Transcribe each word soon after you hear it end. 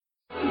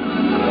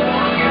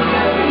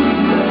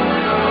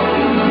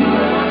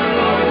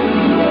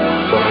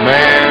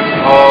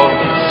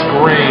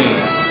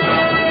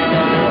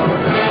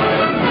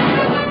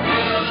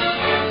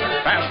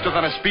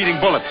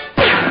bullet.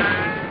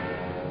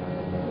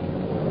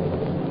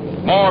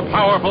 More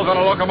powerful than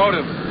a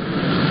locomotive.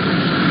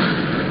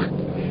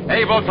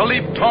 Able to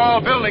leap tall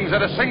buildings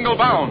at a single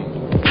bound.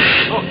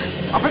 Look,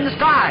 up in the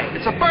sky.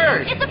 It's a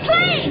bird. It's a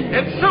plane.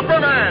 It's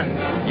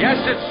Superman. Yes,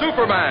 it's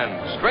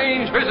Superman.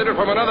 Strange visitor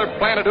from another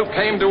planet who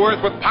came to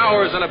Earth with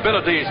powers and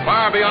abilities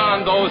far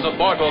beyond those of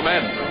mortal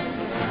men.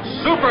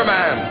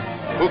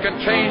 Superman, who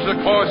can change the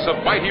course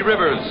of mighty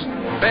rivers,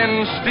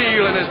 bend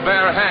steel in his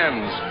bare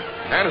hands,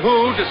 and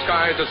who,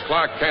 disguised as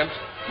Clark Kent,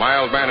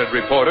 mild-mannered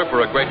reporter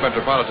for a great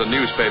metropolitan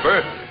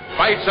newspaper,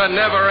 fights a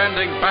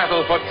never-ending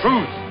battle for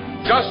truth,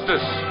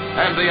 justice,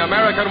 and the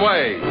American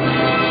way.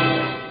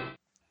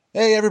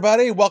 Hey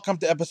everybody, welcome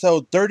to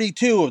episode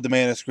 32 of the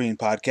Man of Screen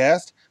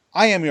podcast.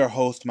 I am your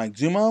host, Mike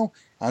Zumo.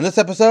 On this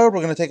episode,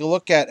 we're going to take a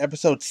look at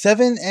episodes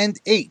 7 and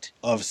 8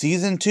 of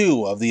season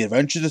 2 of The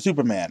Adventures of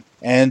Superman.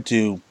 And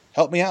to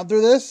help me out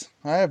through this,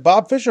 I have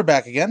Bob Fisher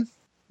back again.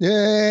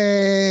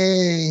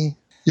 Yay!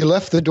 You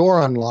left the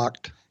door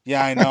unlocked.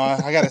 Yeah, I know.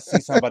 I got to see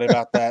somebody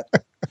about that.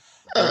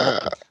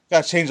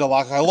 Got to change the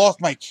lock. I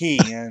lost my key.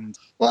 And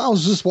Well, I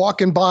was just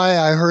walking by.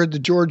 I heard the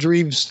George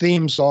Reeves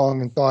theme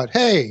song and thought,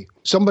 hey,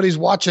 somebody's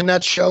watching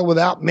that show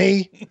without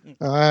me.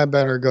 I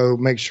better go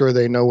make sure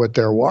they know what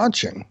they're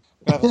watching.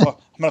 I'm going to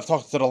have to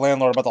talk to the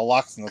landlord about the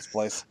locks in this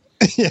place.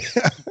 Yeah.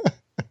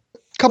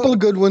 Couple of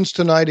good ones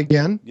tonight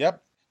again.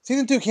 Yep.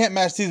 Season 2 can't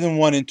match season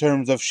 1 in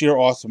terms of sheer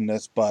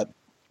awesomeness, but...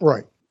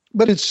 Right.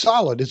 But it's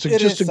solid. It's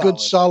just a good,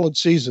 solid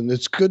season.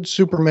 It's a good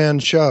Superman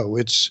show.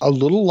 It's a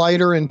little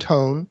lighter in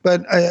tone.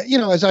 But,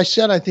 as I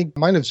said, I think I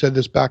might have said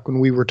this back when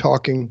we were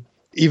talking,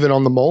 even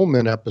on the Mole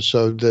Men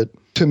episode, that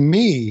to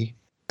me,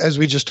 as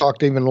we just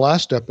talked even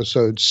last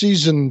episode,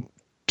 season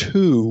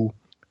 2,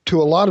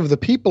 to a lot of the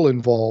people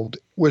involved,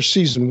 was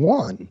season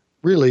 1.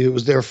 Really, it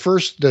was their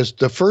first,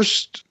 the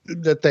first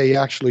that they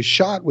actually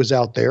shot was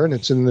out there, and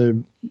it's in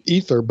the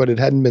ether, but it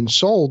hadn't been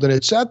sold, and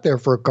it sat there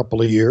for a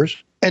couple of years.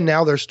 And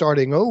now they're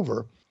starting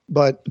over.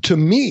 But to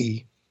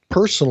me,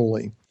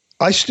 personally,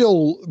 I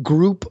still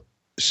group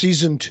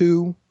season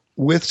 2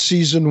 with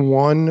season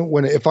 1.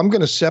 If I'm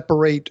going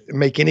to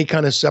make any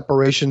kind of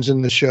separations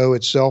in the show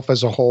itself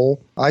as a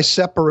whole, I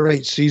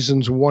separate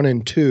seasons 1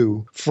 and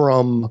 2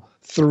 from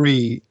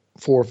 3,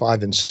 4,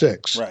 5, and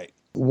 6. Right.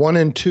 1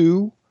 and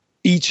 2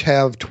 each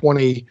have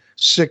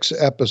 26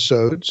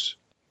 episodes,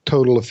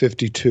 total of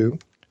 52.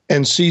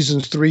 And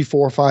seasons 3,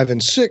 4, 5,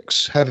 and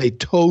 6 have a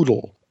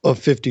total of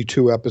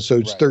 52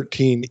 episodes, right.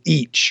 13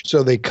 each.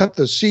 So they cut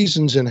the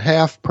seasons in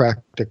half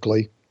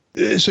practically.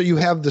 So you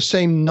have the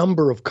same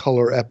number of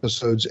color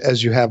episodes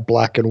as you have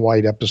black and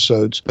white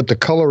episodes, but the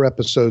color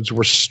episodes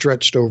were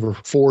stretched over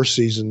 4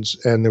 seasons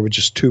and there were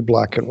just 2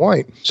 black and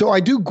white. So I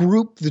do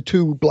group the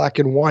 2 black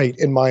and white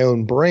in my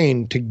own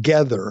brain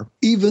together,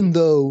 even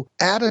though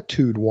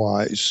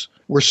attitude-wise,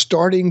 we're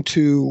starting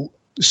to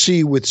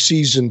see with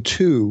season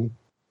 2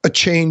 a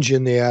change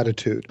in the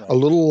attitude. Right. A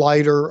little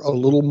lighter, a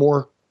little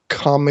more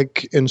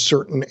comic in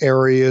certain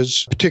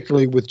areas,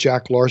 particularly with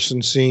Jack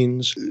Larson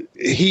scenes.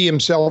 He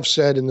himself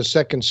said in the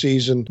second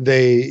season,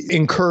 they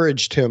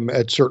encouraged him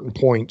at certain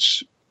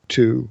points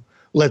to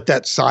let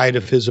that side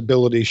of his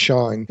ability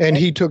shine. And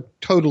he took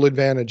total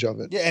advantage of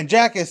it. Yeah, and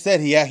Jack has said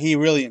he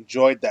really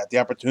enjoyed that, the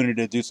opportunity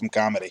to do some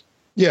comedy.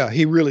 Yeah,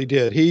 he really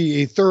did.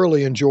 He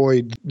thoroughly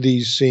enjoyed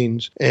these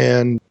scenes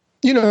and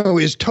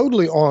is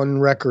totally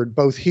on record.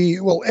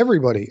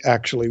 Everybody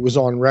actually was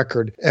on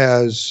record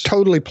as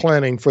totally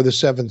planning for the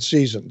 7th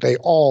season. They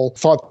all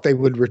thought they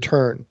would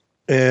return.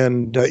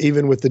 And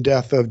even with the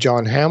death of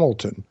John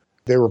Hamilton,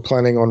 they were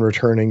planning on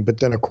returning. But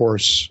then, of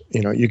course,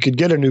 you could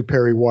get a new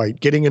Perry White.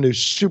 Getting a new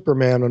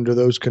Superman under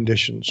those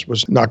conditions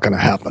was not going to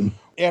happen.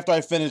 After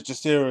I finish the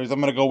series, I'm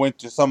going to go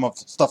into some of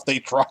the stuff they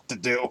tried to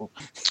do.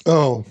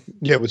 Oh,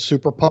 yeah, with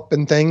Super Pup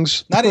and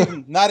things. Not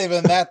even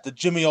that. The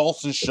Jimmy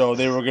Olsen show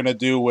they were going to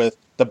do with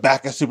the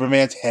back of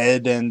Superman's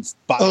head and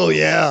body. Oh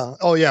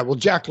yeah. Well,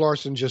 Jack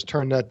Larson just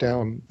turned that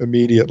down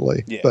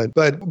immediately. Yeah.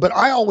 But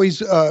I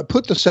always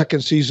put the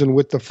second season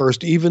with the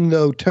first, even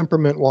though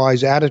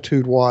temperament-wise,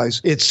 attitude-wise,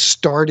 it's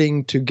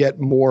starting to get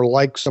more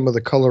like some of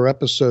the color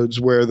episodes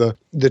where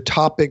the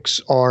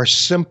topics are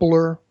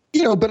simpler.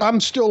 But I'm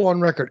still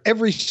on record.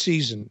 Every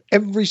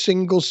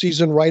single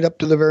season, right up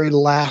to the very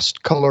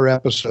last color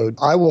episode,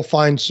 I will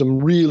find some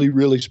really,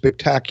 really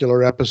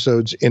spectacular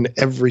episodes in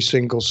every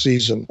single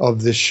season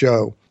of this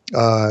show.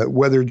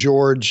 Whether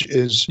George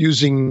is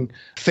using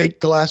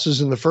fake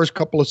glasses in the first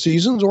couple of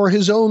seasons or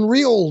his own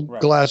real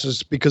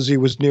glasses because he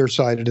was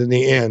nearsighted in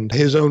the end,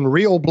 his own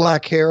real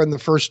black hair in the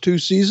first 2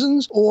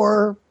 seasons,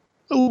 or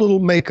a little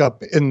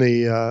makeup in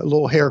the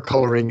little hair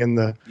coloring in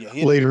the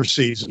later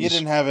seasons. He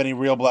didn't have any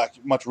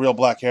much real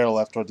black hair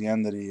left toward the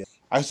end of the.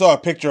 I saw a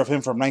picture of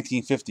him from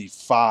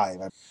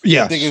 1955.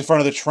 Yes. I think in front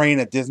of the train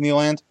at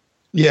Disneyland.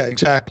 Yeah,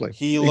 exactly.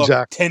 He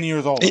looked 10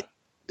 years older.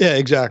 Yeah,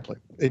 exactly.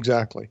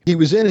 He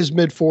was in his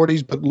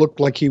mid-40s, but looked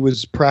like he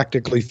was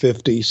practically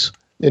 50s.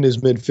 In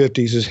his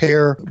mid-50s, his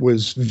hair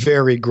was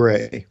very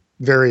gray,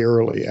 very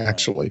early,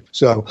 actually.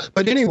 So,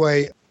 but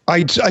anyway,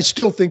 I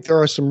still think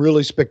there are some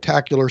really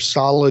spectacular,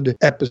 solid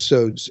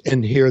episodes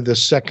in here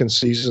this second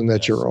season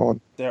that you're on.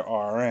 There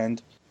are,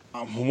 and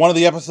one of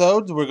the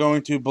episodes we're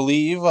going to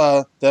believe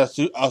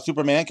that a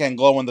Superman can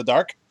glow in the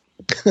dark.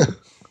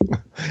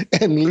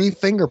 And leave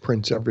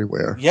fingerprints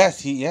everywhere.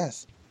 Yes,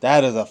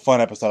 that is a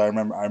fun episode. I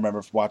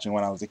remember watching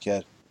when I was a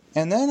kid.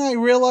 And then I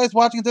realized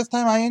watching it this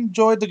time, I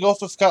enjoyed The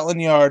Ghost of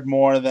Scotland Yard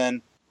more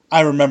than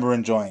I remember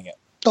enjoying it.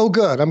 Oh,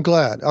 good. I'm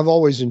glad. I've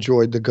always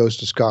enjoyed The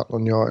Ghost of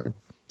Scotland Yard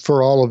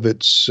for all of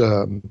its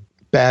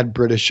bad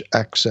British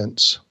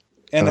accents.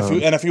 And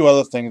a few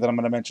other things that I'm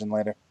going to mention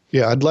later.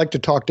 Yeah, I'd like to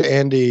talk to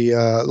Andy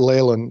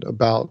Leyland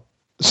about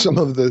some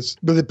of this,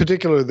 but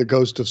particularly The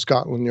Ghost of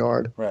Scotland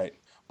Yard. Right.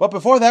 But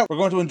before that, we're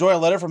going to enjoy a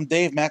letter from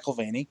Dave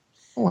McIlvaney.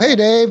 Oh, hey,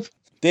 Dave.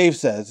 Dave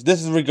says,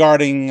 this is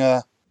regarding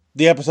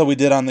the episode we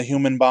did on the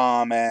human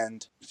bomb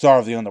and Czar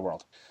of the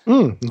Underworld.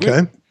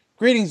 Okay.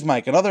 Greetings,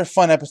 Mike. Another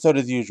fun episode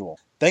as usual.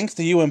 Thanks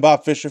to you and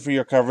Bob Fisher for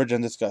your coverage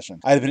and discussion.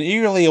 I've been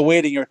eagerly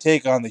awaiting your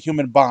take on the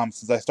human bomb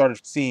since I started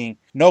seeing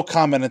no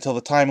comment until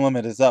the time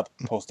limit is up,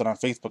 posted on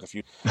Facebook a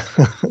few.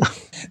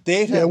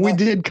 Dave we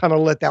did kind of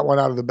let that one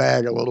out of the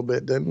bag a little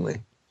bit, didn't we?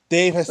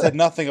 Dave has said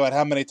nothing about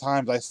how many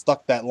times I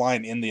stuck that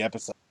line in the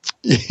episode.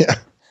 Yeah.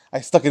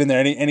 I stuck it in there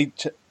any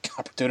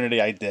opportunity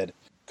I did.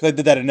 Because I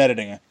did that in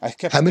editing. I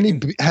kept how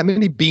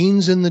many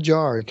beans in the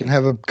jar? You can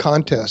have a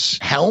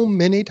contest. How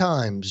many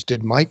times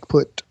did Mike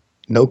put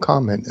no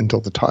comment until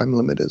the time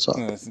limit is up?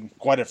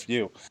 Quite a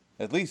few.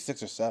 At least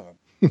 6 or 7.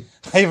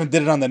 I even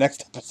did it on the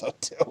next episode,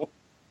 too.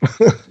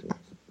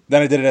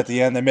 Then I did it at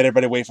the end. I made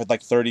everybody wait for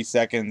like 30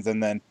 seconds,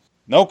 and then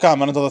no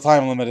comment until the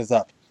time limit is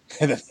up.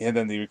 And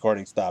then the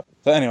recording stopped.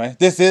 So anyway,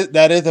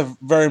 that is a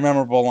very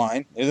memorable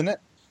line, isn't it?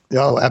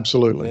 Oh,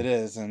 absolutely. It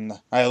is, and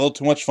I had a little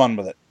too much fun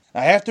with it.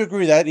 I have to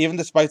agree that, even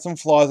despite some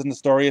flaws in the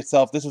story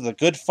itself, this was a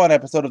good, fun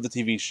episode of the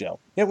TV show.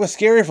 It was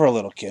scary for a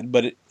little kid,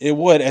 but it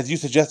would, as you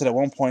suggested at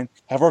one point,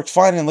 have worked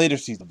fine in later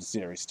seasons of the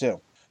series, too.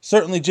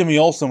 Certainly Jimmy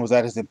Olsen was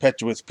at his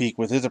impetuous peak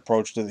with his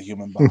approach to the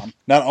human bomb,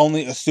 not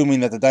only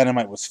assuming that the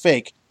dynamite was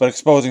fake, but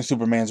exposing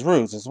Superman's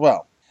ruse as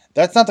well.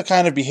 That's not the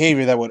kind of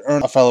behavior that would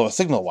earn a fellow a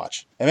signal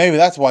watch, and maybe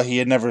that's why he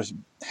had never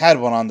had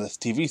one on this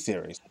TV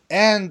series.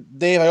 And,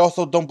 Dave, I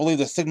also don't believe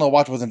the signal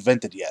watch was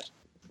invented yet.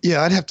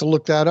 Yeah, I'd have to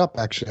look that up,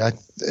 actually.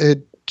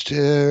 It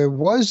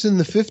was in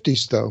the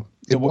 50s, though.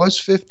 It was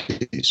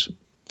 50s.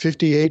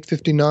 58,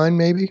 59,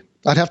 maybe?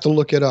 I'd have to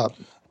look it up.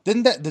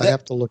 I'd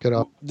have to look it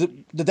up.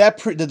 Did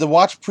the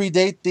watch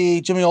predate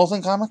the Jimmy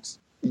Olsen comics?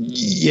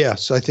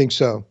 Yes, I think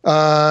so.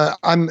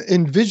 I'm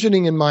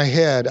envisioning in my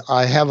head,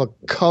 I have a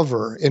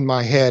cover in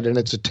my head, and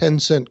it's a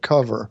 10-cent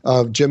cover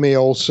of Jimmy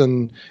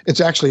Olsen. It's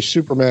actually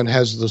Superman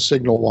has the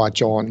signal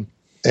watch on,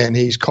 and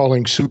he's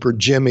calling Super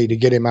Jimmy to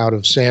get him out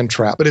of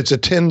Sandtrap. But it's a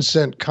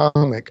 10-cent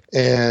comic,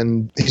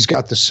 and he's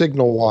got the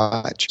signal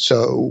watch.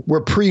 So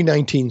we're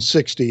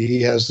pre-1960.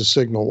 He has the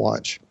signal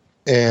watch.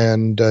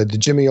 And the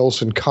Jimmy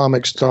Olsen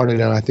comic started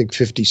in, I think,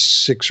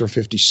 56 or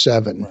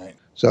 57. Right.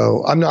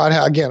 So I'd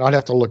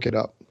have to look it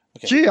up.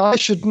 Okay. Gee, I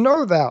should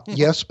know that.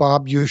 Yes,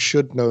 Bob, you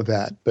should know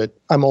that, but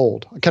I'm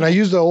old. Can I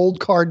use the old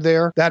card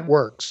there? That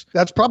works.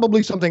 That's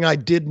probably something I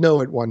did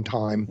know at one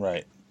time.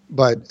 Right.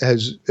 But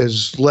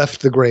has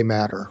left the gray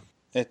matter.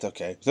 It's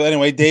okay. So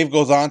anyway, Dave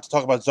goes on to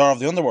talk about Czar of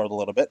the Underworld a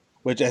little bit,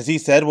 which, as he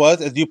said,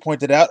 was, as you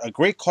pointed out, a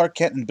great Clark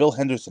Kent and Bill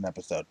Henderson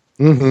episode.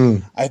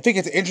 Mm-hmm. I think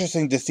it's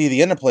interesting to see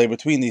the interplay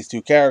between these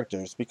two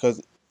characters,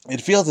 because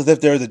it feels as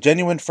if there is a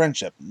genuine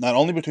friendship, not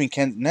only between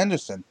Kent and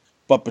Henderson,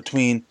 but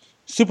between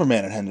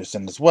Superman and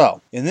Henderson as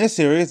well. In this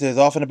series, there's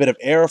often a bit of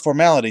air of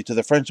formality to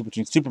the friendship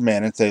between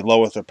Superman and, say,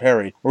 Lois or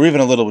Perry, or even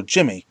a little with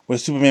Jimmy,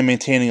 with Superman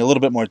maintaining a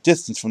little bit more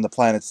distance from the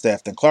planet's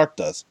staff than Clark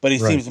does. But he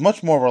seems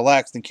much more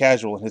relaxed and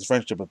casual in his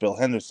friendship with Bill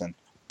Henderson,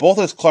 both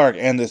as Clark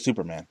and as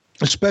Superman.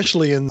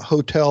 Especially in the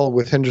hotel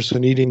with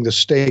Henderson eating the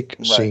steak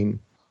scene.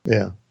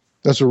 Yeah,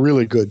 that's a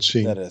really good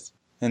scene. That is.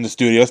 And the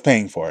studio's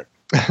paying for it.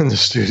 And the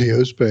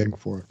studio's paying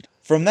for it.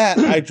 From that,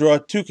 I draw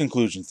 2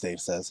 conclusions, Dave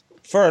says.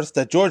 First,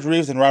 that George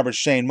Reeves and Robert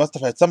Shane must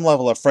have had some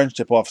level of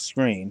friendship off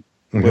screen,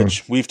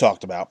 which we've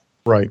talked about.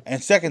 Right.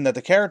 And second, that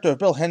the character of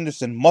Bill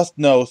Henderson must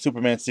know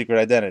Superman's secret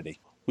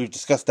identity. We've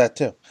discussed that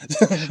too.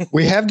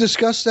 We have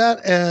discussed that,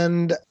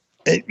 and,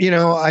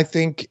 I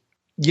think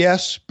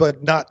yes,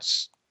 but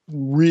not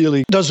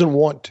really doesn't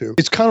want to.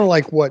 It's kind of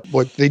like what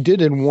they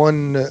did in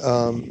one,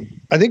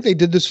 I think they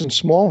did this in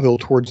Smallville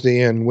towards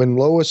the end, when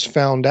Lois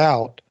found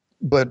out,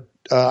 but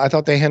I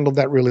thought they handled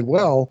that really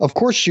well. Of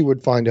course she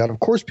would find out. Of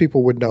course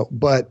people would know.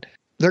 But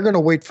they're going to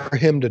wait for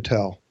him to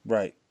tell.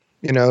 Right.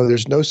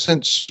 There's no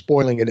sense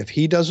spoiling it if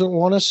he doesn't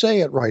want to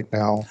say it right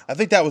now. I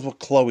think that was what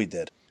Chloe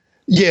did.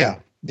 Yeah.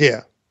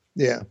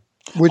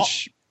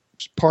 Which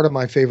is one of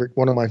my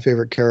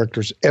favorite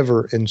characters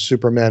ever in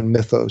Superman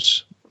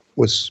mythos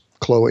was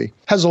Chloe.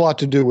 Has a lot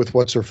to do with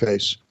what's her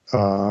face.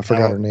 I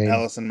forgot her name.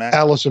 Allison Mack.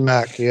 Allison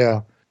Mack,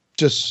 yeah.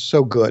 Just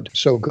so good.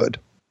 So good.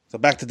 So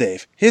back to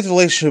Dave. His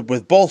relationship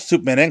with both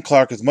Superman and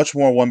Clark is much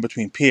more one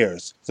between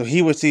peers, so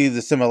he would see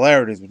the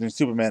similarities between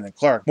Superman and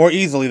Clark more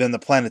easily than the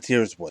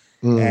Planeteers would.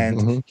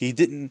 And he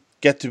didn't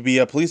get to be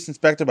a police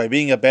inspector by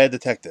being a bad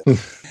detective.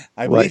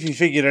 I believe he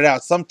figured it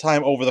out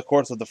sometime over the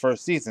course of the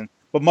first season,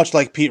 but much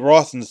like Pete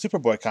Ross in the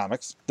Superboy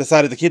comics,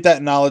 decided to keep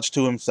that knowledge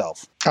to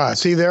himself.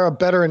 See, they're a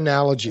better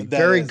analogy.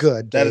 Very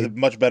good, Dave. That is a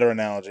much better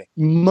analogy.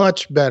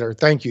 Much better.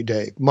 Thank you,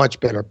 Dave. Much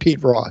better.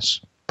 Pete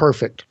Ross.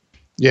 Perfect.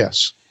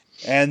 Yes.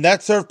 And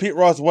that served Pete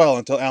Ross well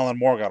until Alan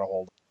Moore got a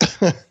hold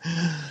of it.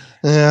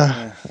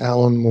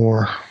 Alan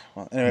Moore.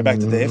 Well, anyway, back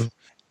to Dave.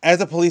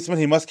 As a policeman,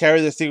 he must carry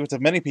the secrets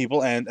of many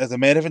people, and as a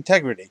man of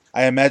integrity,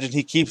 I imagine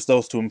he keeps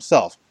those to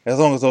himself, as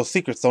long as those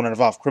secrets don't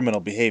involve criminal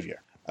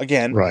behavior.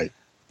 Again,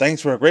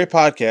 thanks for a great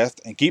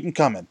podcast, and keep them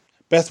coming.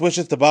 Best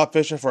wishes to Bob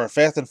Fisher for a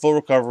fast and full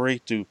recovery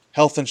to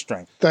health and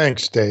strength.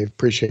 Thanks, Dave.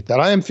 Appreciate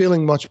that. I am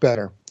feeling much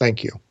better.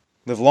 Thank you.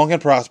 Live long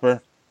and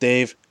prosper.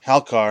 Dave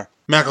Halcar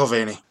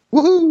McIlvaney.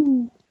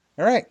 Woohoo!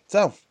 All right,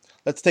 so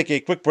let's take a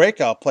quick break.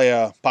 I'll play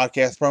a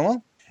podcast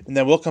promo, and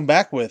then we'll come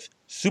back with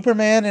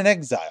Superman in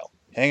Exile.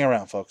 Hang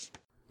around, folks.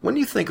 When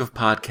you think of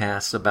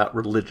podcasts about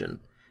religion,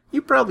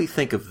 you probably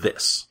think of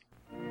this.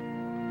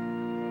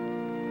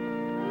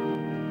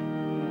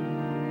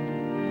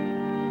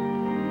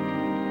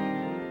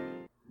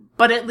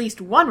 But at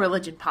least one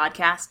religion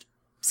podcast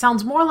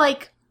sounds more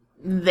like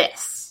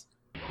this.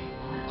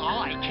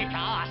 I kick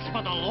ass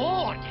for the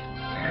Lord.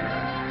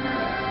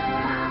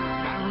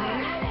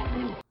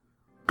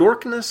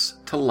 Darkness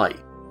to Light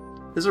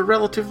is a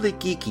relatively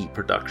geeky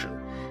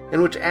production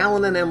in which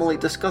Alan and Emily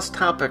discuss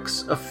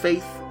topics of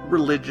faith,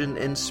 religion,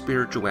 and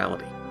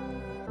spirituality.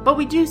 But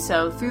we do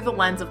so through the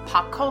lens of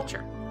pop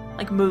culture,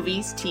 like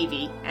movies,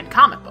 TV, and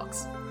comic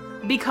books,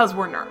 because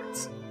we're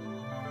nerds.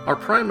 Our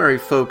primary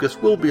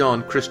focus will be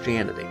on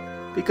Christianity,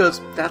 because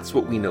that's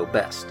what we know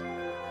best.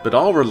 But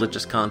all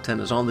religious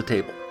content is on the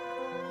table.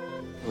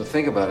 Well,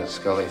 think about it,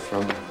 Scully,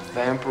 from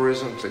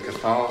vampirism to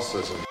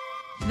Catholicism.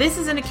 This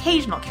is an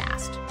occasional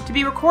cast, to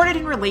be recorded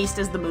and released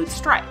as the mood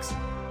strikes,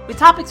 with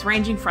topics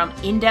ranging from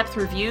in-depth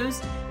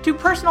reviews to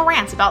personal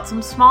rants about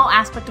some small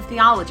aspect of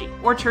theology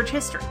or church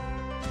history,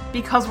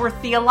 because we're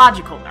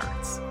theological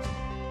nerds.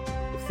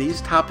 If these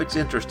topics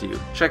interest you,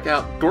 check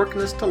out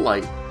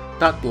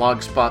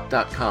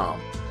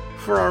dorknesstolight.blogspot.com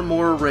for our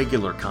more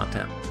regular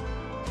content.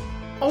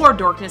 Or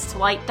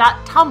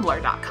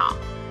dorknesstolight.tumblr.com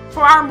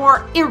for our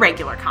more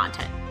irregular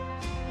content.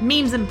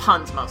 Memes and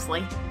puns,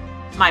 mostly.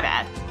 My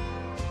bad.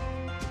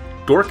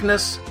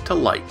 Dorkness to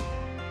Light.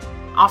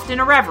 Often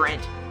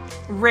irreverent,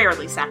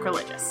 rarely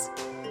sacrilegious.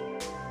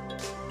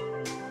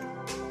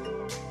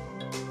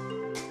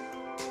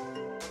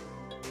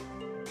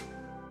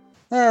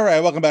 All right,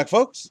 welcome back,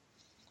 folks.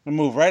 We'll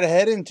move right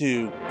ahead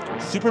into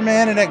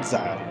Superman in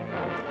Exile.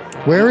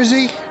 Where is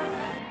he?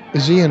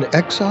 Is he in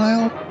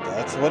exile?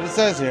 That's what it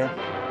says here.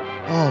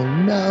 Oh,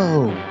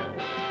 no.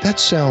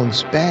 That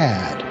sounds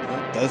bad.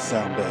 It does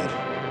sound bad.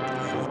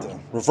 And with the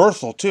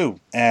reversal, too,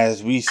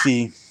 as we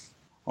see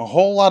a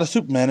whole lot of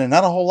Superman and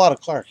not a whole lot of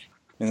Clark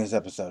in this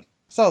episode.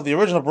 So, the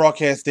original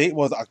broadcast date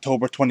was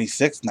October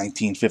 26,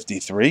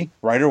 1953.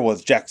 Writer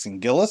was Jackson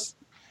Gillis,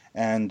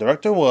 and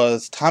director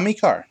was Tommy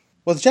Carr.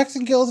 Was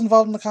Jackson Gillis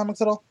involved in the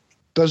comics at all?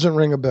 Doesn't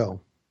ring a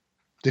bell.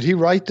 Did he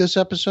write this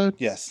episode?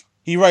 Yes.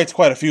 He writes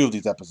quite a few of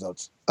these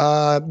episodes.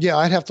 Yeah,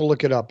 I'd have to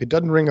look it up. It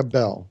doesn't ring a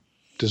bell.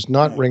 Does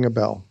not ring a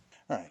bell.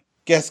 All right.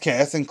 Guest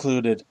cast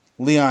included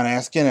Leon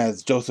Askin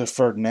as Joseph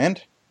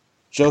Ferdinand,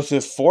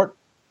 Joseph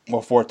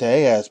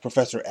Forte as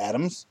Professor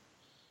Adams,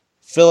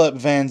 Philip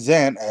Van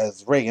Zandt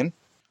as Reagan,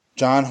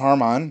 John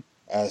Harmon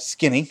as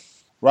Skinny,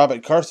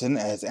 Robert Carson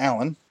as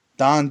Alan,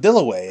 Don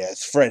Dillaway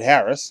as Fred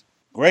Harris,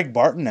 Greg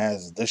Barton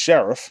as the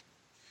Sheriff,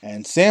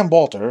 and Sam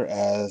Balter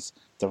as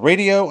the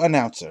radio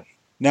announcer.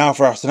 Now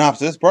for our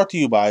synopsis, brought to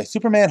you by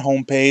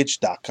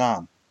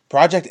SupermanHomepage.com.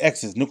 Project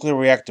X's nuclear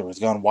reactor has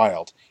gone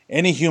wild.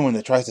 Any human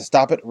that tries to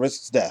stop it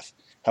risks death.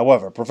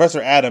 However,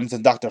 Professor Adams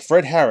and Dr.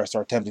 Fred Harris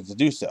are attempting to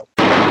do so.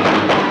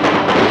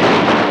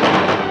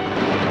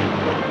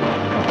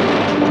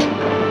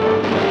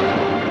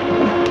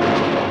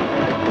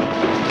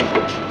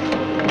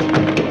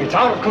 It's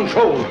out of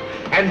control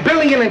and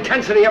building in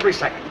intensity every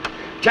second.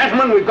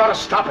 Gentlemen, we've got to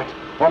stop it,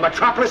 or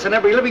Metropolis and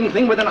every living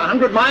thing within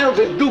 100 miles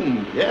is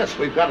doomed. Yes,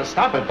 we've got to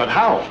stop it, but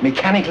how?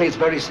 Mechanically, it's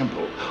very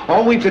simple.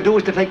 All we have to do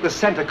is to take the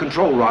center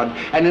control rod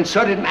and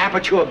insert it in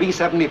aperture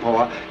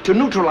B-74 to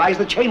neutralize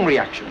the chain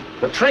reaction.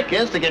 The trick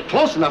is to get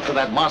close enough to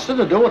that monster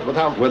to do it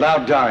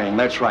Without dying,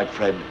 that's right,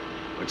 Fred.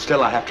 But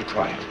still, I have to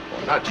try it.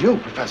 Well, not you,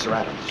 Professor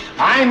Adams.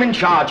 I'm in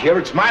charge here.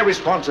 It's my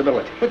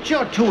responsibility. But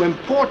you're too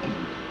important.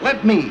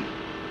 Let me.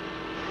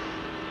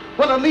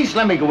 Well, at least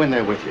let me go in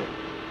there with you.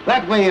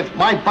 That way, if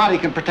my body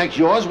can protect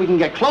yours, we can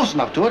get close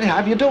enough to it and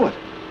have you do it.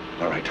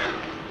 All right.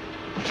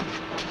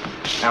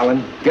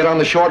 Alan, get on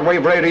the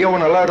shortwave radio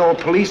and alert all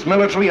police,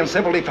 military, and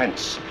civil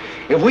defense.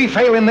 If we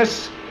fail in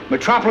this,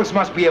 Metropolis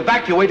must be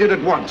evacuated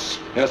at once.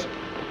 Yes.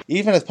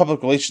 Even as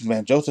public relations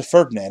man, Joseph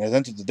Ferdinand has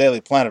entered the Daily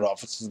Planet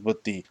offices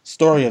with the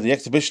story of the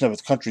exhibition of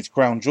his country's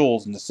crown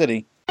jewels in the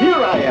city. Here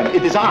I am.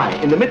 It is I.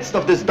 In the midst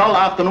of this dull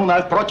afternoon,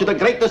 I've brought you the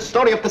greatest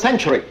story of the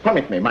century.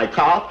 Permit me, my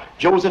card,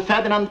 Joseph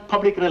Ferdinand,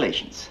 Public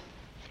Relations.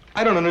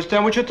 I don't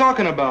understand what you're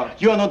talking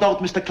about. You are no doubt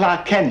Mr.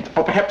 Clark Kent,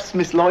 or perhaps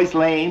Miss Lois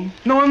Lane.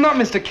 No, I'm not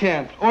Mr.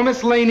 Kent, or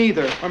Miss Lane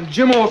either. I'm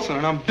Jim Olsen,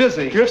 and I'm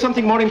busy. You have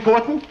something more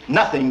important?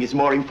 Nothing is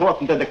more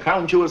important than the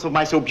crown jewels of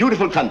my so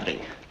beautiful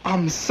country.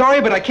 I'm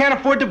sorry, but I can't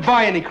afford to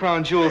buy any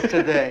crown jewels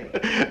today.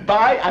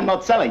 Buy? I'm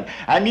not selling.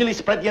 I merely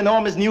spread the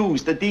enormous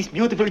news that these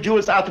beautiful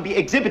jewels are to be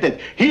exhibited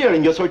here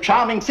in your so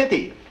charming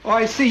city. Oh,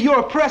 I see.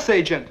 You're a press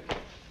agent.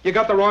 You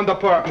got the wrong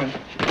department.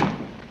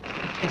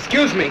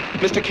 Excuse me,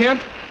 Mr.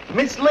 Kent?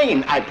 Miss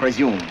Lane, I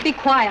presume. Be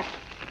quiet.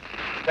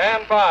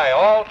 Stand by,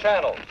 all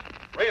channels.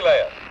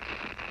 Relay it.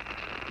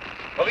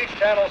 Police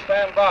channels,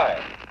 stand by.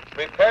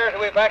 Prepare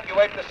to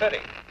evacuate the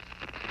city.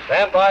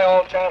 Stand by,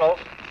 all channels.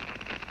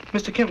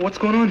 Mr. Kent, what's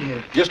going on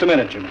here? Just a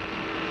minute, Jimmy.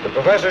 The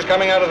professor's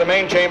coming out of the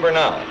main chamber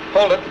now.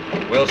 Hold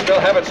it. We'll still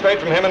have it straight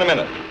from him in a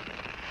minute.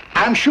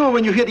 I'm sure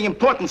when you hear the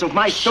importance of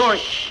my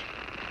story...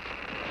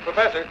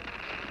 Professor,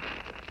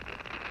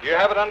 do you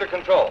have it under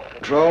control?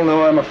 Control?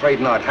 No, I'm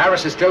afraid not.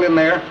 Harris is still in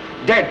there.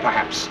 Dead,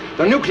 perhaps.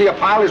 The nuclear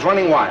pile is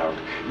running wild.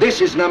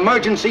 This is an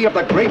emergency of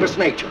the gravest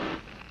nature.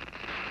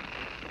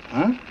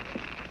 Huh?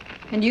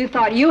 And you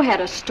thought you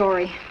had a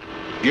story.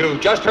 You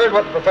just heard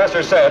what the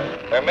professor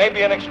said. There may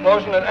be an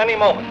explosion at any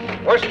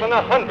moment. Worse than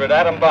 100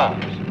 atom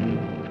bombs.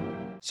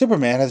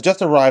 Superman has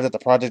just arrived at the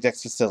Project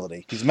X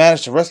facility. He's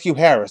managed to rescue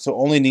Harris, who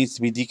only needs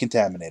to be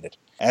decontaminated.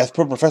 As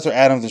per Professor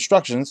Adams'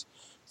 instructions,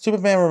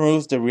 Superman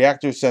removes the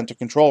reactor center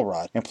control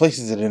rod and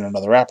places it in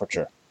another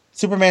aperture.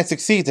 Superman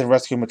succeeds in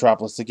rescuing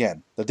Metropolis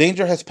again. The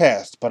danger has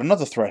passed, but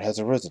another threat has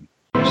arisen.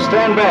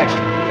 Stand back,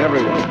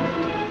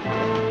 everyone.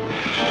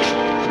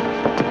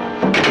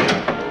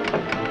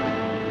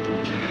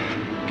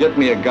 Get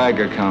me a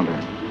Geiger counter.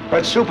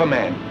 But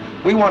Superman,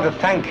 we want to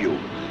thank you.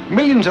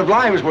 Millions of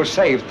lives were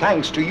saved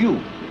thanks to you.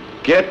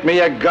 Get me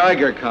a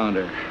Geiger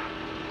counter.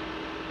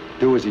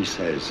 Do as he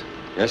says.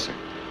 Yes, sir.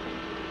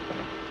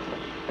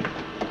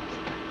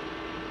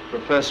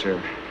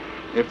 Professor,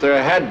 if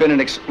there had been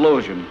an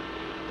explosion,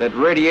 that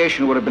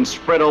radiation would have been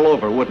spread all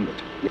over, wouldn't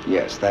it?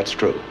 Yes, that's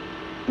true.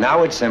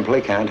 Now it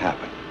simply can't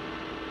happen.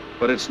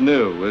 But it's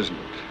new, isn't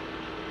it?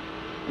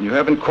 And you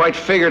haven't quite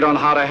figured on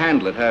how to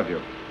handle it, have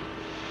you?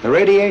 The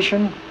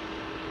radiation?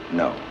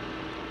 No.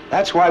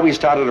 That's why we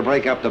started to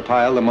break up the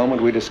pile the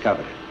moment we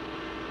discovered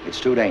it. It's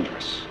too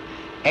dangerous.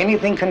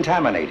 Anything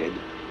contaminated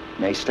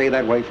may stay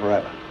that way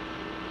forever.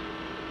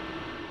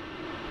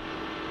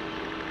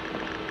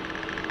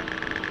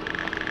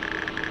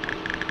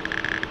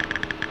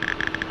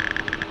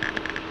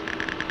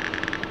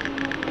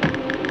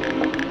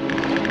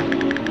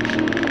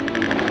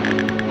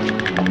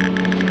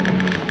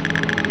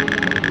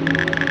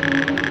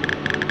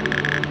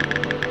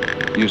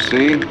 You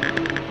see,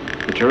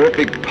 the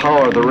terrific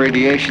power of the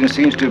radiation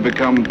seems to have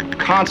become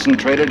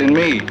concentrated in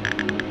me.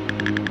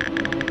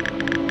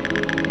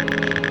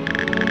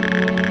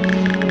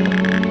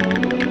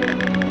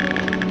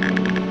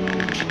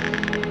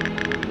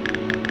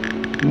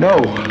 No,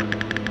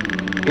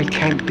 it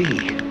can't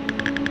be.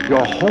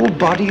 Your whole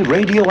body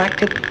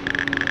radioactive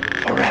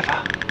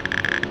forever.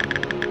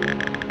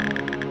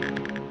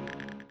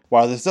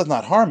 While this does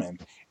not harm him,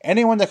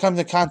 anyone that comes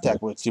in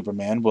contact with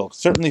Superman will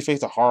certainly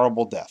face a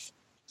horrible death.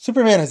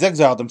 Superman has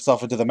exiled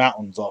himself into the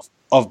mountains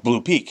of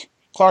Blue Peak.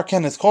 Clark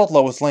Kent has called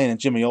Lois Lane and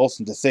Jimmy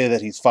Olsen to say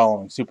that he's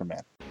following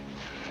Superman.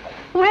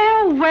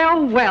 Well,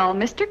 well, well,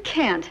 Mr.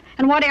 Kent.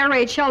 And what air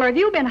raid shelter have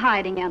you been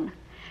hiding in?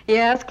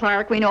 Yes,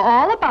 Clark, we know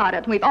all about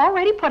it. We've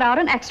already put out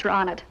an extra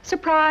on it.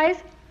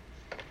 Surprise.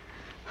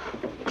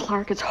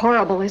 Clark, it's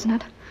horrible, isn't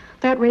it?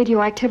 That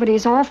radioactivity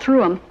is all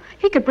through him.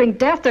 He could bring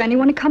death to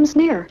anyone who comes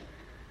near.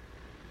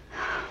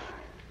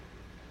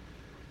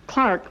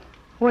 Clark,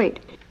 wait.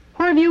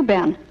 Where have you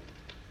been?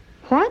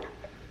 What?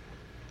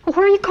 Well,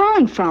 where are you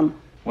calling from?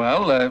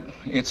 Well,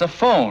 it's a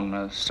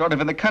phone, sort of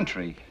in the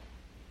country.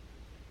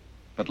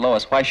 But,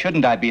 Lois, why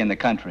shouldn't I be in the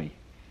country?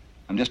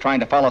 I'm just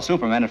trying to follow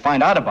Superman and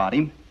find out about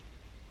him.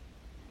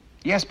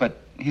 Yes,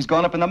 but he's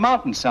gone up in the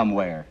mountains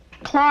somewhere.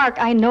 Clark,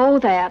 I know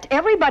that.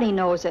 Everybody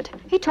knows it.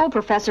 He told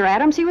Professor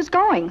Adams he was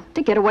going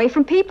to get away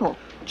from people.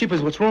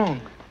 Jeepers, what's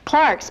wrong?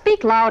 Clark,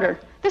 speak louder.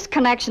 This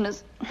connection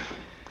is...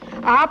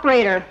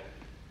 Operator.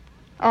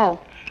 Oh.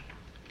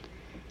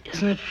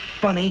 Isn't it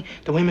funny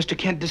the way Mr.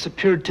 Kent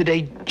disappeared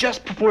today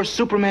just before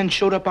Superman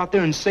showed up out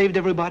there and saved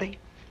everybody?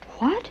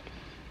 What?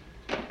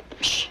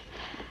 Shh.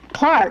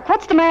 Clark,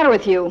 what's the matter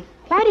with you?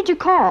 Why did you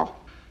call?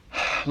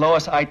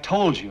 Lois, I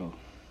told you.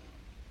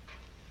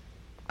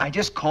 I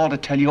just called to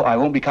tell you I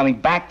won't be coming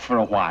back for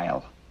a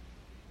while.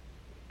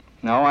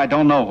 No, I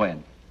don't know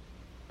when.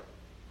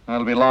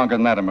 It'll be longer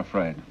than that, I'm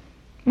afraid.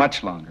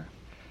 Much longer.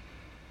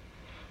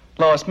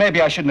 Lois,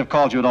 maybe I shouldn't have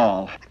called you at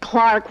all.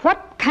 Clark,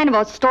 what kind of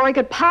a story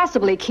could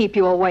possibly keep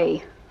you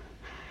away?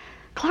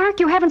 Clark,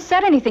 you haven't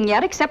said anything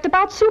yet except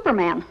about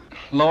Superman.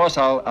 Lois,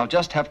 I'll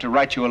just have to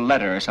write you a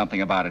letter or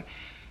something about it.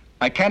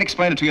 I can't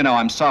explain it to you now.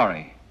 I'm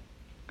sorry.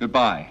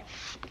 Goodbye.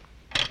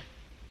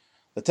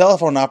 The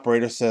telephone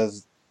operator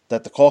says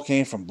that the call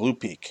came from Blue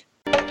Peak.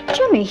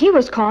 Jimmy, he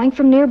was calling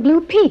from near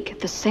Blue Peak,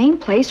 the same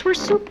place where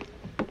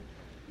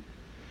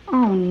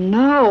Oh,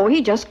 no,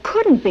 he just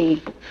couldn't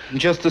be.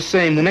 Just the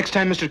same, the next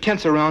time Mr.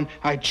 Kent's around,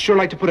 I'd sure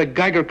like to put a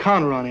Geiger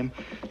counter on him.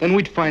 Then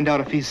we'd find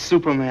out if he's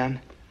Superman.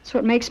 So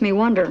it makes me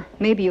wonder.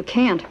 Maybe you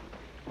can't.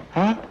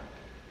 Huh?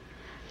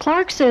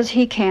 Clark says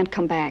he can't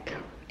come back.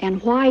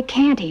 And why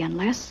can't he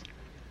unless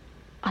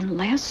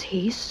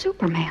he's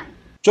Superman?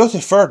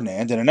 Joseph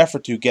Ferdinand, in an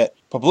effort to get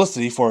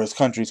publicity for his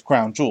country's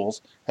crown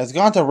jewels, has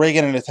gone to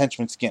Reagan and his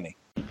henchman Skinny.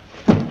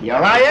 Here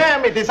I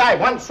am. It is I.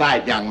 One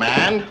side, young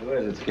man. Who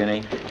is it,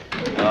 Skinny?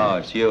 Oh,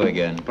 it's you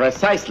again.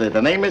 Precisely.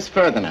 The name is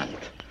Ferdinand.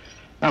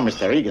 Now,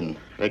 Mr. Regan,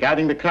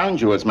 regarding the crown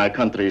jewels my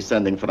country is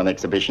sending for an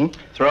exhibition.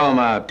 Throw them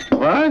out.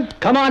 What?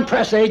 Come on,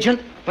 press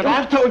agent. But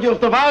I've told you of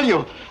the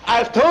value.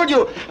 I've told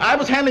you. I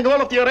was handling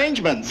all of the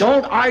arrangements.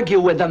 Don't argue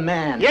with the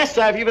man. Yes,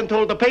 I've even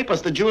told the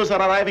papers the jewels are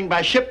arriving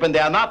by ship when they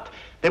are not.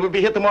 They will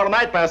be here tomorrow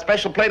night by a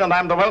special plane, and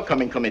I'm the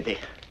welcoming committee.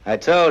 I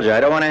told you, I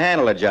don't want to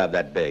handle a job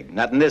that big.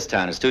 Not in this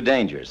town. It's too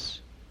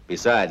dangerous.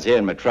 Besides, here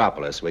in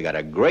Metropolis, we got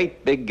a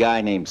great big guy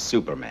named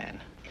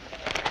Superman.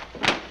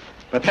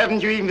 But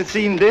haven't you even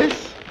seen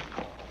this?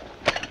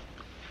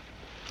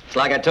 It's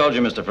like I told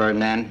you, Mr.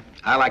 Ferdinand.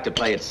 I like to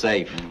play it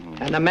safe.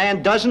 And the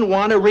man doesn't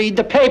want to read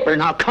the paper.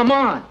 Now, come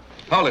on.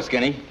 Hold it,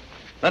 Skinny.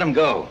 Let him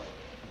go.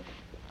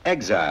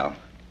 Exile.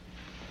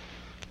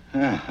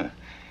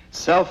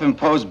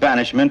 Self-imposed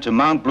banishment to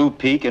Mount Blue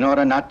Peak in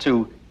order not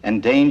to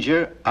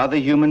endanger other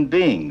human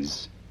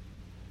beings.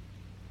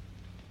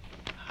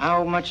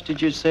 How much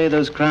did you say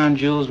those crown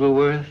jewels were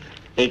worth?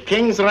 A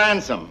king's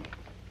ransom.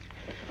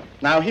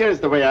 Now, here's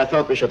the way I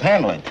thought we should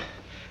handle it.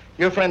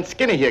 Your friend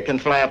Skinny here can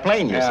fly a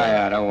plane, you say.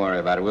 Yeah, don't worry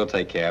about it. We'll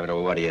take care of it.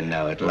 Or what do you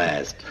know, at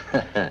last.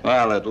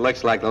 Well, it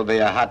looks like there'll be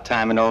a hot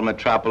time in old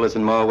Metropolis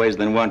in more ways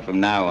than one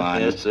from now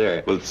on. Yes,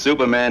 sir. With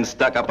Superman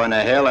stuck up on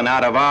a hill and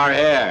out of our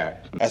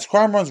hair. As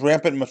crime runs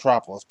rampant in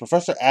Metropolis,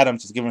 Professor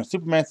Adams has given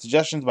Superman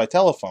suggestions by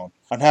telephone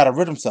on how to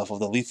rid himself of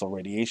the lethal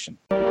radiation.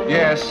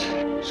 Yes.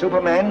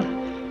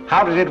 Superman,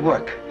 how did it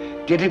work?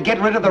 Did it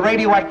get rid of the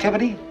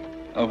radioactivity?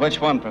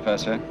 Which one,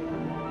 Professor?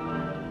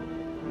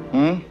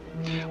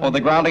 Oh, the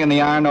grounding in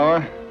the iron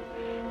ore?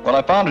 Well,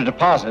 I found a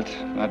deposit.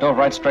 I dove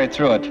right straight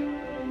through it.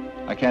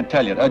 I can't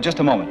tell you. Just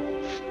a moment.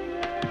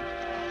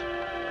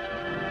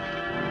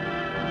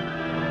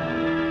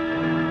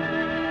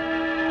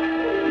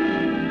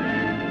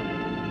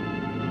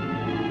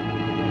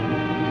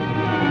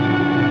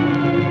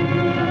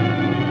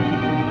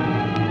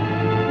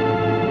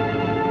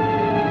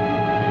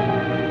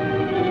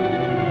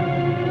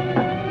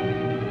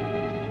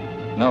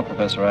 No,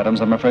 Professor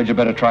Adams, I'm afraid you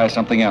better try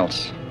something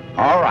else.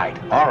 All right.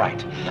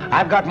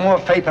 I've got more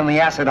faith in the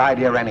acid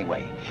idea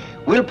anyway.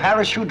 We'll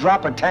parachute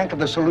drop a tank of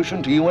the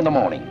solution to you in the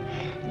morning.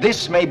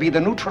 This may be the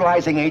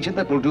neutralizing agent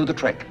that will do the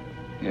trick.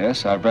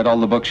 Yes, I've read all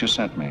the books you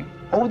sent me.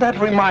 Oh, that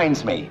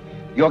reminds me.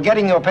 You're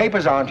getting your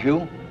papers, aren't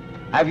you?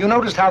 Have you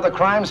noticed how the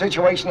crime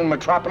situation in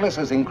Metropolis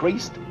has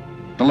increased?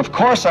 Well, of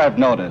course I've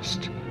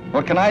noticed.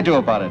 What can I do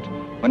about it?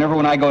 Whenever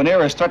when I go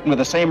near is threatened with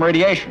the same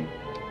radiation.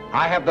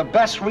 I have the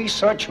best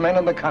research men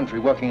in the country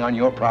working on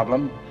your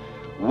problem.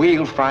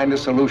 We'll find a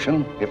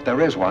solution, if there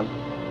is one.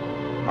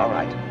 All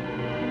right.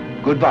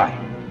 Goodbye.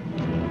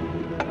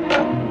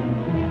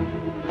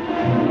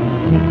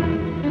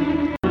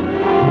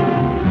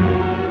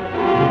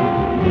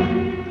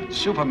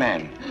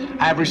 Superman,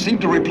 I've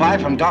received a reply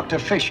from Dr.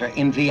 Fisher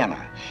in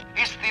Vienna.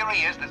 His theory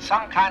is that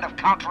some kind of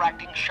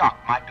counteracting shock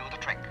might do the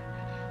trick.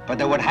 But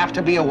there would have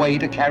to be a way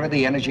to carry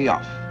the energy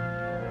off.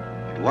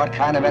 But what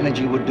kind of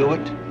energy would do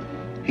it?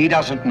 He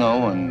doesn't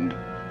know, and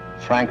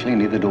frankly,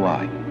 neither do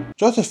I.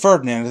 Joseph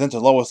Ferdinand is into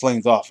Lois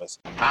Lane's office.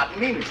 Pardon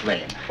me, Miss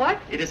Lane.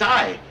 What? It is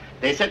I.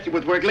 They said you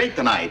would work late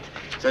tonight,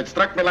 so it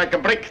struck me like a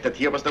brick that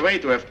here was the way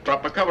to have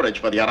proper coverage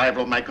for the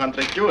arrival of my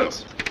country's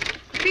jewels.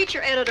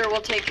 Feature editor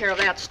will take care of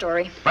that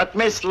story. But,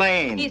 Miss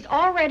Lane... He's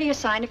already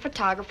assigned a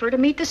photographer to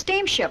meet the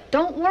steamship.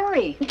 Don't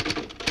worry.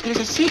 There's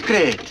a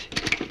secret.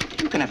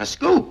 You can have a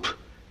scoop.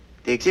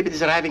 The exhibit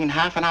is arriving in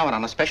half an hour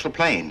on a special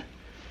plane.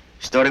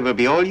 Story will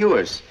be all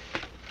yours,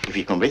 if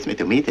you convince me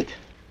to meet it.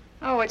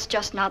 Oh, it's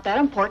just not that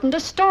important a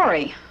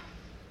story.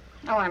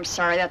 Oh, I'm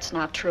sorry, that's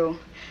not true.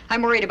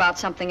 I'm worried about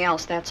something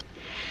else, that's...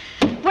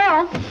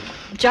 Well,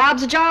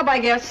 job's a job, I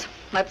guess.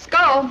 Let's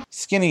go.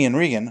 Skinny and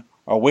Regan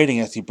are waiting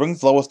as he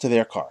brings Lois to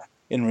their car.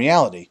 In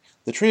reality,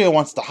 the trio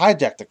wants to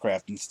hijack the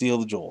craft and steal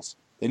the jewels.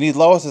 They need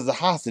Lois as a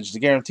hostage to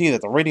guarantee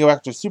that the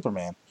radioactive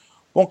Superman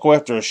won't go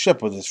after a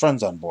ship with his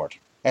friends on board.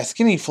 As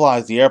Skinny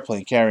flies the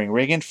airplane carrying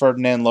Regan,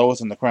 Ferdinand,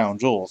 Lois, and the crown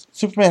jewels,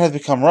 Superman has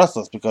become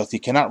restless because he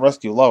cannot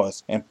rescue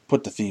Lois and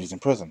put the thieves in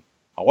prison.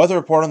 A weather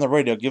report on the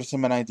radio gives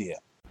him an idea.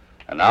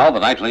 And now the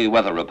nightly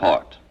weather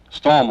report.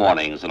 Storm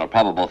warnings and a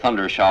probable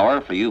thunder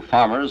shower for you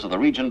farmers of the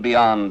region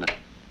beyond.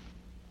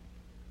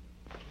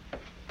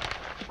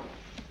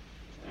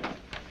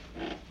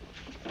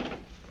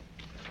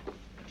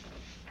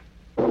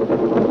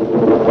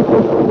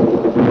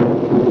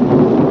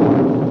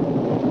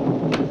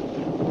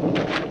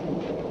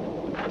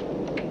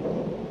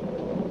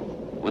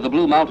 With the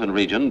blue mountain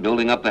region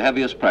building up the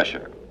heaviest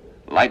pressure.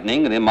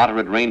 Lightning and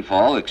immoderate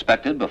rainfall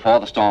expected before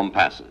the storm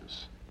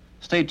passes.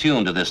 Stay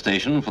tuned to this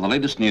station for the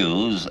latest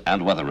news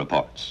and weather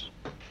reports.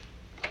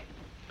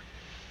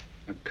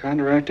 A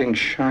counteracting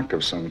shock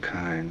of some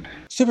kind.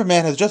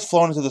 Superman has just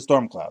flown into the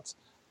storm clouds.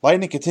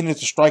 Lightning continues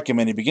to strike him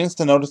and he begins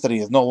to notice that he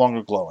is no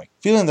longer glowing.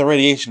 Feeling the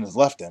radiation has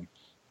left him,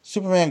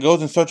 Superman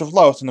goes in search of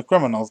Lois and the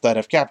criminals that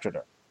have captured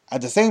her. At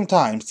the same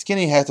time,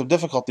 Skinny has some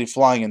difficulty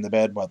flying in the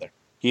bad weather.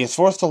 He is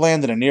forced to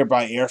land in a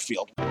nearby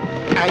airfield.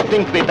 I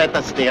think we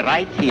better stay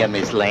right here,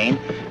 Miss Lane.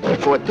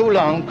 For too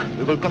long,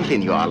 we will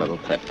continue our little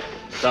trip.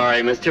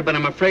 Sorry, mister, but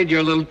I'm afraid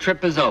your little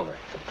trip is over.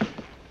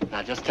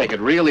 Now, just take it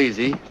real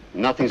easy.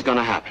 Nothing's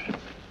gonna happen.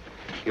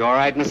 You all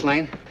right, Miss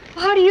Lane?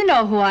 How do you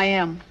know who I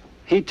am?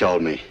 He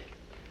told me.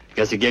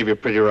 Guess he gave you a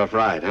pretty rough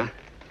ride, huh?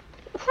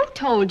 Who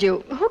told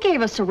you? Who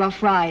gave us a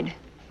rough ride?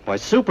 Why,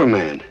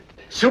 Superman.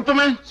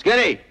 Superman?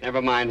 Skinny!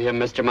 Never mind him,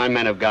 mister. My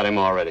men have got him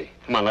already.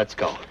 Come on, let's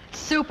go.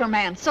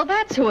 Superman. So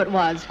that's who it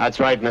was. That's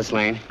right, Miss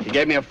Lane. He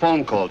gave me a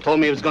phone call. Told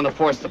me he was going to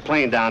force the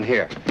plane down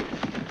here.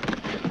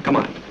 Come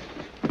on.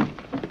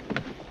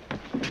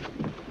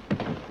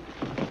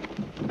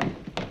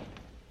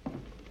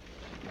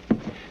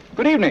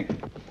 Good evening.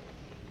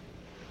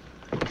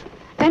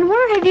 And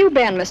where have you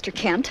been, Mr.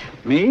 Kent?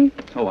 Me?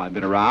 Oh, I've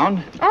been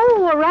around.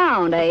 Oh,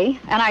 around, eh?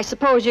 And I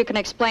suppose you can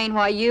explain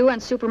why you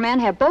and Superman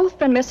have both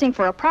been missing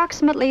for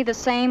approximately the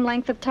same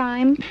length of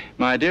time?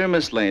 My dear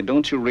Miss Lane,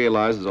 don't you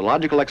realize there's a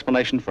logical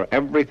explanation for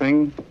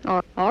everything?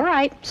 Oh, all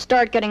right.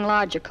 Start getting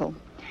logical.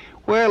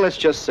 Well, let's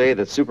just say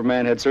that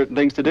Superman had certain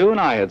things to do and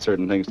I had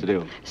certain things to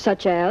do.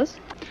 Such as?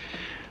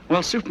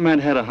 Well, Superman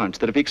had a hunch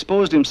that if he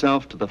exposed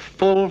himself to the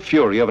full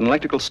fury of an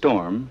electrical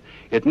storm,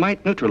 it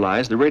might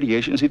neutralize the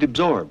radiations he'd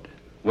absorbed.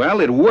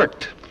 Well, it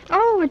worked.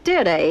 Oh, it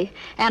did, eh?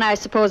 And I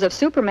suppose if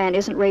Superman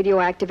isn't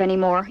radioactive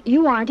anymore,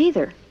 you aren't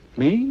either.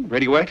 Me?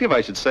 Radioactive? I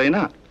should say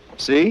not.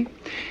 See?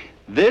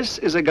 This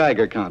is a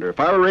Geiger counter. If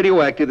I were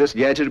radioactive, this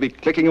gadget would be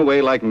clicking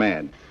away like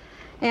mad.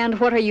 And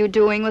what are you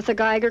doing with the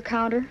Geiger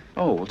counter?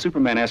 Oh, well,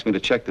 Superman asked me to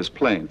check this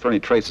plane for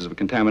any traces of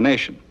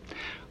contamination.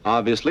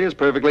 Obviously, it's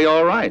perfectly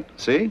all right.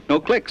 See?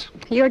 No clicks.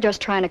 You're just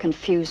trying to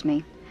confuse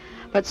me.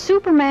 But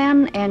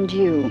Superman and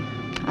you,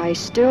 I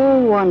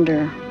still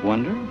wonder.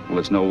 Wonder? Well,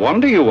 it's no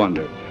wonder you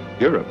wonder.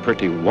 You're a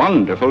pretty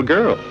wonderful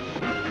girl.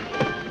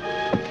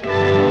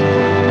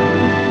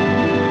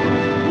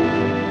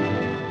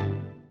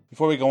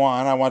 Before we go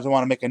on, I want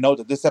to make a note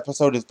that this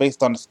episode is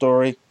based on the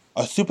story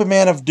A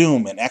Superman of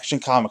Doom in Action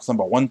Comics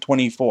number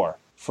 124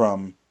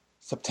 from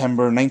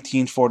September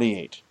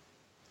 1948.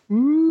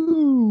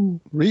 Ooh,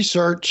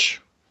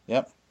 research.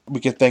 Yep. We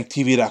could thank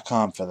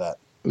TV.com for that.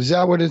 Is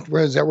that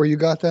where you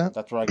got that?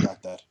 That's where I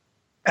got that.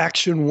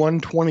 Action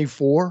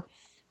 124?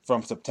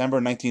 From September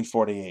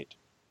 1948.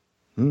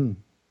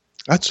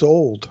 That's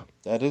old.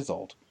 That is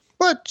old.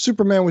 But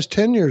Superman was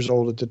 10 years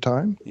old at the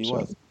time. He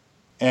was.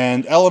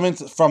 And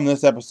elements from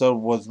this episode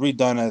was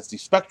redone as the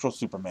Spectral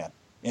Superman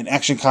in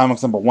Action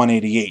Comics number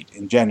 188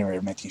 in January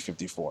of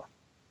 1954.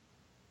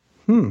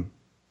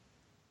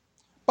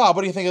 Bob,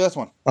 what do you think of this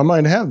one? I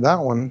might have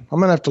that one. I'm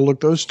going to have to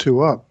look those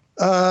two up.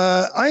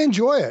 I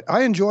enjoy it.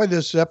 I enjoy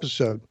this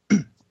episode.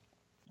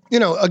 You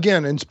know,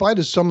 again, in spite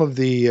of some of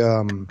the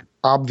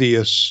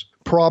obvious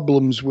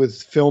problems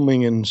with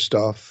filming and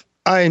stuff,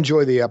 I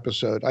enjoy the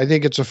episode. I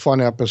think it's a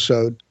fun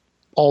episode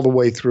all the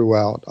way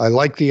throughout. I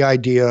like the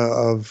idea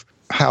of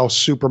how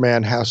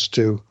Superman has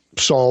to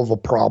solve a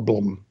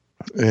problem.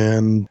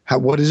 And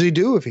what does he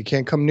do if he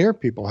can't come near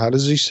people? How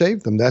does he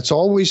save them? That's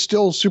always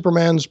still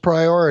Superman's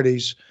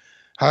priorities.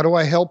 How do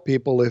I help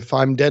people if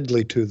I'm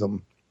deadly to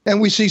them?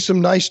 And we see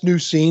some nice new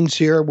scenes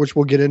here, which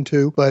we'll get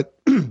into, but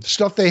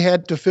stuff they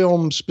had to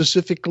film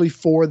specifically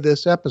for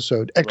this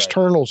episode,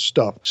 external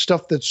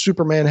stuff that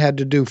Superman had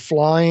to do,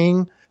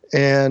 flying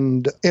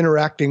and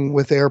interacting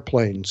with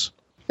airplanes.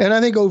 And I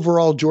think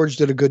overall, George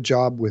did a good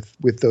job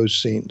with those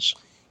scenes.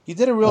 He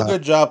did a real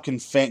good job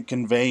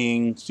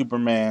conveying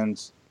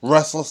Superman's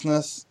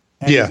restlessness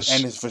and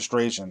his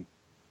frustration.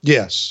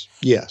 Yes.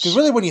 Because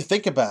really, when you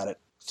think about it,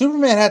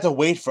 Superman had to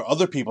wait for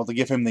other people to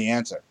give him the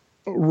answer.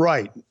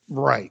 Right.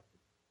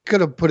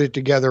 Could have put it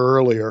together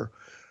earlier,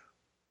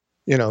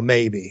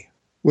 maybe.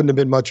 Wouldn't have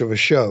been much of a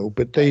show,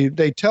 but they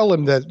tell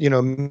him that,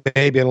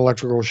 maybe an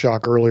electrical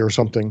shock early or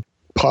something,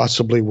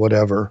 possibly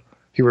whatever.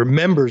 He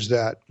remembers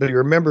that, but he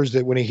remembers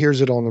that when he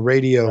hears it on the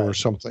radio or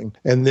something,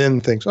 and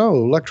then thinks, oh,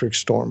 electric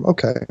storm,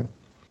 okay.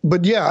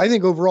 But yeah, I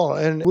think overall,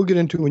 and we'll get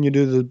into when you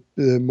do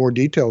the more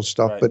detailed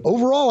stuff, but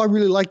overall, I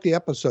really like the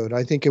episode.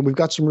 I think, and we've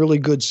got some really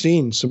good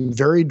scenes, some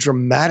very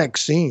dramatic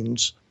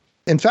scenes.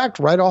 In fact,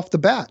 right off the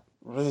bat.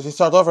 They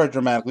start off very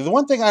dramatically. The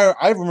one thing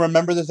I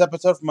remember this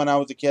episode from when I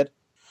was a kid,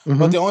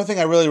 but the only thing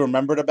I really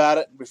remembered about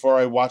it before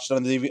I watched it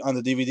on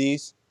the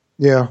DVDs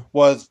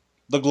was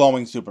the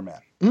glowing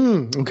Superman.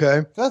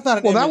 Okay. That's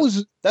not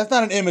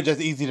an image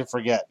that's easy to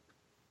forget.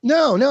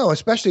 No,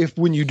 especially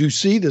when you do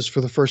see this for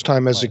the first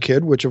time as a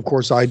kid, which of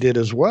course I did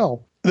as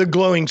well. The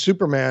glowing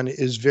Superman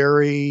is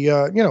very,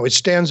 it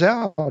stands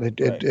out.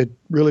 It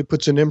really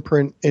puts an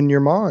imprint in your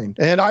mind.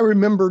 And I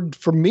remembered,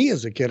 for me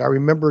as a kid, I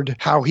remembered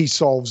how he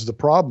solves the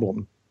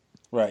problem.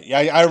 Right. Yeah,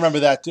 I remember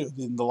that too,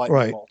 in the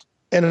lightning bolt.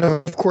 And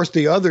of course,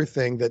 the other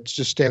thing that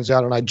just stands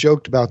out, and I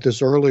joked about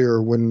this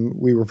earlier when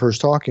we were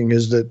first talking,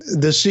 is that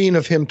the scene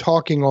of him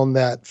talking on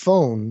that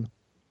phone,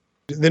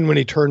 then when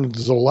he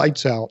turns the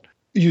lights out,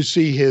 you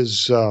see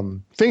his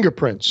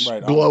fingerprints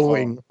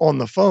glowing on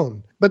the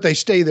phone, but they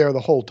stay there the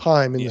whole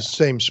time in the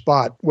same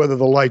spot, whether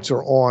the lights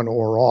are on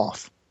or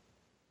off.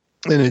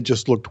 And it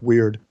just looked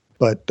weird.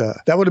 But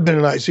that would have been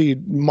a nice,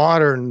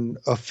 modern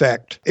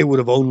effect. It would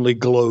have only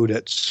glowed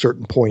at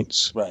certain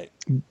points. Right.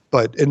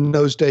 But in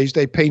those days,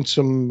 they paint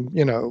some,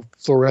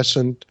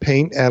 fluorescent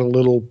paint, add a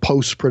little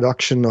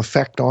post-production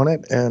effect on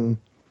it, and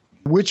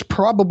which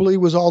probably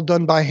was all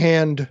done by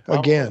hand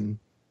again.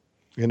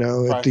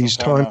 At these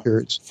time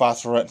periods.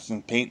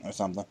 Phosphorescent paint or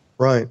something.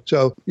 Right.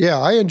 So, yeah,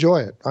 I enjoy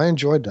it. I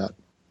enjoyed that.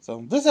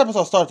 So this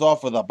episode starts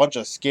off with a bunch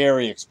of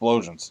scary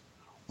explosions.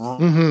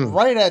 Mm-hmm.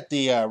 Right at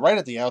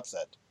the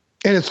outset.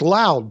 And it's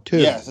loud, too.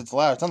 Yes, it's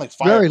loud. It sounds like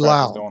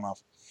firecrackers going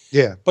off.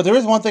 Yeah. But there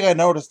is one thing I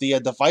noticed. The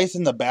device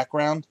in the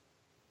background.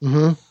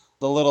 Mm-hmm.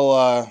 The little,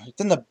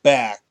 it's in the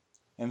back.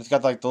 And it's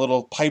got, like, the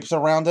little pipes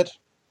around it.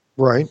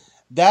 Right.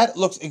 That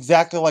looks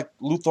exactly like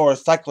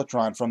Luthor's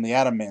cyclotron from the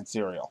Atom Man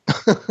serial.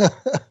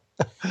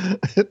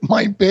 It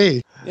might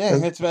be. Yeah,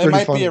 it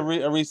might be a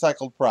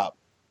recycled prop.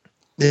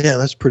 Yeah,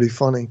 that's pretty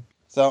funny.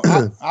 So,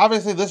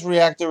 obviously, this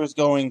reactor is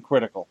going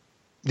critical.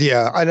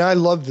 Yeah, and I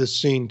love this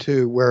scene,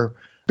 too, where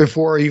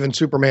before even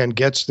Superman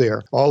gets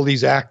there, all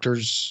these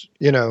actors,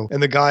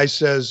 and the guy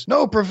says,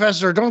 "No,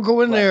 Professor, don't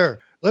go in there.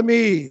 Let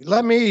me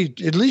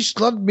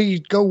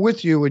go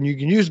with you, and you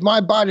can use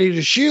my body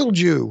to shield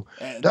you.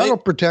 That'll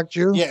protect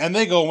you." Yeah, and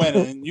they go in,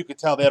 and you can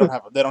tell they don't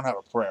have a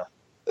prayer.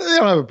 They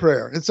don't have a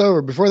prayer. It's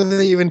over. Before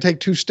they even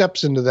take 2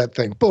 steps into that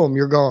thing, boom,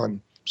 you're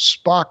gone.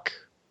 Spock.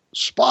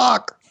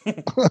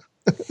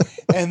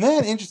 And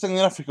then, interestingly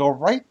enough, we go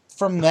right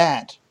from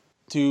that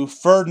to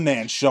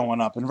Ferdinand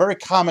showing up in a very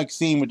comic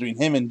scene between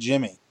him and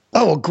Jimmy.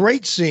 Oh, a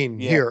great scene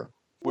here.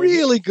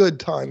 Really good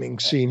timing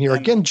scene here.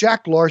 Again,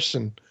 Jack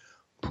Larson.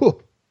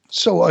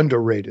 So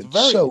underrated.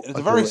 It's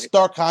a very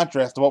stark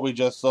contrast to what we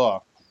just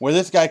saw, where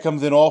this guy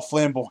comes in all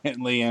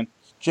flamboyantly, and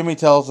Jimmy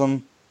tells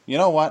him, "You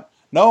know what?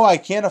 No, I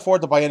can't afford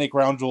to buy any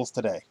crown jewels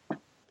today."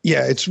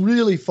 Yeah, it's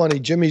really funny.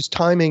 Jimmy's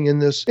timing in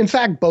this, in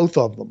fact, both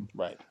of them.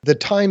 Right. The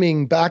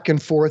timing back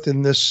and forth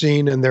in this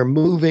scene, and they're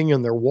moving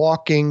and they're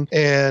walking,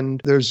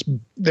 and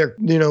they're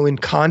in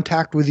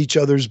contact with each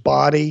other's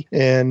body.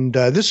 And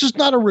this is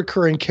not a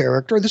recurring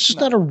character. This is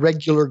not a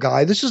regular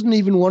guy. This isn't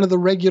even one of the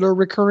regular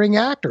recurring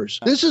actors.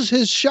 This is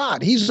his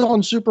shot. He's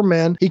on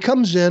Superman. He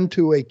comes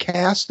into a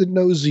cast that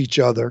knows each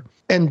other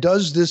and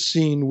does this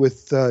scene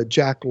with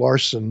Jack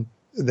Larson.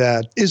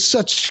 That is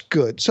such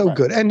good,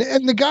 good. And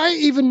the guy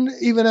even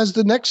as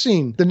the next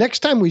scene, the next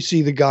time we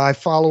see the guy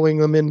following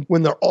them in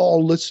when they're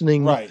all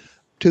listening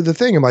to the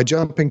thing. Am I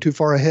jumping too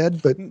far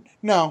ahead? But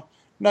No,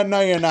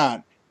 you're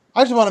not.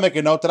 I just want to make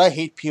a note that I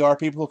hate PR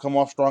people who come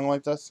off strong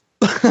like this.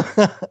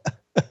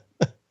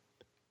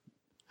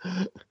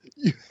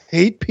 You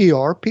hate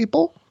PR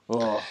people?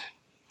 Well,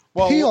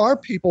 PR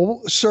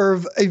people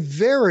serve a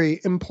very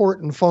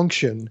important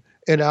function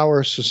in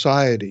our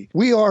society.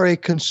 We are a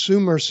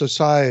consumer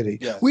society.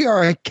 Yes. We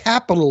are a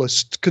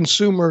capitalist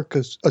consumer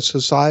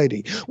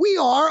society. We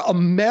are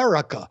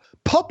America.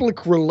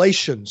 Public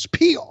relations,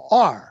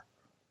 PR.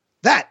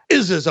 That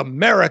is as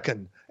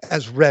American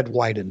as red,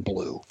 white, and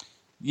blue.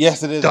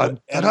 Yes, it is. Dun,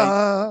 and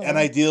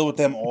I deal with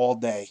them all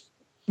day.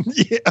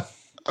 Yeah.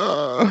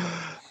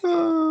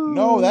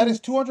 No, that is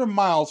 200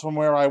 miles from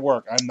where I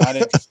work. I'm not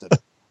interested.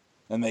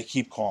 And they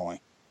keep calling.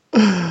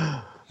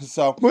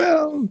 So,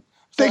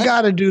 they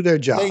got to do their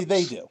job.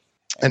 They do.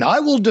 And I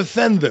will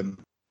defend them.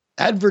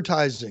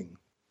 Advertising,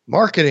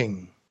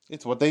 marketing.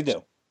 It's what they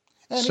do.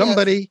 And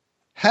somebody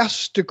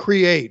has to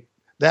create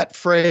that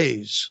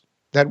phrase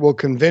that will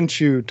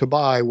convince you to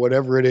buy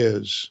whatever it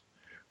is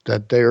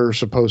that they're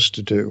supposed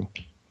to do.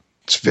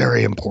 It's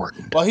very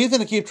important. Well, he's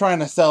going to keep trying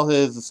to sell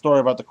his story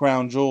about the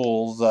crown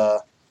jewels,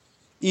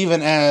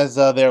 even as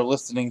they're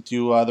listening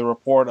to the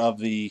report of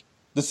the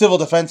civil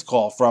defense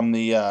call from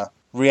the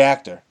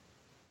reactor.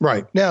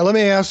 Right. Now, let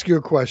me ask you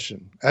a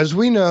question. As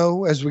we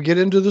know, as we get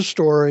into the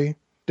story,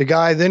 the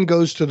guy then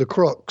goes to the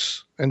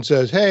crooks and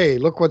says, "Hey,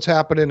 look what's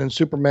happening, and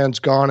Superman's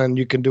gone, and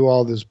you can do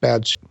all this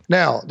bad shit."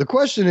 Now, the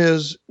question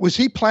is, was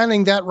he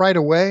planning that right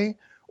away,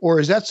 or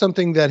is that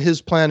something that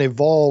his plan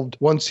evolved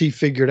once he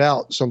figured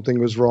out something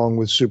was wrong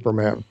with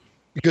Superman?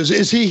 Because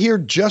is he here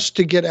just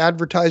to get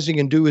advertising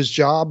and do his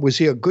job? Was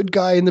he a good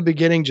guy in the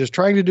beginning, just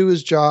trying to do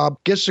his job,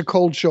 gets a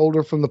cold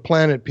shoulder from the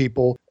planet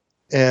people,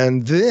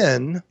 and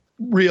then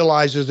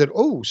realizes that,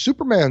 oh,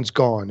 Superman's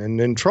gone and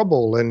in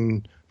trouble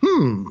and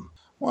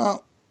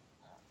Well,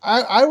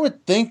 I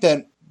would think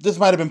that this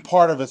might have been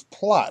part of his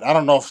plot. I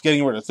don't know if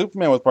getting rid of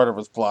Superman was part of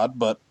his plot,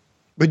 but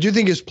you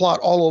think his plot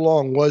all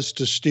along was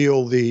to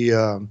steal the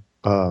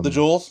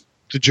jewels?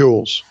 The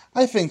jewels.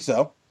 I think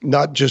so.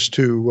 not just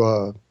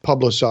to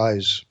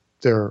publicize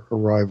their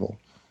arrival.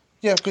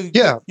 Yeah, because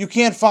you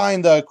can't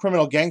find the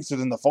criminal gangsters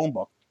in the phone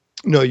book.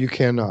 No, you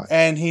cannot.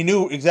 And he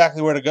knew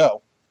exactly where to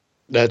go.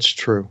 That's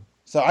true.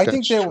 So I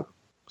think they were.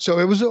 So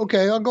it was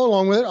okay. I'll go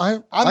along with it.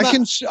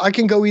 I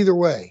can go either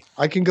way.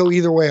 I can go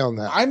either way on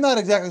that. I'm not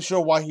exactly sure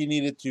why he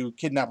needed to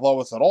kidnap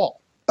Lois at all.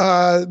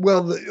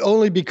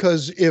 Only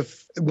because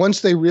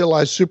once they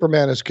realize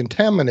Superman is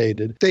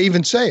contaminated, they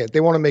even say it. They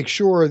want to make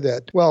sure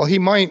that, well, he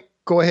might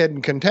go ahead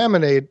and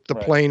contaminate the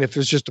plane if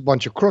there's just a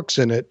bunch of crooks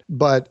in it,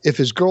 but if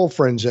his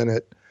girlfriend's in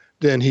it,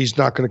 then he's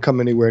not going to come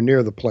anywhere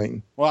near the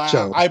plane.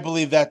 Well, I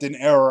believe that's an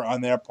error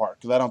on their part,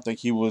 because I don't think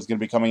he was going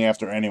to be coming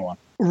after anyone.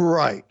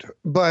 Right.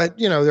 But,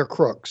 they're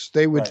crooks.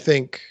 They would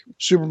think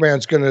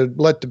Superman's going to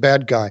let the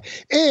bad guy.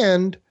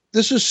 And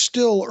this is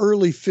still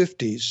early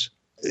 50s.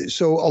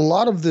 So a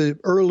lot of the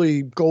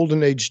early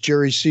Golden Age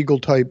Jerry Siegel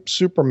type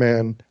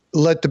Superman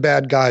let the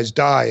bad guys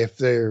die. If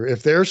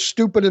they're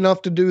stupid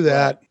enough to do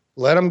that,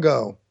 let them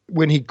go.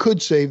 When he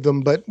could save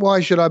them, but why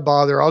should I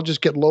bother? I'll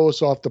just get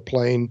Lois off the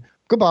plane.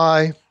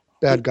 Goodbye.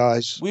 Bad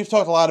guys. We've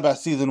talked a lot about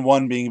season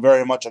 1 being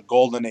very much a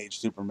golden age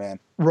Superman.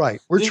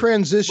 Right. We're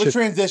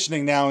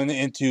transitioning now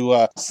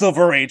into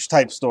Silver Age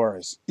type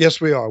stories.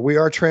 Yes, we are. We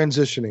are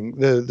transitioning.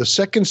 The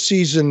second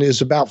season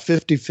is about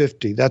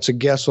 50-50. That's a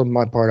guess on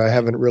my part. I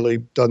haven't really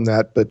done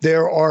that. But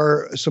there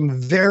are some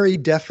very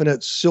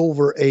definite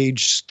Silver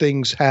Age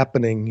things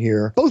happening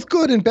here, both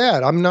good and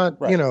bad. I'm not,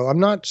 I'm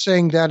not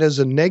saying that as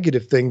a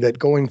negative thing, that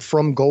going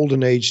from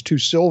Golden Age to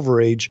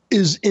Silver Age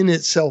is in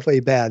itself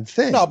a bad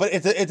thing. No, but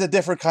it's a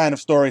different kind of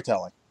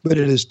storytelling. But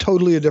it is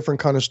totally a different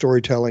kind of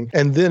storytelling.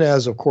 And then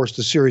as, of course,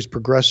 the series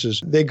progresses,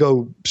 they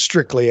go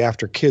strictly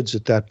after kids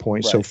at that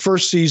point. Right. So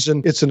first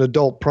season, it's an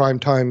adult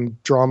primetime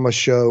drama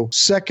show.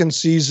 Second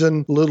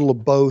season, little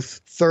of both.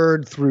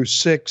 Third through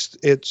sixth,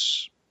 it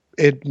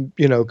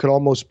could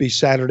almost be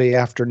Saturday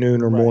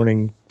afternoon or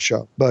morning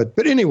show. But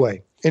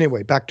anyway,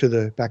 back to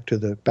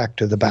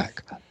the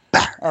back.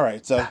 All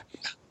right.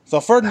 So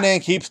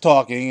Ferdinand keeps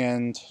talking,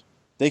 and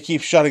they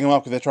keep shutting him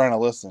up because they're trying to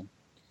listen.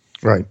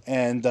 Right.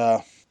 And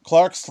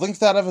Clark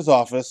slinks out of his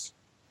office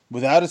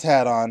without his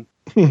hat on,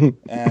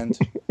 and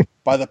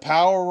by the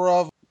power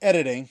of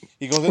editing,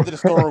 he goes into the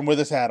storeroom with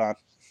his hat on.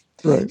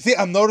 Right. See,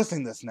 I'm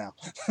noticing this now.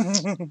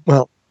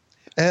 Well,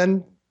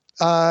 and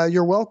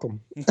you're welcome.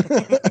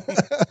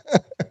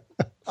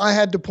 I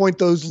had to point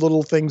those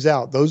little things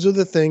out. Those are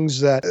the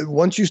things that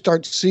once you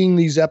start seeing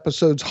these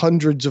episodes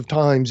hundreds of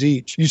times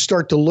each, you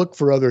start to look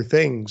for other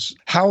things.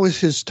 How is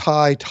his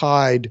tie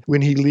tied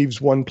when he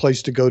leaves one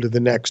place to go to the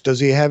next? Does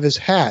he have his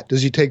hat?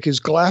 Does he take his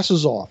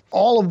glasses off?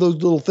 All of those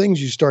little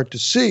things you start to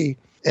see.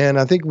 And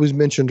I think it was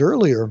mentioned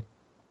earlier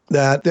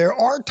that there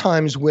are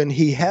times when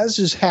he has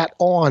his hat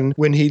on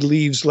when he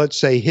leaves, let's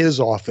say, his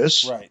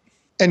office,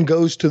 and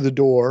goes to the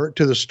door,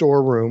 to the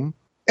storeroom.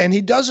 And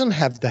he doesn't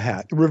have the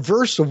hat,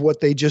 reverse of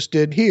what they just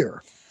did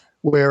here.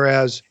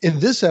 Whereas in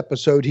this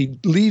episode, he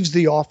leaves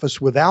the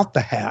office without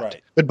the hat.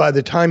 But by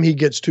the time he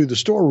gets to the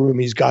storeroom,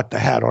 he's got the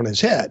hat on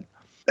his head.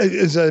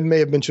 As I may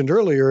have mentioned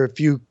earlier,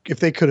 if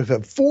they could have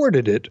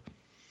afforded it,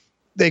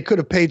 they could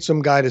have paid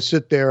some guy to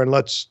sit there and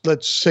let's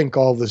sync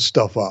all this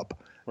stuff up.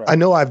 I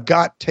know I've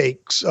got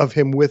takes of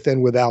him with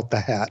and without the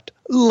hat.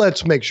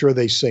 Let's make sure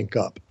they sync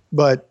up.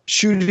 But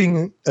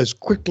shooting as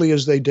quickly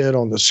as they did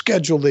on the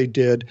schedule they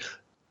did,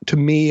 to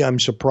me, I'm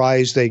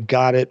surprised they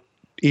got it,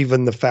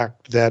 even the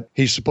fact that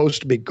he's supposed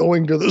to be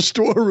going to the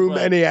storeroom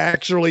and he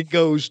actually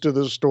goes to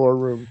the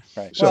storeroom.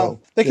 Right. So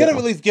well, they could have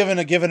at least given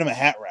him a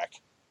hat rack.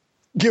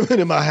 Given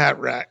him a hat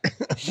rack.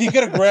 He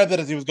could have grabbed it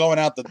as he was going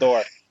out the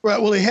door.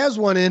 Right. Well, he has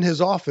one in his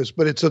office,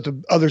 but it's at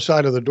the other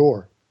side of the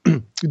door,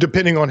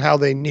 depending on how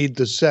they need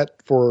the set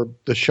for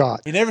the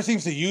shot. He never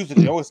seems to use it.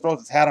 He always throws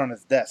his hat on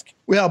his desk.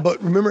 Well,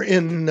 but remember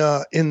in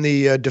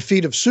the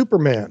defeat of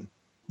Superman,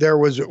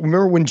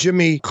 remember when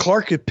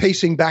Clark is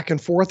pacing back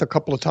and forth a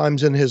couple of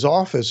times in his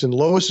office, and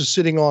Lois is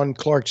sitting on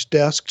Clark's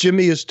desk.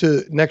 Jimmy is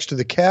next to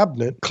the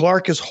cabinet.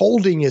 Clark is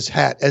holding his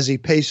hat as he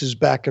paces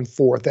back and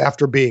forth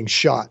after being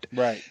shot.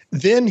 Right.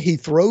 Then he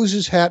throws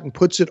his hat and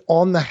puts it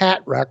on the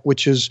hat rack,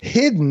 which is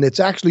hidden. It's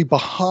actually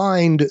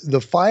behind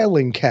the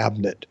filing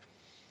cabinet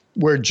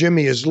where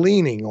Jimmy is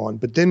leaning on.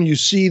 But then you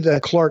see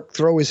that Clark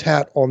throw his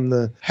hat on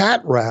the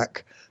hat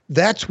rack.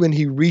 That's when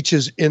he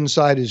reaches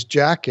inside his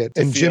jacket,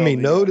 and Jimmy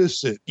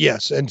notices it.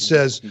 Yes, and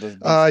says,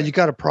 "You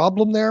got a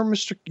problem there,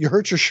 Mister? You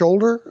hurt your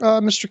shoulder,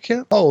 Mr.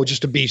 Kemp? Oh,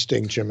 just a bee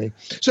sting, Jimmy."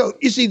 So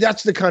you see,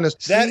 that's the kind of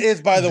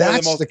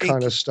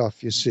kind of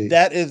stuff you see.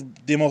 That is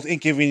the most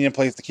inconvenient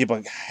place to keep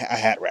a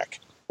hat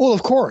rack. Well,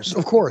 of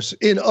course.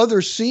 In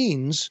other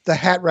scenes, the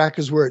hat rack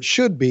is where it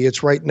should be.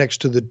 It's right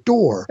next to the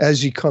door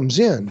as he comes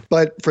in.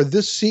 But for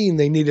this scene,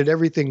 they needed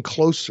everything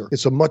closer.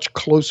 It's a much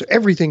closer.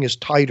 Everything is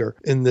tighter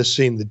in this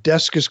scene. The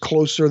desk is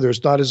closer.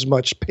 There's not as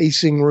much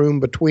pacing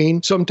room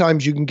between.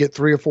 Sometimes you can get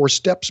 3 or 4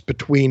 steps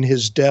between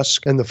his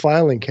desk and the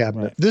filing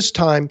cabinet. Right. This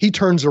time, he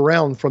turns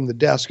around from the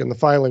desk, and the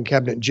filing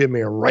cabinet and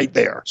Jimmy are right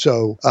there.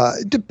 So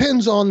it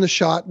depends on the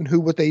shot and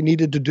what they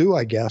needed to do,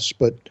 I guess.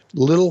 But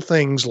little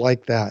things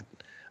like that.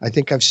 I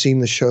think I've seen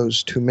the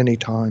shows too many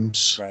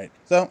times. Right.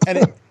 So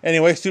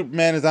anyway,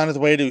 Superman is on his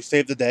way to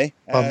save the day.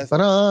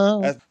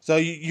 So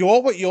you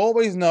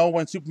always know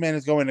when Superman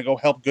is going to go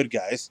help good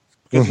guys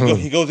because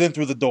he goes in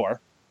through the door.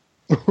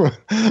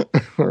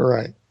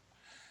 Right.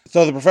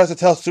 So the professor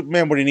tells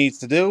Superman what he needs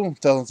to do,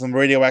 tells him some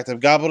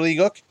radioactive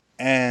gobbledygook,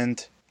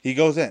 and he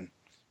goes in.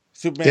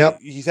 Superman,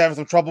 he's having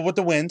some trouble with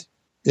the wind.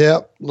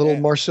 Yep, little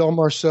Marcel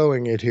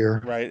Marceauing it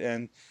here.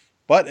 Right,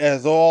 but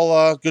as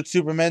all good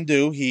Supermen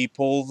do, he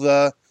pulls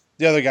the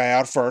other guy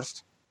out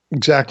first.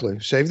 Exactly.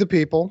 Save the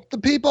people. The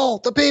people!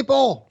 The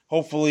people!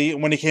 Hopefully,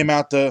 when he came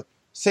out to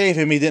save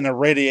him, he didn't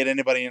irradiate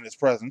anybody in his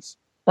presence.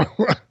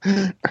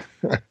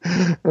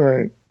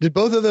 Right. Did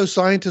both of those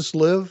scientists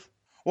live?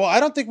 Well,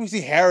 I don't think we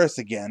see Harris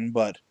again,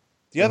 but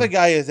the other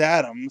guy is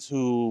Adams,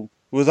 who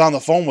was on the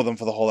phone with him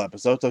for the whole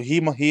episode, so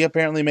he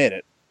apparently made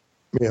it.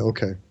 Yeah,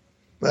 okay.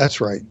 That's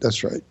right.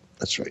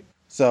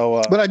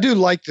 So, but I do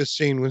like this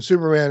scene when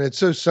Superman, it's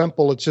so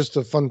simple, it's just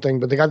a fun thing,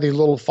 but they got these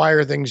little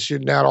fire things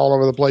shooting out all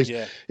over the place.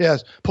 Yeah.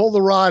 Yes, pull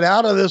the rod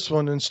out of this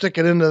one and stick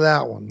it into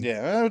that one.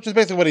 Yeah, which is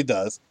basically what he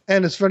does.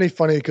 And it's funny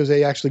because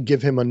they actually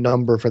give him a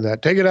number for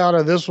that. Take it out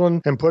of this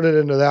one and put it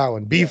into that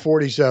one.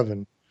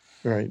 B47.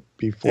 Right,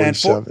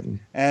 B47.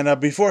 And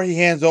before he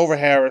hands over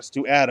Harris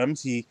to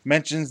Adams, he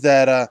mentions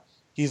that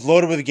he's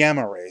loaded with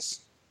gamma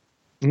rays.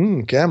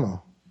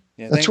 Gamma.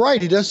 Yeah, that's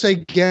right. He does say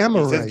gamma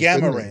rays. He says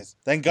gamma rays.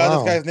 Thank God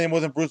this guy's name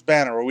wasn't Bruce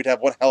Banner, or we'd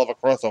have one hell of a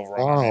crossover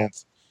on our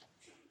hands.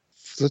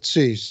 Let's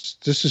see.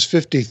 This is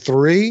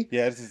 53?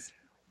 Yeah, this is...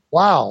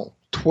 Wow.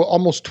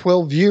 Almost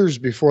 12 years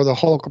before the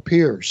Hulk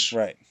appears.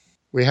 Right.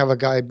 We have a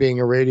guy being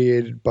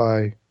irradiated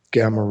by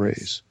gamma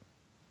rays.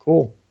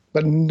 Cool.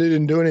 But it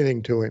didn't do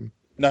anything to him.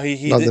 No,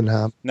 he Nothing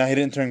happened. No, he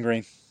didn't turn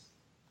green.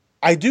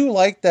 I do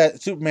like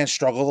that Superman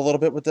struggled a little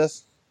bit with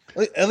this.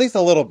 At least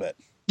a little bit.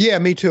 Yeah,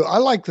 me too. I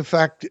like the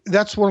fact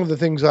that's one of the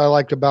things I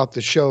liked about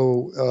the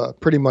show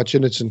pretty much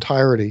in its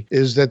entirety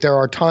is that there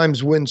are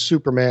times when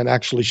Superman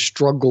actually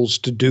struggles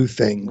to do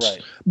things,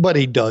 but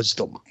he does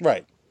them.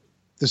 Right.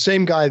 The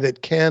same guy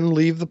that can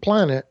leave the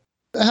planet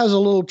has a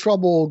little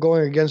trouble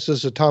going against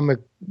this atomic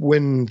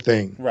wind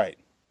thing. Right.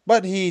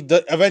 But he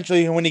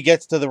eventually, when he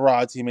gets to the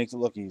rods, he makes it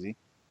look easy.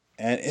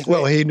 And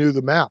he knew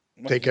the map.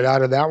 Take it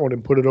out of that one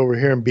and put it over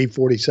here in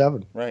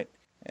B47. Right.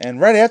 And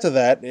right after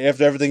that,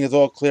 after everything is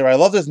all clear, I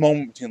love this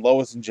moment between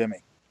Lois and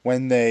Jimmy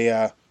when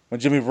when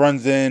Jimmy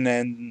runs in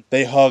and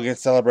they hug and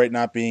celebrate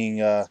not being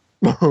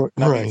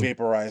being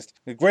vaporized.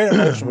 A great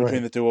emotion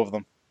between the two of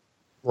them.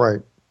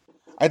 Right.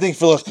 I think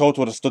Phyllis Coates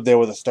would have stood there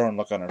with a stern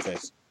look on her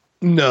face.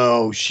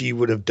 No, she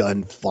would have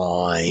done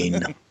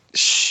fine.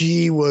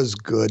 She was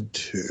good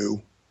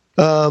too.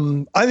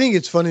 I think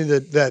it's funny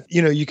that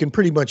you can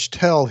pretty much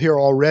tell here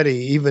already,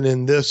 even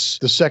in the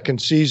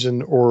second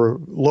season or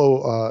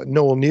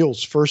Noel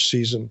Neal's first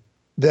season,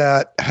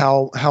 that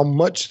how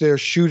much they're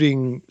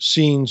shooting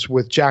scenes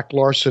with Jack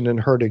Larson and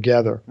her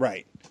together.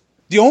 Right.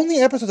 The only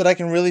episode that I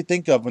can really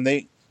think of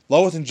when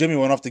Lois and Jimmy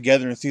went off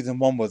together in season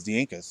 1 was the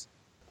Incas.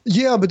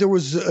 Yeah, but there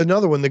was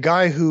another one. The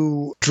guy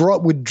who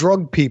would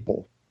drug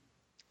people,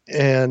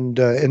 and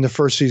in the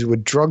first season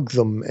would drug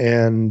them,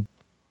 and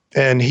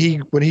when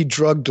he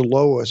drugged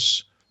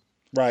Lois,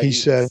 right? He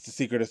said, "The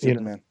Secret of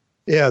Superman."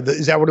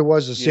 Is that what it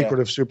was? The Secret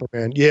of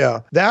Superman.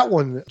 Yeah, that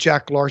one.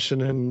 Jack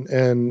Larson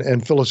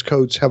and Phyllis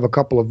Coates have a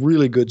couple of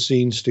really good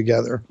scenes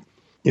together.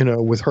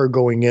 With her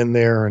going in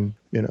there, and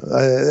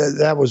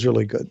that was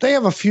really good. They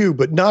have a few,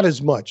 but not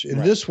as much. In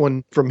this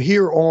one, from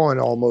here on,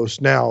 almost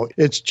now,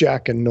 it's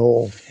Jack and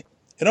Noel.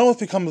 It almost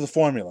becomes a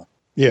formula.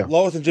 Yeah,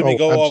 Lois and Jimmy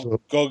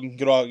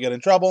get in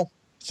trouble.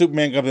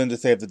 Superman comes in to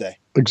save the day.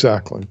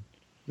 Exactly.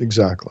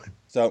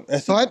 So,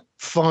 but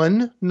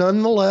fun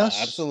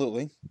nonetheless.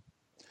 Absolutely.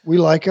 We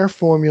like our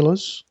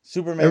formulas.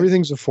 Superman.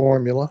 Everything's a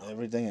formula.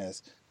 Everything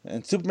is.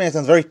 And Superman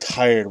sounds very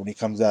tired when he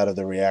comes out of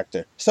the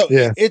reactor. So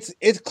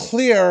it's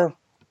clear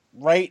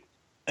right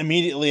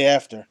immediately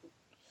after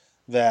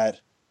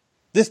that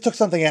this took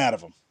something out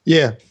of him.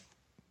 Yeah.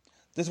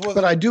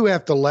 But I do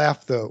have to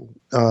laugh though.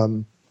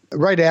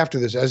 Right after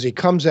this, as he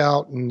comes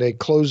out and they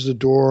close the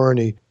door and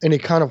he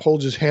kind of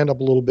holds his hand up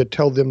a little bit,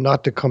 tell them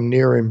not to come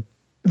near him.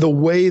 The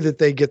way that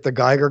they get the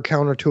Geiger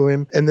counter to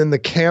him, and then the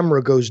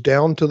camera goes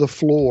down to the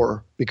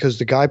floor because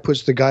the guy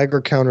puts the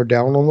Geiger counter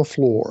down on the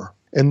floor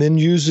and then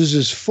uses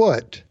his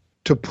foot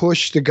to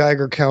push the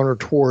Geiger counter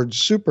towards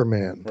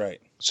Superman.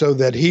 Right. So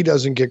that he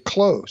doesn't get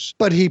close.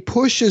 But he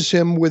pushes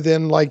him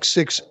within like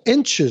 6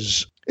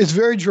 inches. It's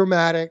very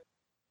dramatic.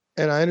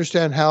 And I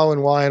understand how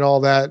and why and all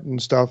that and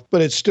stuff,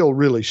 but it's still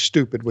really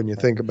stupid when you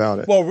think about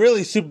it. Well,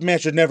 really, Superman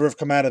should never have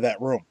come out of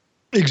that room.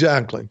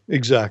 Exactly.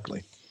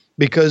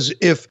 Because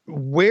if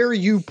where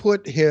you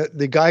put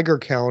the Geiger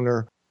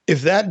counter,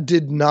 if that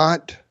did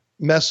not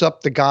mess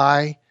up the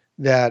guy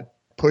that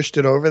pushed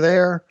it over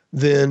there,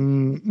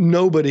 then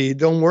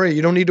don't worry.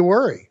 You don't need to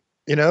worry,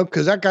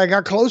 because that guy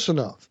got close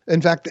enough.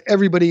 In fact,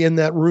 everybody in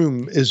that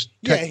room is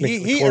technically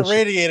he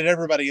irradiated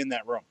everybody in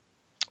that room.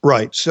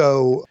 Right.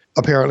 So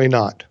apparently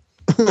not.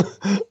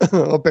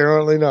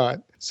 Apparently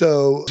not.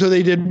 So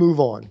they did move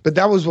on. But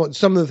that was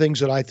some of the things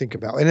that I think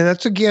about. And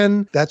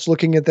that's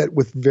looking at that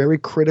with very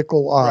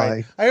critical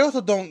eye. Right.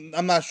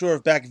 I'm not sure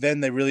if back then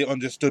they really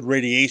understood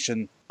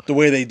radiation the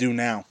way they do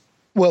now.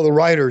 Well, the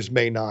writers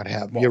may not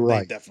have. Well, you're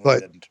right. They definitely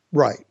didn't.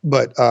 Right.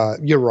 But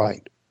you're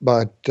right.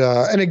 But,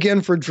 and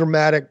again, for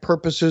dramatic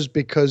purposes,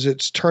 because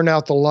it's turn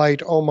out the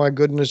light. Oh my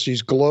goodness,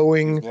 he's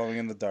glowing. He's glowing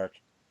in the dark.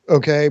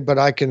 Okay. But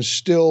I can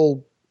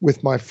still,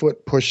 with my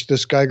foot, push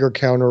this Geiger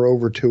counter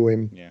over to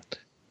him. Yeah.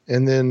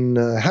 And then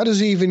how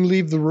does he even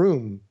leave the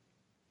room?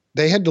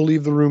 They had to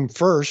leave the room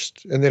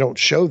first, and they don't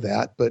show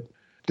that, but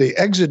the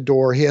exit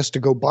door, he has to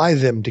go by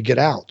them to get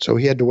out. So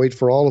he had to wait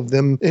for all of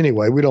them.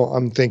 Anyway,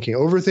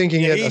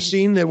 overthinking a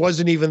scene that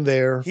wasn't even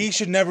there. He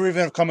should never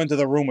even have come into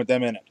the room with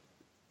them in it.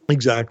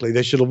 Exactly.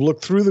 They should have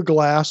looked through the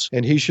glass,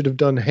 and he should have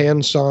done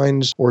hand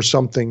signs or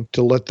something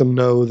to let them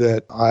know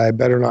that I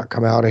better not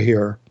come out of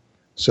here.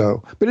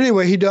 So, but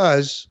anyway, he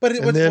does. But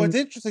what's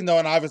interesting, though,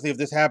 and obviously if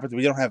this happens,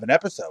 we don't have an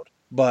episode,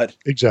 but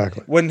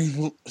exactly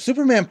when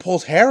Superman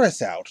pulls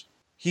Harris out,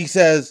 he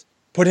says,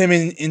 put him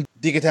in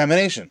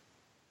decontamination.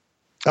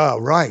 Oh,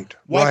 right.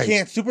 Why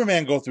can't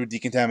Superman go through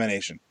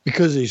decontamination?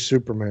 Because he's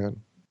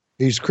Superman.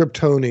 He's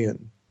Kryptonian.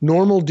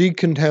 Normal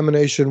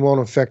decontamination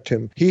won't affect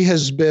him. He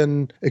has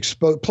been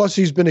exposed, plus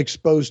he's been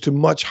exposed to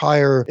much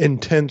higher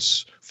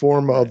intense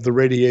form of the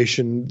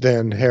radiation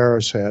than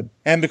Harris had.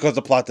 And because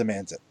the plot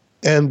demands it.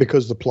 And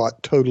because the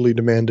plot totally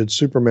demanded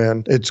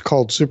Superman. It's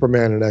called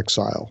Superman in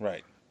Exile.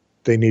 Right.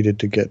 They needed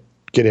to get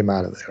him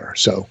out of there.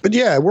 So, but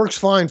yeah, it works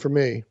fine for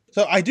me.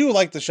 So I do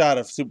like the shot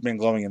of Superman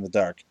glowing in the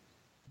dark.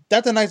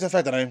 That's a nice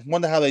effect, and I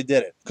wonder how they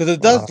did it. Because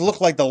it does look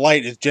like the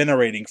light is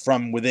generating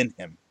from within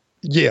him.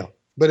 Yeah,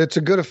 but it's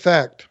a good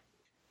effect.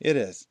 It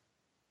is.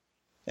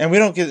 And we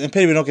don't get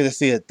to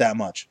see it that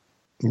much.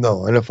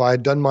 No, and if I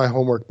had done my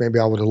homework, maybe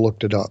I would have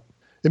looked it up.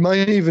 It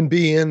might even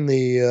be in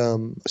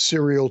the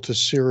serial to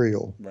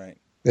serial. Right.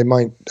 They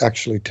might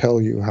actually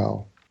tell you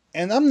how.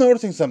 And I'm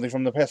noticing something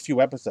from the past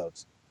few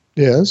episodes.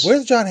 Yes?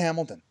 Where's John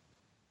Hamilton?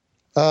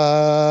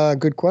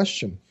 Good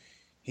question.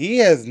 He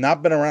has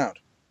not been around.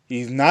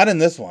 He's not in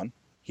this one.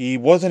 He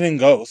wasn't in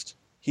Ghost.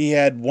 He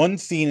had one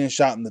scene in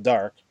Shot in the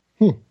Dark.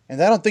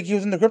 And I don't think he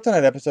was in the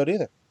Kryptonite episode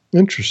either.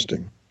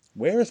 Interesting.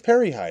 Where is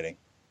Perry hiding?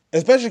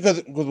 Especially because,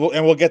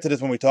 and we'll get to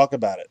this when we talk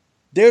about it,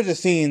 there's a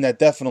scene that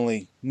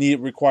definitely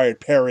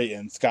required Perry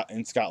in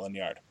Scotland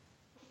Yard.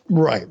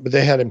 Right, but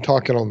they had him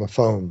talking on the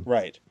phone.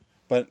 Right.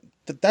 But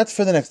that's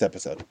for the next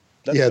episode.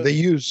 They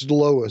used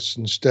Lois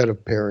instead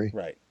of Perry.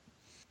 Right.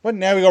 But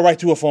now we go right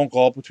to a phone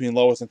call between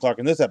Lois and Clark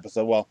in this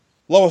episode. Well,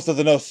 Lois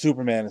doesn't know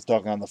Superman is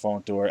talking on the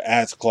phone to her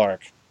as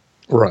Clark.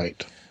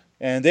 Right.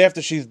 And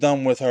after she's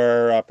done with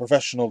her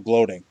professional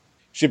gloating,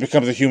 she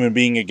becomes a human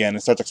being again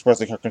and starts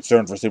expressing her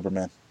concern for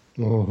Superman.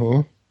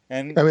 Uh-huh.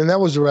 And I mean, that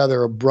was a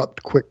rather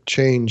abrupt, quick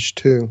change,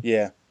 too.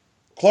 Yeah.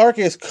 Clark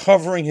is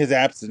covering his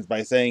absence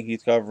by saying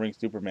he's covering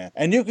Superman.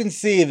 And you can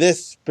see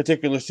this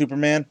particular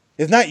Superman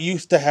is not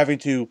used to having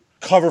to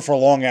cover for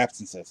long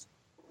absences.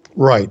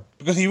 Right.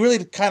 Because he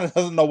really kind of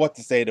doesn't know what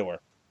to say to her.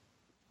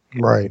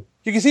 Right.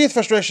 You can see his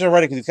frustration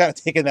already because he's kind of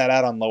taking that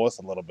out on Lois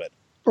a little bit.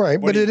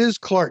 Right, but it is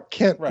Clark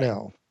Kent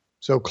now.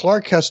 So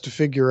Clark has to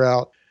figure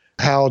out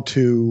how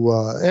to,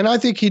 and I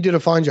think he did a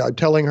fine job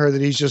telling her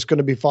that he's just going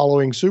to be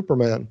following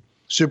Superman.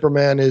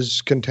 Superman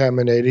is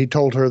contaminated. He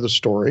told her the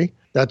story.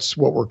 That's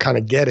what we're kind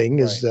of getting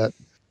is that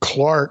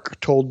Clark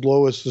told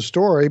Lois the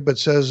story, but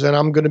says, and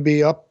I'm going to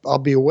be up, I'll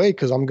be away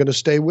because I'm going to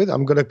stay with him.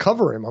 I'm going to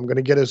cover him. I'm going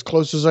to get as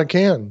close as I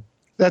can.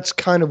 That's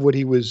kind of what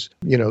he was,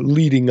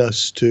 leading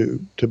us to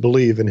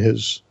believe in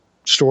his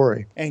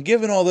story. And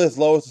given all this,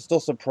 Lois is still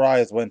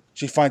surprised when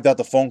she finds out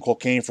the phone call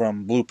came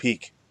from Blue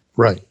Peak.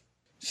 Right.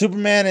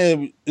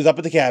 Superman is up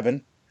at the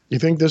cabin. You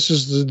think this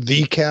is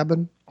the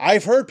cabin?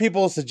 I've heard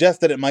people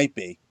suggest that it might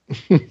be.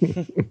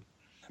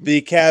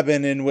 The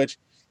cabin in which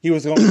he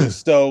was going to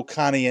stow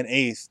Connie and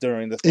Ace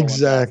during the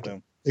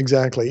storm.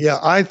 Exactly. Yeah,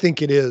 I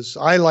think it is.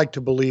 I like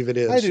to believe it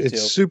is. I do it's too.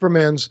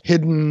 Superman's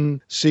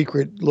hidden,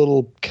 secret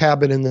little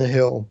cabin in the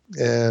hill.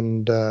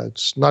 And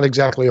it's not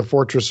exactly a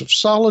fortress of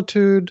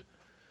solitude,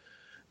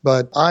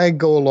 but I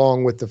go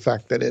along with the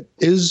fact that it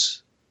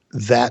is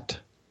that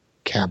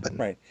cabin.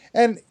 Right.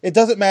 And it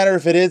doesn't matter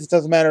if it is, it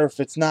doesn't matter if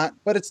it's not,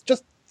 but it's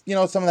just,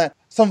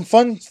 some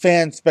fun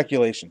fan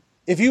speculation.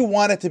 If you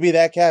want it to be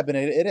that cabin,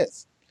 it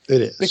is.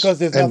 It is. Because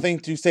there's nothing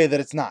to say that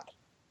it's not.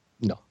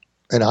 No.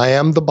 And I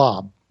am the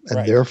Bob,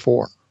 and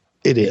therefore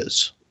it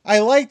is. I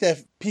like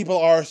that people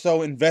are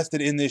so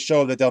invested in this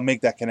show that they'll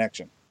make that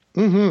connection.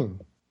 Mm-hmm.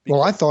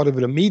 Well, I thought of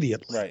it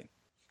immediately. Right.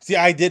 See,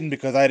 I didn't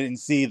because I didn't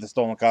see the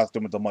stolen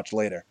costume until much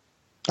later.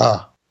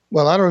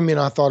 Well, I don't mean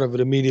I thought of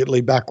it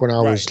immediately back when I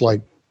was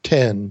like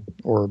 10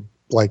 or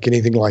like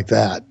anything like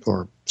that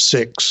or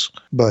 6.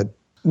 But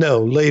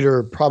no,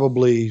 later,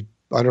 probably,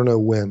 I don't know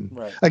when.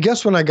 Right. I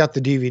guess when I got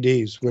the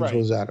DVDs, which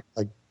was that?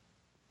 Like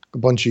a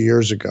bunch of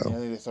years ago. Yeah, I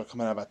think they started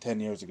coming out about 10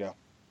 years ago.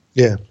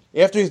 Yeah.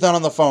 After he's done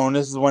on the phone,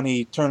 this is when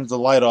he turns the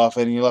light off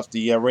and he left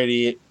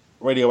the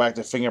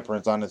radioactive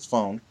fingerprints on his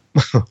phone.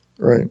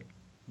 Right.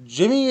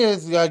 Jimmy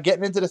is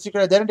getting into the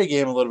secret identity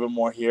game a little bit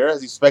more here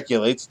as he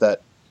speculates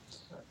that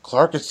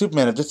Clark and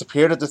Superman have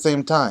disappeared at the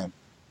same time.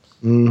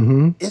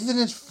 Mm-hmm. Isn't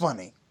it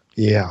funny?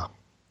 Yeah.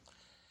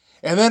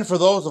 And then for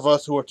those of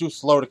us who are too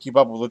slow to keep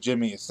up with what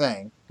Jimmy is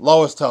saying,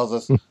 Lois tells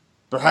us,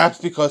 perhaps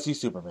because he's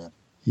Superman.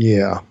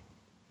 Yeah.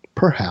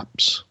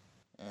 Perhaps.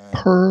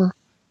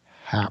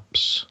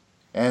 Perhaps.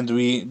 And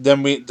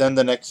then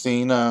the next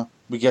scene,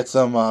 we get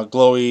some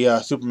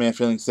glowy Superman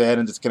feeling sad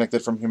and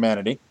disconnected from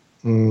humanity.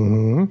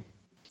 Mm-hmm.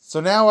 So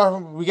now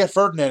we get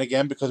Ferdinand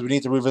again because we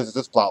need to revisit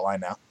this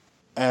plotline now.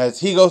 As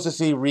he goes to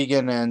see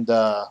Regan and,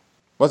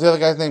 what's the other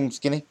guy's name?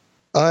 Skinny?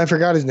 I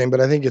forgot his name, but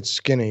I think it's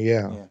Skinny,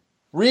 yeah.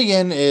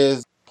 Regan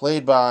is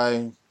played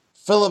by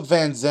Philip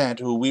Van Zandt,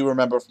 who we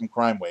remember from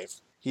Crime Wave.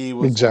 He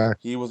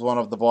was one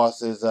of the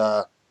boss's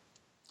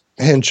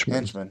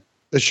henchmen.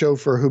 The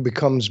chauffeur who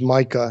becomes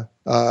Micah.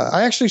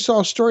 I actually saw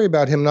a story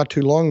about him not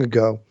too long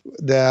ago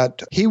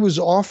that he was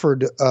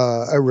offered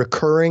a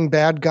recurring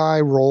bad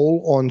guy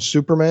role on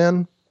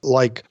Superman.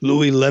 Like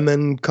Louis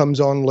Lemon comes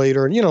on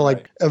later. And,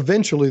 like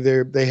eventually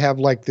they have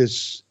like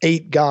this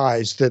 8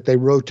 guys that they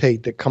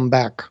rotate that come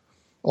back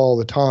all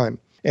the time.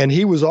 And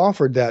he was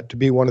offered that to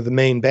be one of the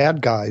main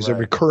bad guys, a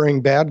recurring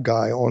bad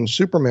guy on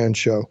Superman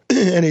show.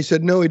 And he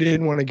said, no, he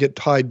didn't want to get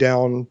tied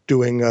down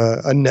doing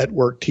a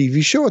network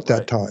TV show at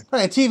that time.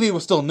 Right, and TV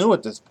was still new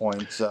at this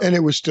point. So. And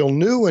it was still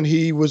new, and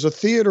he was a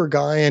theater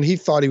guy, and he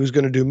thought he was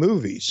going to do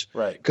movies.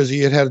 Right. Because he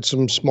had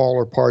some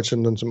smaller parts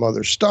and then some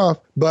other stuff.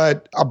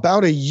 But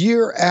about a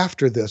year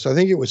after this, I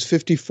think it was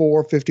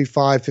 54,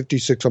 55,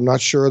 56, I'm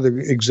not sure the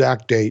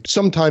exact date,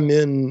 sometime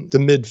in the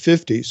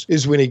mid-50s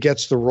is when he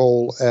gets the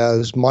role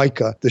as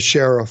Micah, the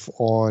sheriff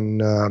on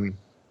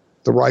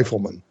The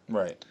Rifleman.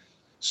 Right.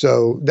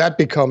 So that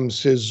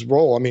becomes his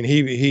role. I mean,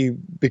 he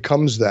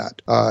becomes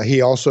that.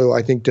 He also,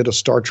 I think, did a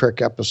Star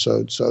Trek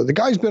episode. So the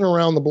guy's been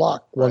around the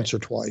block once or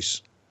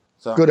twice.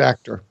 So, good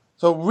actor.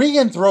 So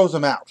Regan throws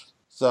him out.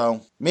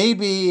 So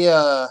maybe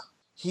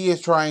he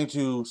is trying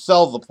to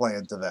sell the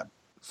plan to them.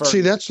 See,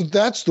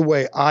 that's the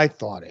way I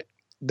thought it.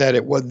 That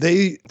it was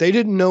they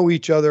didn't know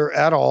each other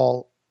at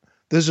all.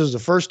 This is the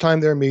first time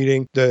they're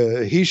meeting.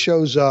 He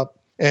shows up.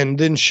 And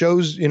then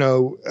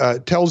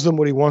tells them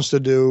what he wants to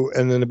do.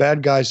 And then the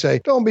bad guys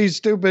say, don't be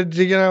stupid,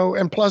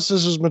 and plus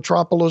this is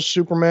Metropolis,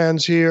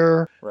 Superman's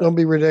here. Right. Don't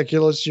be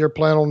ridiculous. Your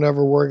plan will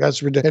never work.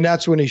 That's ridiculous. And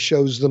that's when he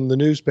shows them the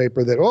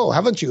newspaper that, oh,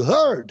 haven't you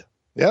heard?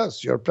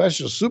 Yes, your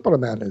precious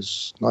Superman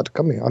is not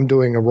coming. I'm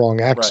doing a wrong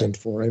accent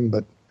for him,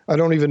 but I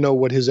don't even know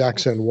what his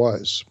accent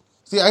was.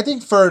 See, I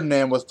think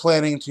Ferdinand was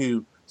planning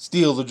to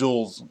steal the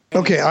jewels.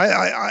 Okay,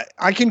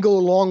 I can go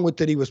along with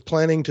that he was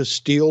planning to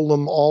steal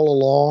them all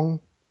along.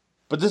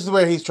 But this is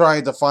where he's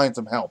trying to find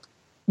some help.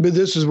 But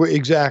this is where,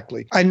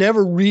 exactly. I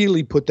never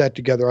really put that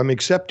together. I'm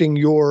accepting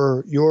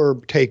your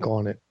take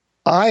on it.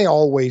 I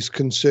always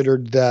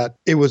considered that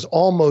it was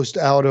almost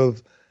out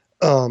of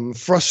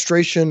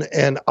frustration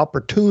and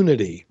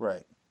opportunity.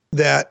 Right.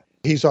 That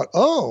he thought,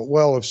 oh,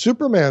 well, if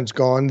Superman's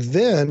gone,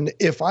 then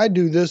if I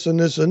do this and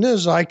this and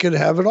this, I could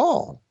have it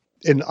all.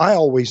 And I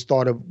always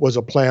thought it was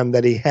a plan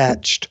that he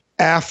hatched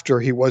after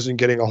he wasn't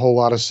getting a whole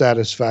lot of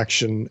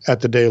satisfaction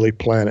at the Daily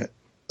Planet.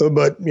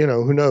 But,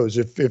 who knows?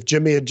 If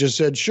Jimmy had just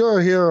said,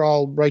 sure, here,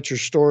 I'll write your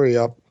story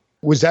up.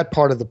 Was that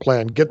part of the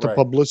plan? Get the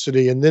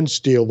publicity and then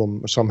steal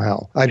them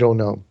somehow? I don't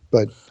know.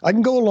 But I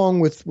can go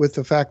along with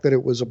the fact that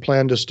it was a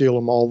plan to steal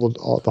them all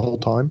the whole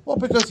time. Well,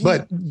 because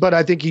but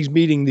I think he's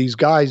meeting these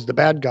guys, the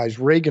bad guys,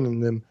 Reagan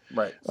and them.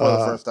 Right, for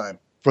the first time.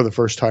 For the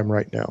first time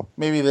right now.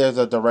 Maybe there's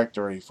a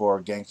directory for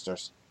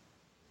gangsters.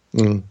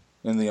 In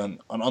an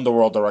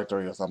underworld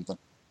directory or something.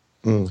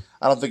 I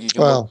don't think you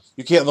can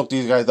you can't look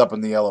these guys up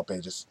in the yellow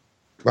pages.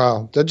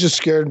 Wow, that just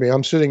scared me.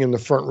 I'm sitting in the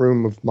front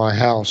room of my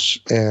house,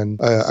 and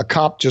a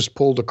cop just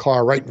pulled a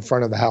car right in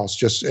front of the house,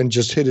 just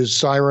hit his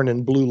siren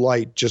and blue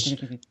light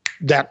just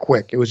that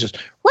quick. It was just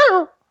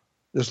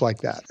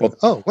like that. Well,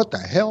 oh, what the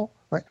hell?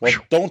 Right. Well,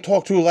 don't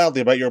talk too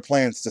loudly about your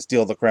plans to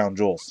steal the crown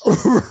jewels.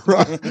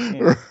 right.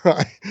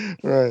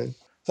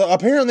 So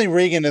apparently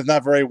Regan is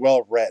not very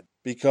well read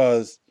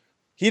because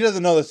he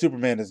doesn't know that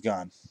Superman is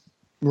gone.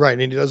 Right,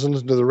 and he doesn't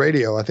listen to the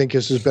radio. I think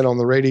this has been on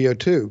the radio,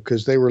 too,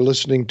 because they were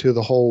listening to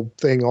the whole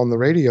thing on the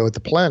radio at the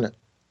Planet.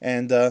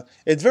 And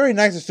it's very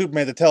nice of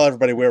Superman to tell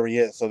everybody where he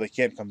is so they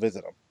can't come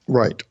visit him.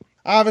 Right.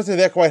 Obviously,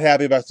 they're quite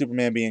happy about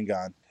Superman being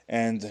gone,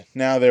 and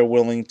now they're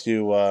willing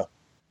to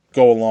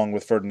go along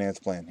with Ferdinand's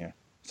plan here.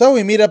 So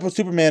we meet up with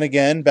Superman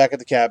again back at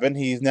the cabin.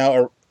 His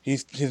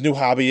new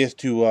hobby is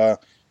to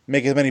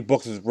make as many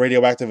books as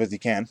radioactive as he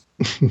can.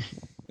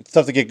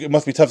 It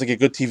must be tough to get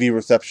good TV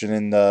reception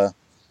in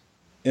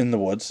the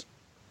woods.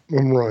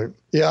 Right.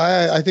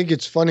 Yeah, I think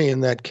it's funny in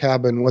that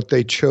cabin what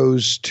they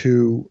chose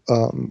to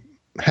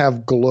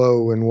have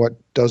glow and what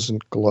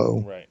doesn't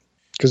glow. Right.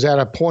 Because at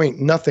a point,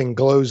 nothing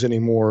glows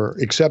anymore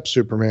except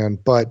Superman,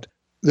 but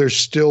there's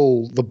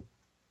still the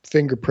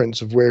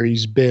fingerprints of where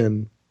he's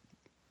been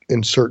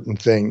in certain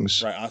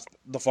things. Right,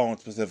 the phone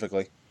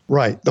specifically.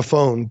 Right, the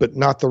phone, but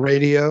not the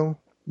radio,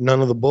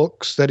 none of the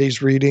books that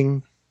he's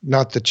reading,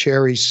 not the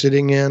chair he's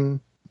sitting in.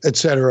 et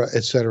cetera,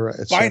 et cetera,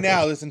 et cetera. By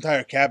now, this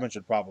entire cabin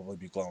should probably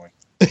be glowing.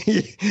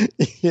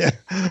 Yeah.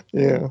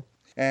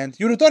 And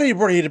you would have thought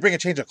he'd bring a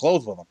change of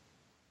clothes with him.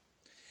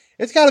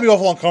 It's got to be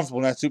awful uncomfortable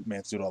in that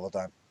Superman suit all the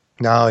time.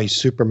 No, he's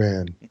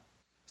Superman.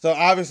 So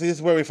obviously, this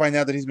is where we find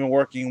out that he's been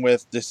working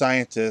with the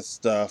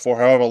scientist for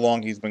however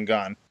long he's been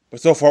gone.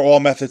 But so far, all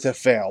methods have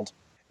failed.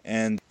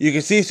 And you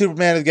can see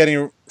Superman is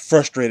getting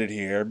frustrated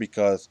here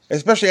because,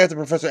 especially after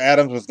Professor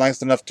Adams was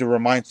nice enough to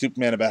remind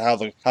Superman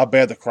about how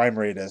bad the crime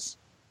rate is.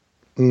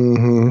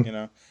 Mm-hmm. You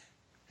know,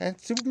 and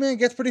Superman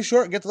gets a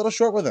little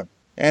short with him.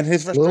 And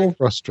his a little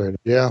frustrated,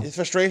 yeah. His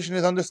frustration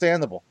is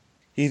understandable.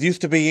 He's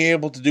used to being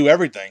able to do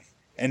everything,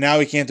 and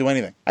now he can't do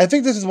anything. I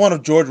think this is one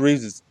of George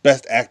Reeves'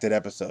 best acted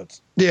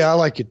episodes. Yeah, I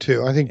like it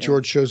too. I think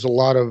George shows a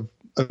lot of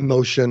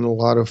emotion, a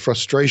lot of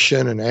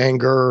frustration and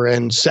anger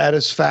and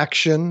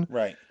satisfaction.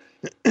 Right.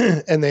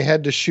 And they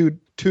had to shoot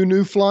 2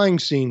 new flying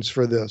scenes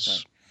for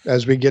this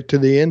as we get to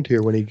the end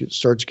here when he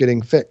starts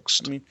getting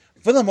fixed. I mean,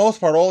 for the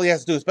most part, all he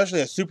has to do, especially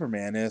as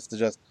Superman, is to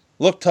just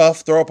look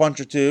tough, throw a punch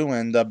or two,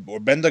 and or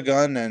bend a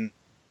gun and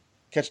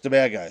catch the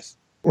bad guys.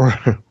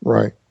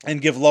 Right.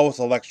 And give Lois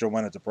a lecture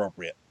when it's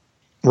appropriate.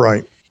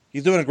 Right.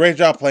 He's doing a great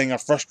job playing a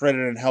frustrated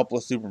and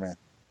helpless Superman.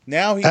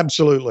 Now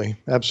Absolutely.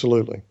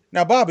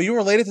 Now, Bob, are you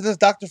related to this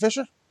Dr.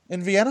 Fisher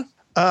in Vienna?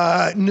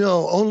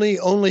 No,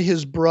 only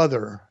his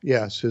brother.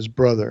 Yes, his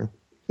brother.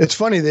 It's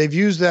funny, they've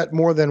used that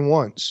more than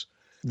once,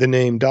 the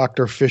name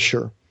Dr.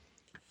 Fisher.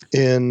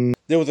 There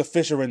was a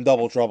Fisher in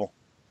Double Trouble.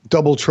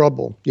 Double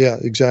Trouble, yeah,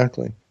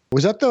 exactly.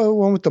 Was that the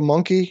one with the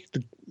monkey,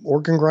 the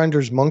organ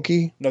grinder's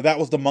monkey? No, that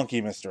was the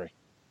Monkey Mystery.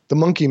 The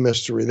Monkey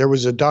Mystery. There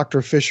was a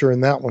Dr. Fisher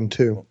in that one,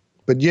 too.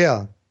 But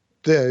yeah,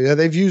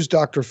 they've used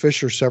Dr.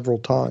 Fisher several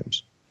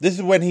times. This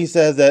is when he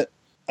says that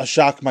a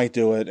shock might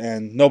do it,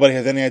 and nobody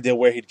has any idea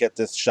where he'd get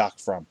this shock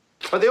from.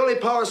 But the only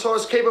power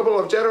source capable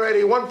of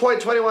generating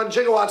 1.21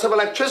 gigawatts of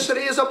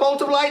electricity is a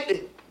bolt of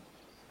lightning.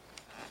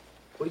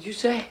 What did you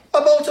say?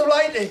 A bolt of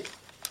lightning.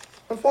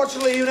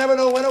 Unfortunately, you never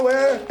know when or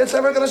where it's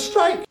ever going to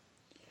strike.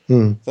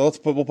 So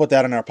we'll put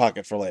that in our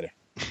pocket for later.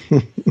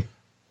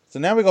 So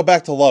now we go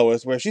back to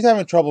Lois, where she's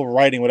having trouble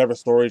writing whatever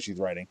story she's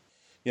writing.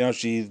 You know,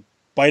 she's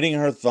biting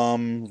her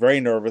thumb very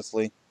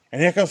nervously.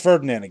 And here comes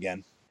Ferdinand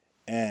again.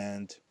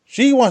 And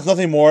she wants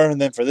nothing more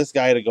than for this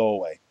guy to go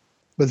away.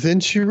 But then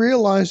she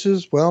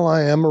realizes, well,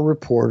 I am a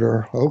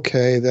reporter.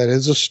 Okay, that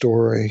is a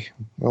story.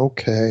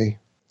 Okay,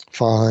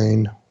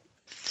 fine.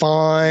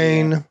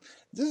 Yeah.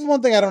 This is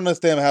one thing I don't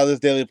understand how this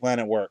Daily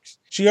Planet works.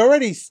 She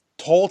already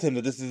told him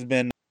that this has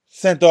been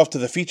sent off to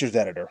the features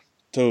editor,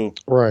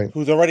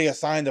 who's already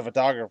assigned a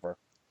photographer.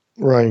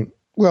 Right.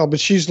 Well, but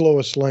she's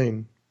Lois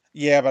Lane.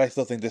 Yeah, but I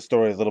still think this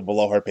story is a little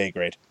below her pay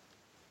grade.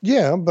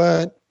 Yeah,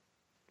 but,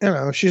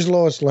 she's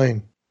Lois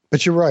Lane.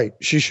 But you're right.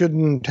 She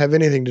shouldn't have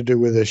anything to do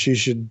with this. She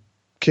should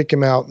kick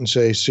him out and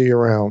say, see you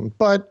around.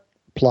 But,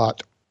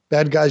 plot.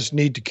 Bad guys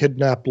need to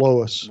kidnap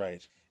Lois.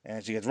 Right.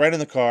 And she gets right in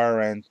the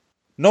car, and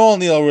Noel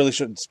Neill really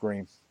shouldn't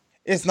scream.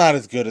 It's not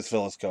as good as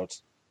Phyllis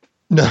Coates.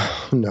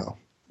 No,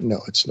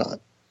 it's not.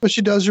 But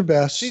she does her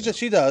best.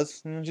 She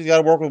does. She's got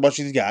to work with what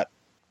she's got.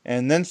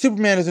 And then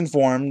Superman is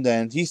informed,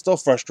 and he's still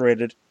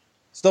frustrated,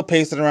 still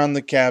pacing around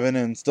the cabin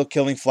and still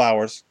killing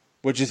flowers,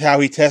 which is how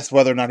he tests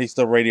whether or not he's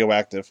still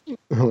radioactive.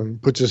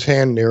 Puts his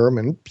hand near him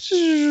and...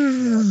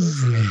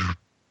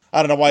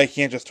 I don't know why he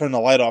can't just turn the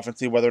light off and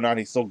see whether or not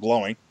he's still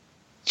glowing.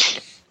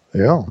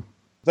 Yeah.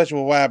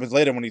 Especially what happens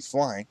later when he's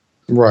flying.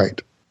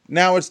 Right.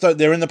 Now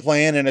they're in the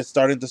plane, and it's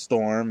starting to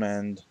storm,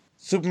 and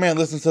Superman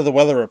listens to the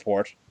weather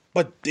report.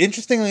 But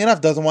interestingly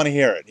enough, doesn't want to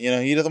hear it.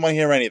 He doesn't want to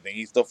hear anything.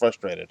 He's still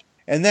frustrated.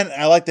 And then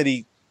I like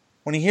that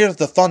when he hears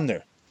the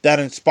thunder, that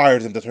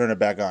inspires him to turn it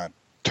back on.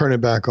 Turn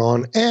it back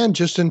on, and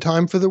just in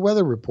time for the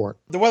weather report.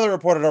 The weather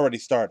report had already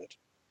started.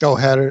 Oh,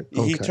 had it?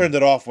 Okay. He turned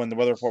it off when the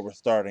weather report was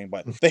starting,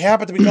 but they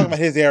happened to be talking about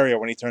his area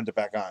when he turned it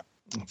back on.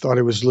 I thought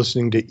he was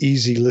listening to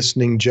easy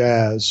listening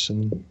jazz.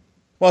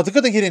 Well, it's a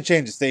good thing he didn't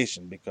change the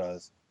station,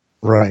 because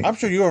right. I'm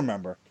sure you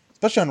remember,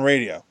 especially on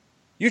radio.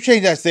 You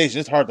change that station,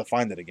 it's hard to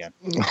find it again.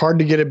 Hard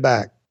to get it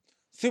back.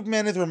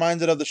 Superman is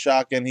reminded of the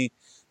shock, and he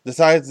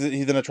decides that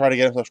he's going to try to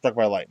get himself struck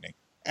by lightning.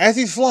 As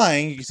he's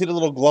flying, you can see the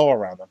little glow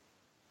around him.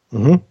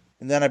 Mm-hmm.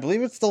 And then I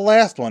believe it's the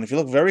last one. If you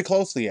look very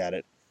closely at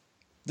it,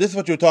 this is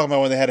what you were talking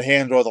about when they had to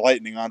hand draw the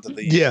lightning onto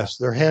the... Yes,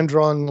 they're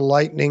hand-drawn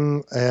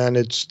lightning, and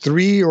it's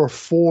 3 or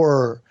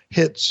 4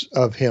 hits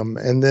of him.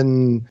 And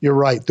then, you're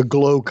right, the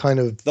glow kind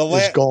of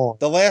is gone.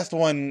 The last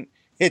one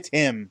hits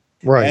him,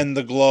 right, and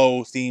the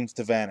glow seems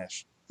to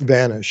vanish.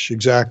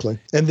 Exactly.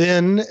 And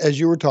then, as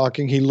you were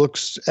talking, he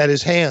looks at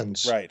his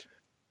hands. Right.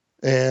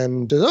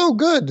 And,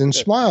 good, and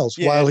smiles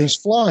while he's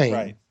flying.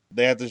 Right.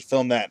 They had to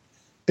film that.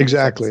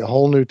 Exactly. A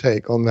whole new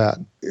take on that.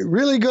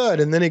 Really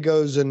good. And then he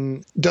goes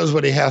and does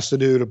what he has to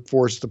do to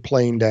force the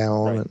plane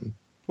down. Right.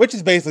 Which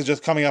is basically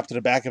just coming up to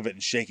the back of it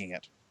and shaking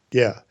it.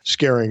 Yeah.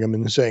 Scaring him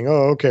and saying,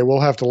 oh, okay, we'll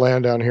have to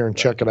land down here and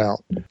check it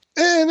out.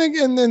 And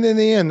again, then in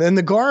the end, and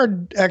the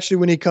guard actually,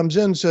 when he comes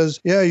in, says,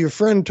 yeah, your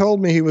friend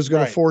told me he was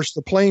going to force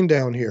the plane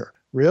down here.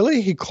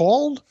 Really? He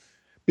called?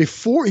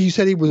 Before he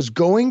said he was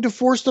going to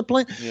force the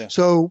plane. Yeah.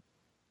 So,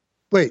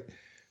 wait.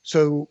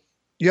 So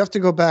you have to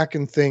go back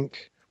and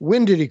think,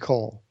 when did he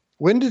call?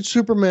 When did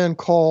Superman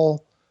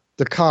call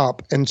the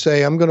cop and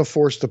say, I'm going to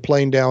force the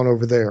plane down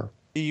over there?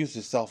 He used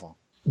his cell phone.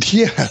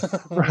 Yeah,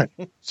 right.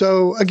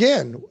 So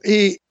again,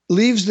 he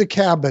leaves the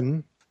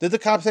cabin. Did the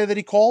cop say that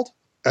he called?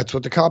 That's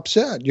what the cop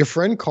said. Your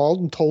friend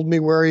called and told me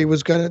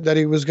that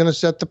he was gonna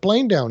set the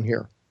plane down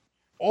here.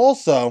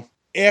 Also,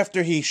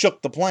 after he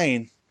shook the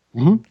plane,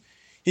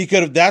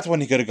 that's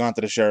when he could have gone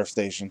to the sheriff's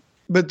station.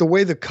 But the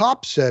way the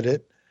cop said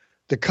it,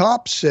 the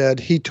cop said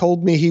he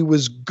told me he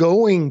was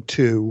going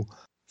to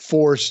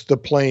force the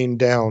plane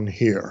down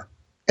here.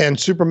 And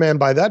Superman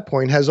by that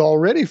point has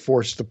already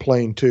forced the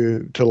plane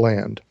to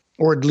land.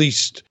 Or at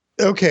least,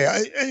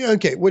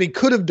 okay. What he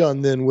could have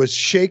done then was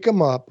shake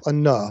them up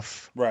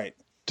enough. Right.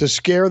 To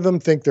scare them,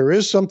 think there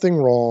is something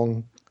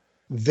wrong.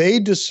 They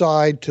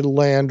decide to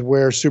land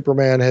where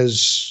Superman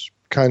has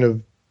kind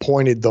of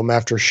pointed them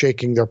after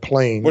shaking their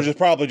plane. Which is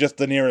probably just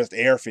the nearest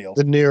airfield.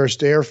 The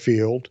nearest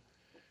airfield.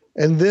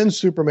 And then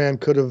Superman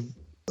could have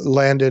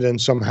landed and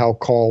somehow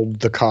called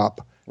the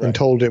cop and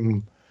told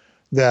him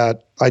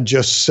that I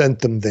just sent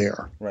them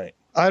there. Right.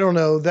 I don't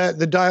know. That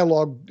the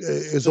dialogue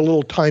is a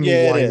little timey-wimey.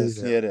 Yeah, it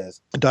is. There. Yeah, it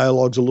is. The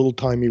dialogue's a little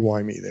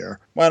timey-wimey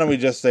there. Why don't we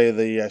just say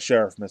the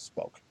sheriff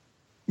misspoke?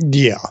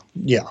 Yeah.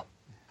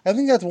 I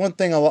think that's one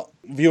thing a lot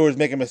viewers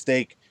make a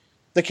mistake.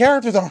 The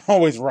characters aren't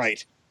always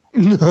right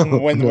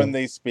when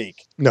they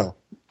speak. No.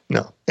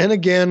 And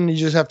again, you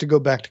just have to go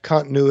back to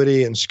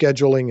continuity and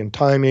scheduling and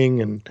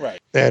timing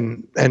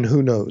and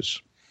who knows.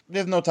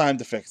 There's no time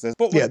to fix this.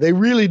 But they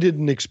really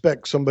didn't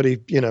expect somebody,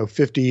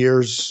 50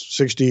 years,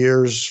 60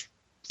 years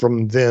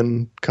from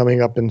then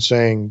coming up and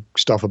saying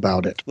stuff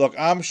about it. Look,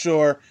 I'm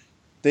sure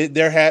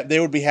they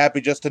would be happy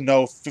just to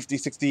know 50,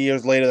 60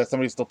 years later that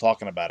somebody's still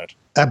talking about it.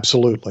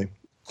 Absolutely.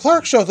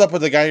 Clark shows up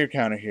with the Geiger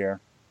counter here.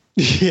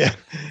 Yeah.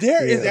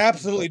 There is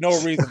absolutely no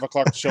reason for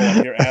Clark to show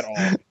up here at all.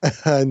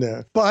 I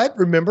know. But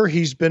remember,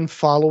 he's been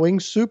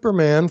following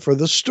Superman for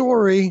the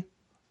story.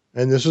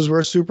 And this is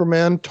where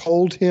Superman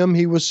told him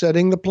he was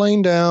setting the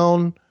plane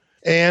down.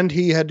 And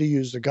he had to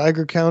use the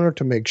Geiger counter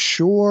to make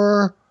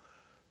sure.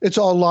 It's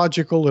all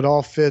logical. It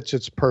all fits.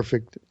 It's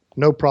perfect.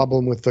 No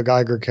problem with the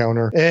Geiger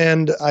counter.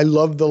 And I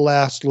love the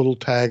last little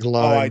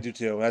tagline. Oh, I do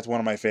too. That's one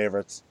of my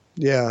favorites.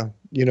 Yeah.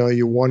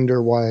 You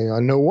wonder why.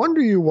 No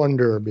wonder you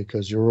wonder,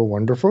 because you're a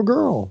wonderful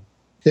girl.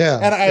 Yeah.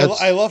 And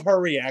I love her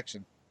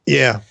reaction.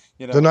 Yeah.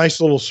 The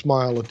nice little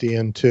smile at the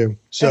end, too.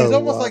 So and it's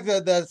almost like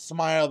that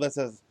smile that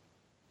says,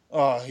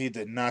 oh, he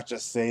did not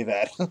just say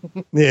that.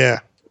 Yeah.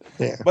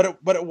 But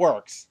it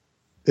works.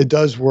 It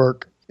does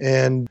work.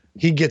 And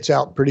he gets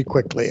out pretty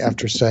quickly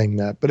after saying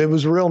that. But it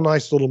was a real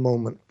nice little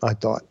moment, I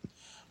thought.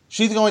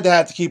 She's going to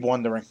have to keep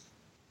wondering.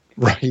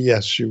 Right.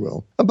 Yes, she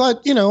will.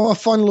 But, a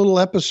fun little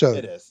episode.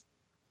 It is.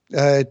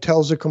 It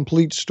tells a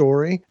complete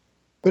story.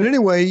 But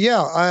anyway,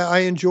 yeah, I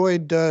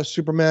enjoyed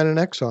Superman in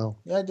Exile.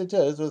 Yeah, I did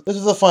too. This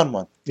is a fun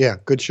one. Yeah,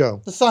 good show.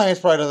 The science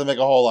probably doesn't make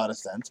a whole lot of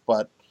sense,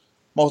 but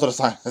most of the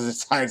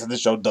science in this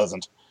show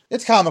doesn't.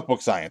 It's comic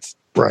book science.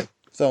 Right.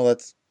 So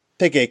let's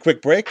take a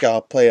quick break.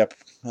 I'll play up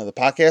the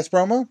podcast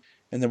promo,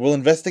 and then we'll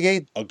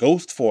investigate A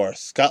Ghost for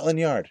Scotland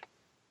Yard.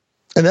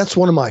 And that's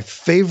one of my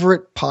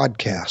favorite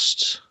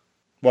podcasts.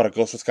 What, A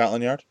Ghost for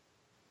Scotland Yard?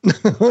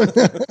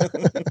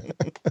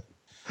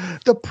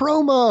 The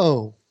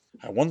promo.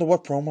 I wonder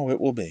what promo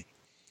it will be.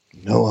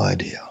 No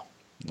idea.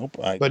 Nope.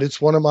 But it's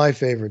one of my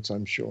favorites,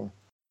 I'm sure.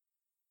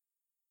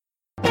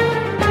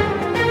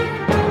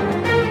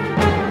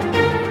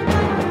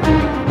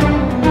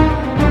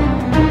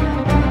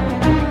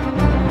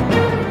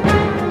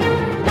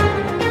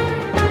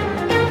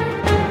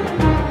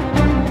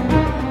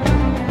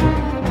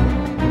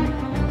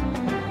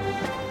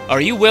 Are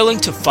you willing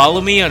to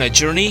follow me on a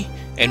journey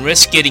and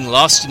risk getting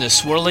lost in a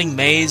swirling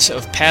maze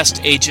of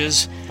past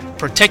ages,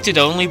 protected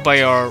only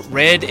by our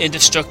red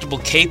indestructible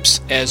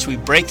capes as we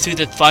break through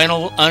the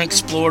final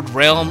unexplored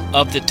realm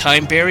of the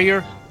time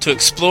barrier to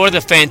explore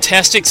the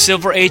fantastic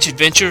Silver Age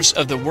adventures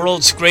of the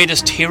world's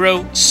greatest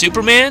hero,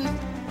 Superman?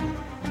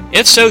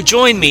 If so,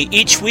 join me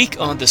each week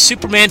on the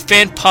Superman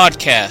Fan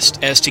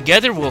Podcast, as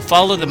together we'll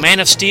follow the Man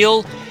of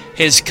Steel,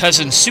 his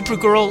cousin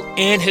Supergirl,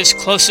 and his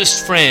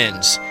closest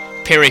friends,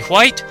 Perry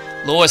White,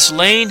 Lois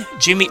Lane,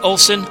 Jimmy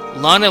Olsen,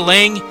 Lana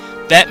Lang,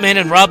 Batman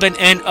and Robin,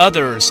 and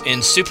others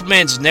in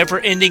Superman's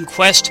never-ending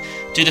quest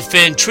to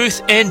defend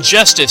truth and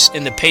justice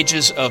in the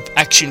pages of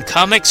Action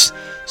Comics,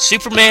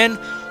 Superman,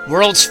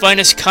 World's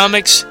Finest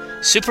Comics,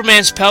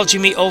 Superman's pal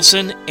Jimmy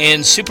Olsen,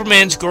 and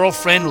Superman's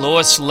girlfriend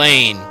Lois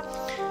Lane.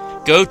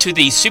 Go to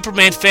the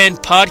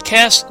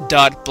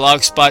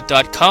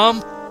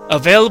supermanfanpodcast.blogspot.com,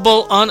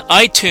 available on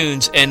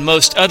iTunes and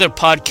most other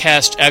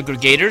podcast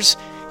aggregators.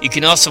 You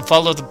can also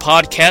follow the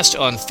podcast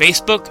on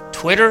Facebook,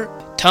 Twitter,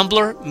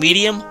 Tumblr,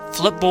 Medium,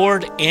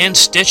 Flipboard, and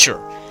Stitcher.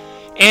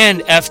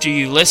 And after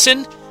you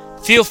listen,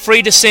 feel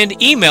free to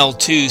send email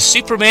to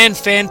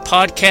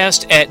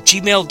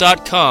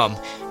supermanfanpodcast@gmail.com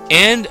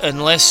And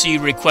unless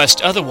you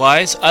request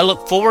otherwise, I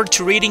look forward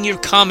to reading your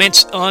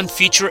comments on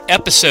future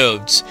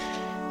episodes.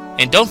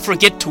 And don't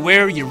forget to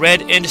wear your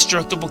red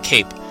indestructible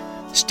cape,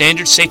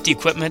 standard safety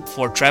equipment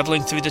for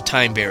traveling through the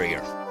time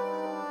barrier.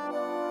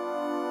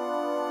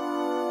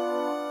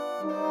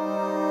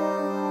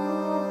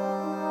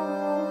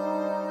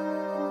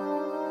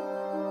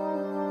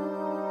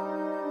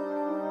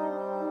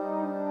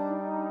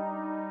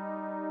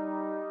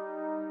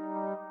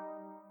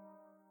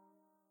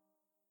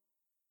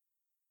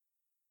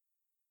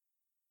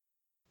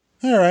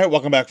 Alright,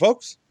 welcome back,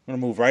 folks. I'm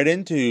going to move right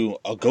into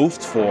A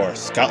Ghost for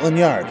Scotland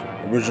Yard.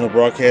 Original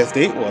broadcast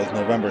date was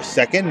November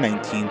 2nd,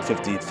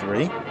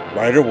 1953.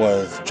 Writer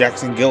was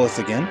Jackson Gillis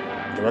again.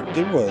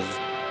 Director was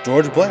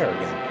George Blair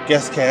again.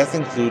 Guest cast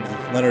includes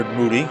Leonard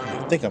Moody,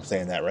 I think I'm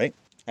saying that right,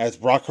 as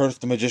Brockhurst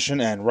the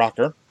Magician and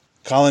Rocker,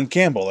 Colin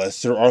Campbell as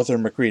Sir Arthur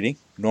Macready,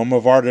 Norma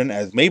Varden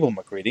as Mabel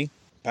Macready,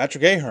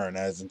 Patrick Ahern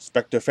as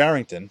Inspector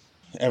Farrington,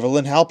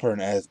 Evelyn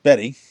Halpern as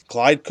Betty,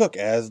 Clyde Cook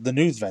as the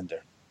news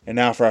vendor. And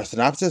now for our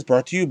synopsis,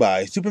 brought to you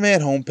by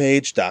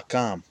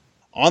SupermanHomepage.com.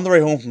 On the way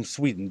home from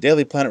Sweden,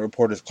 Daily Planet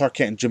reporters Clark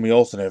Kent and Jimmy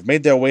Olsen have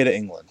made their way to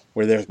England,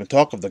 where there has been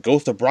talk of the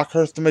ghost of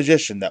Brockhurst the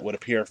Magician that would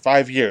appear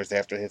 5 years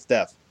after his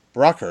death.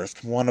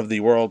 Brockhurst, one of the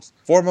world's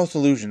foremost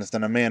illusionists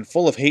and a man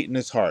full of hate in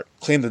his heart,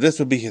 claimed that this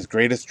would be his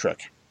greatest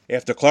trick.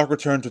 After Clark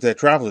returns with their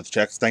traveler's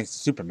checks thanks to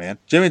Superman,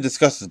 Jimmy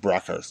discusses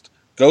Brockhurst,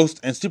 Ghost,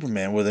 and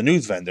Superman with a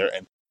news vendor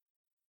and...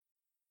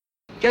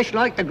 Just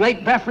like the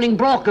great baffling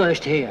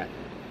Brockhurst here.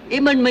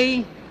 Him and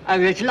me are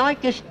as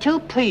like as two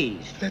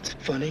peas. That's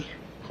funny.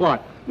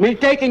 What? Me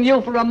taking you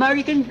for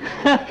American?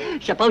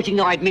 Supposing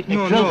I admit the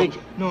truth.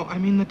 No, I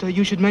mean that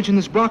you should mention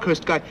this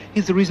Brockhurst guy.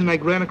 He's the reason I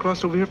ran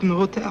across over here from the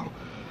hotel.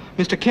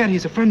 Mr. Kent,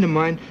 he's a friend of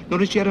mine.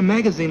 Noticed you had a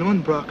magazine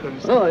on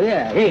Brockhurst. Oh,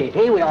 yeah.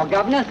 Here we are,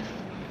 Governor.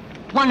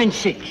 1 and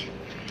 6.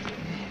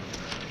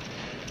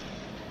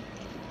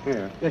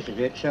 Here, this is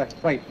it, sir.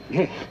 Wait,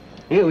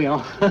 here we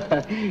are.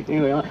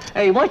 Here we are.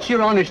 Hey, what's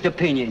your honest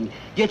opinion?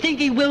 Do you think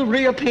he will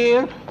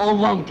reappear or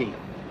won't he?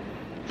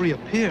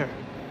 Reappear?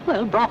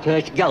 Well,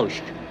 Brockhurst's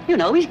ghost. You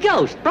know, his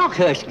ghost.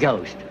 Brockhurst's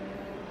ghost.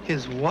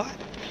 His what?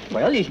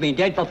 Well, he's been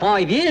dead for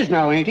 5 years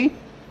now, ain't he?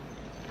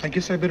 I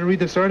guess I better read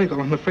this article.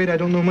 I'm afraid I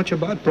don't know much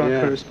about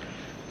Brockhurst.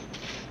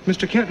 Yeah.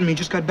 Mr. Kent and me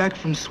just got back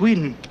from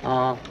Sweden.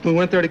 We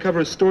went there to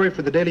cover a story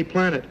for the Daily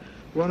Planet.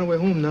 We're on our way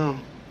home now.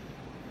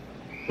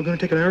 We're going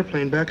to take an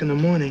airplane back in the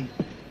morning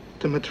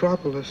to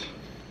Metropolis.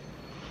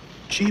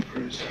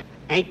 Jeepers.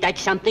 Ain't that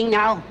something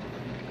now?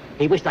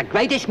 He was the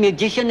greatest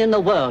magician in the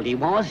world, he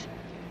was.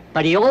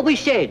 But he always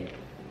said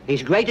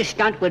his greatest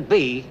stunt would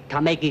be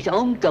to make his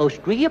own ghost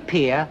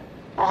reappear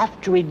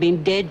after he'd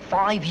been dead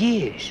 5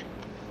 years.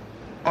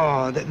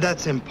 Oh,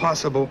 that's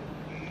impossible.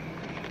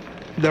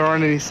 There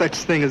aren't any such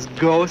thing as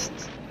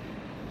ghosts.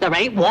 There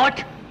ain't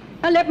what?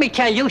 Now, let me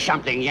tell you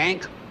something,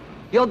 Yank.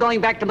 You're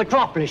going back to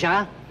Metropolis,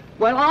 huh?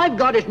 Well, I've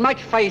got as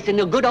much faith in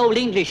the good old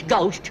English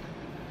ghost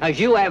as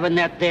you have in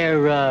that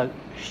there,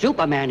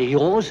 Superman of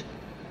yours.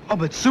 Oh,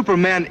 but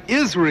Superman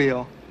is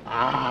real.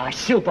 Ah,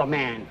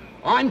 Superman.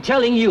 I'm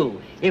telling you,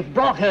 if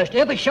Brockhurst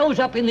ever shows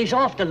up in this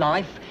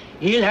afterlife,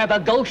 he'll have a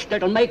ghost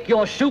that'll make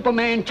your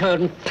Superman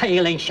turn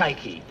pale and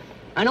shaky.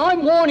 And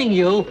I'm warning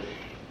you,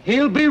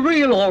 he'll be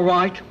real all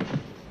right.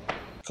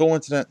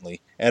 Coincidentally,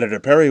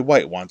 editor Perry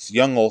White wants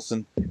young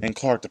Olsen and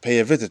Clark to pay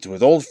a visit to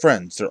his old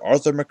friend, Sir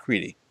Arthur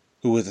Macready,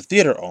 who is a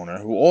theater owner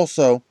who was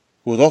also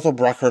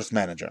Brockhurst's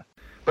manager.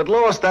 But,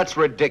 Lois, that's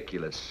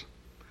ridiculous.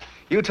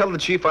 You tell the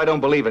chief I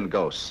don't believe in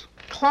ghosts.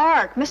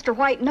 Clark, Mr.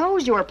 White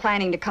knows you are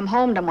planning to come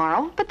home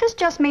tomorrow, but this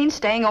just means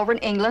staying over in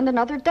England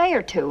another day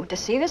or two to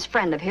see this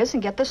friend of his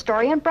and get the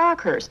story on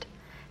Brockhurst.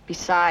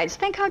 Besides,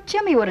 think how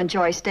Jimmy would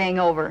enjoy staying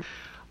over.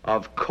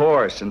 Of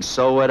course, and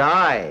so would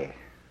I.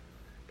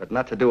 But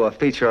not to do a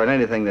feature on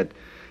anything that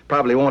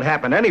probably won't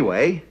happen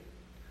anyway.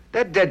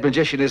 That dead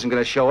magician isn't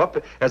going to show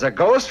up as a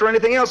ghost or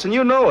anything else, and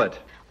you know it.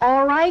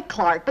 All right,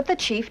 Clark, but the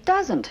chief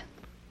doesn't.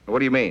 What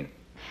do you mean?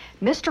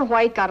 Mr.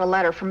 White got a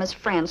letter from his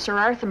friend, Sir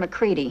Arthur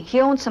Macready. He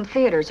owns some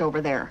theaters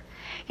over there.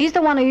 He's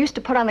the one who used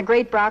to put on the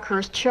great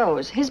Brockhurst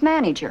shows, his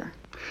manager.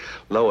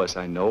 Lois,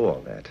 I know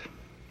all that.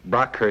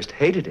 Brockhurst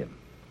hated him.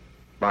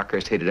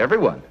 Brockhurst hated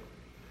everyone.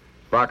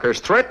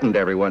 Brockhurst threatened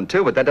everyone,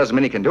 too, but that doesn't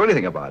mean he can do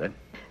anything about it.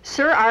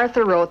 Sir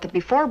Arthur wrote that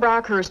before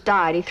Brockhurst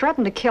died, he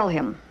threatened to kill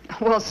him.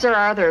 Well, Sir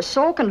Arthur is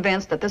so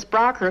convinced that this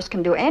Brockhurst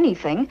can do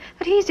anything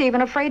that he's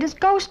even afraid his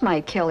ghost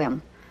might kill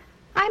him.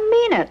 I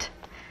mean it.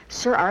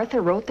 Sir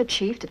Arthur wrote the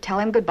chief to tell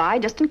him goodbye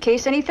just in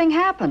case anything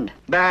happened.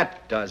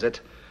 That does it.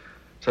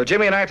 So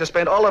Jimmy and I have to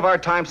spend all of our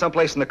time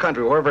someplace in the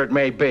country, wherever it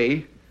may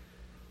be,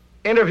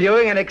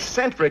 interviewing an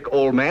eccentric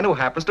old man who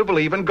happens to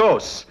believe in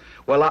ghosts.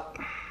 Well,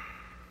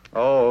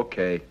 Oh,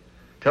 okay.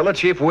 Tell the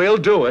chief we'll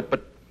do it,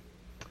 but...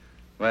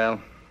 Well,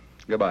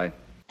 goodbye.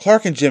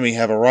 Clark and Jimmy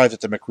have arrived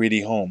at the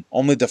Macready home,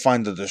 only to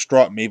find the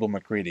distraught Mabel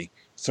Macready,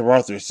 Sir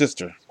Arthur's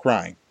sister,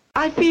 crying.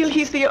 I feel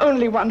he's the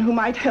only one who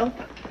might help.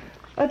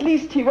 At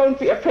least he won't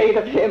be afraid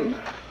of him.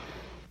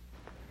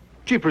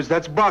 Jeepers,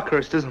 that's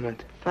Brockhurst, isn't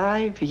it?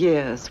 5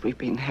 years we've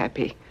been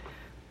happy.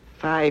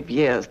 5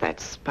 years that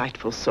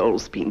spiteful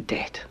soul's been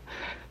dead.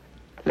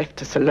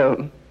 Left us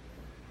alone.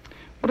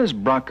 What does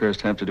Brockhurst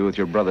have to do with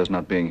your brothers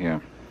not being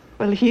here?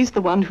 Well, he's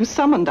the one who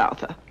summoned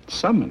Arthur.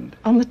 Summoned?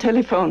 On the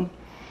telephone.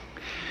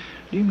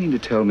 Do you mean to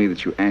tell me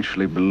that you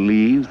actually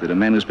believe that a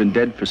man who's been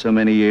dead for so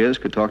many years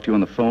could talk to you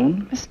on the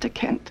phone? Mr.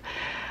 Kent,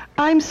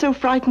 I'm so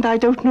frightened I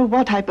don't know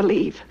what I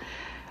believe.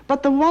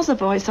 But there was a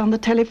voice on the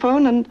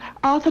telephone, and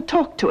Arthur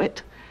talked to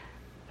it.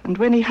 And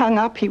when he hung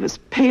up, he was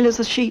pale as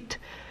a sheet,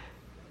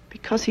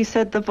 because he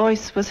said the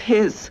voice was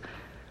his.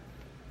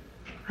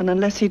 And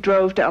unless he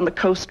drove down the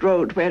coast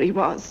road where he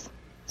was,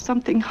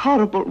 something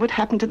horrible would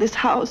happen to this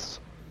house,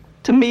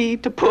 to me,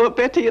 to poor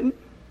Betty, and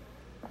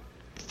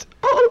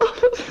all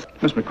of us.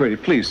 Miss McCready,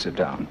 please sit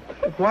down.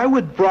 Why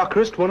would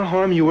Brockhurst want to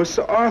harm you or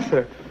Sir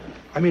Arthur?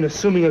 I mean,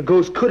 assuming a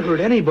ghost could hurt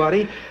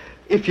anybody,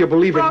 if you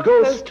believe in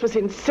ghosts. Brockhurst was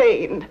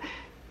insane.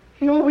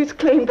 He always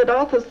claimed that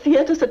Arthur's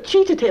theaters had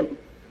cheated him.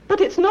 But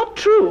it's not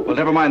true. Well,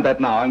 never mind that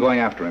now. I'm going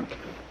after him.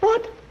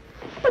 What?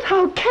 But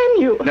how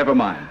can you? Never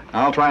mind.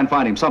 I'll try and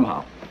find him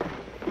somehow.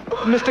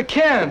 Mr.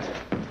 Kent!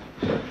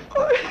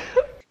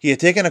 He had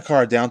taken a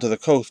car down to the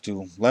coast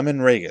to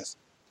Lemon Regis.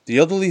 The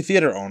elderly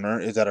theater owner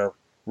is at a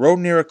road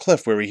near a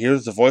cliff where he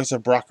hears the voice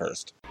of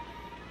Brockhurst.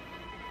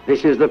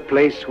 This is the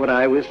place where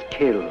I was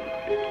killed.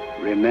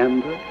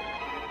 Remember?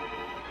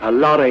 A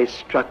lorry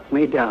struck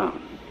me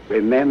down.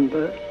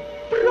 Remember?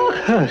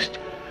 Brockhurst,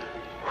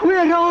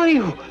 where are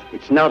you?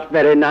 It's not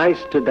very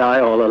nice to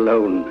die all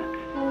alone,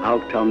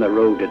 out on the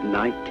road at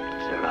night,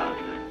 Sir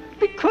Arthur.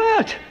 Be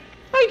quiet.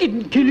 I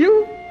didn't kill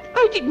you.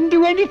 I didn't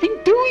do anything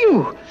to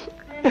you.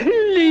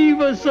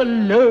 Leave us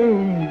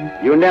alone.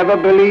 You never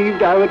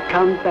believed I would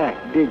come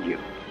back, did you?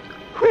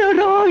 Where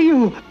are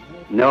you?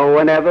 No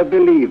one ever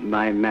believed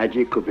my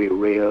magic could be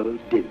real,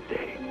 did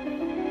they?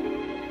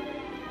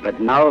 But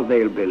now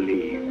they'll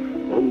believe,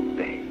 won't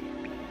they?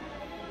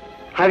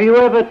 Have you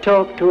ever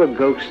talked to a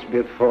ghost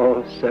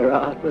before, Sir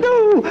Arthur?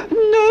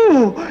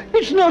 No,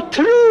 it's not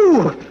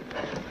true.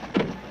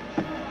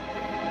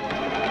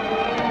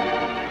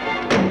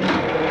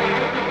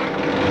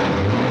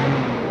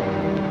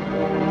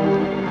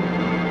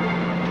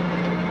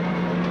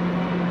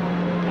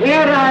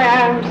 Here I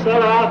am,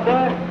 Sir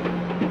Arthur.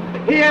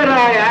 Here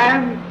I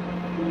am.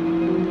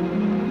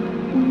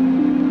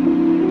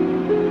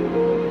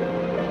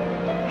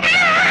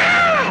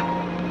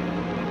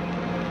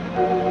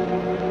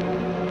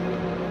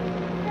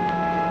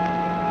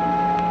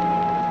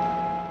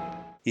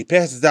 He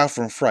passes out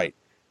from fright.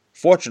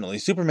 Fortunately,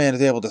 Superman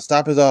is able to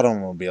stop his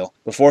automobile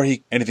before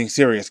anything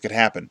serious could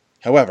happen.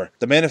 However,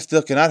 the Man of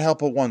Steel cannot help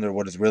but wonder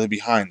what is really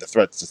behind the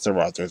threats to Sir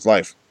Arthur's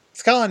life.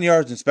 Scotland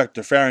Yard's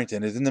Inspector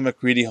Farrington is in the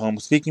McCready home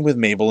speaking with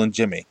Mabel and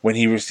Jimmy when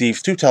he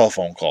receives 2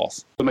 telephone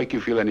calls. To make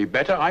you feel any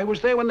better, I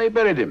was there when they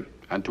buried him,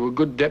 and to a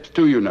good depth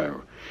too, you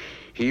know.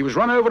 He was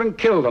run over and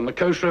killed on the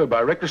coast road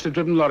by a recklessly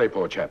driven lorry,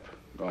 poor chap.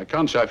 Well, I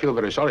can't say I feel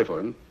very sorry for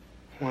him.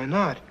 Why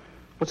not?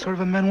 What sort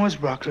of a man was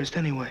Brockhurst,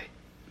 anyway?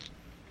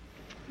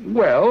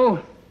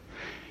 Well,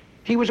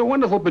 he was a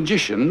wonderful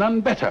magician,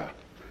 none better.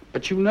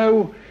 But you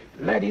know,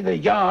 laddie, the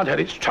Yard had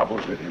its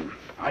troubles with him.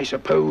 I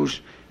suppose,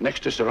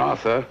 next to Sir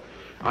Arthur,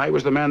 I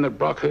was the man that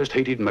Brockhurst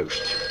hated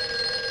most.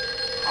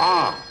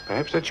 Ah,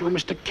 perhaps that's you,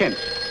 Mr. Kent.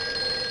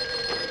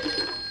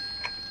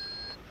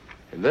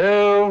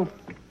 Hello?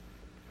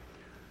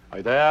 Are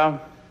you there?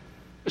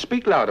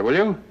 Speak louder, will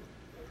you?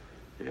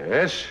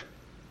 Yes?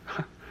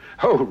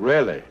 Oh,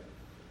 really?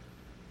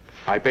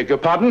 I beg your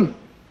pardon?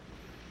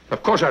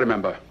 Of course I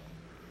remember.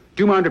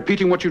 Do you mind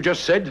repeating what you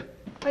just said?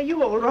 Are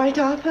you all right,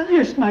 Arthur?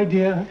 Yes, my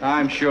dear.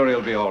 I'm sure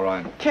he'll be all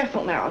right.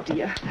 Careful now,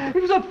 dear.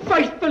 It was a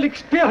frightful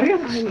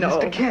experience. I know.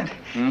 Mr. Kent,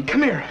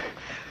 come here.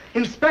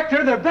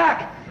 Inspector, they're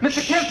back.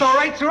 Mr. Kent's all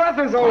right. Sir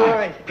Arthur's all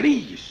right.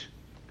 Please.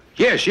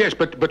 Yes,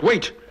 but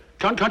wait.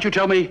 Can't you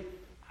tell me?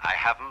 I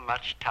haven't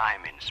much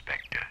time,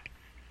 Inspector.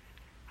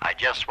 I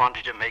just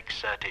wanted to make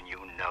certain you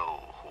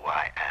know who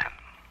I am.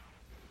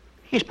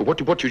 Yes, but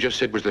what you just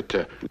said was that...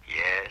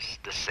 Yes,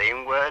 the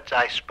same words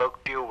I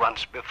spoke to you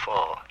once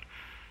before,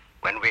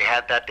 when we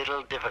had that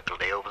little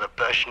difficulty over the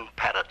Persian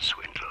parrot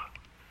swindle.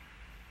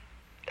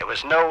 There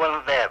was no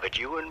one there but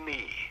you and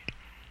me,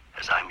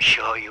 as I'm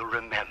sure you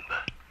remember.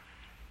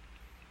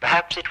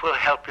 Perhaps it will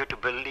help you to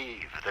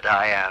believe that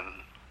I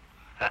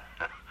am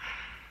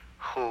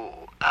who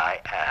I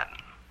am.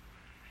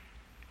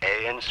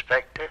 Eh,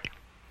 Inspector?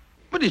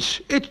 But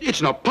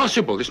it's not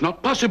possible. It's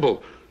not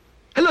possible.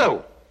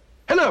 Hello?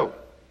 Hello?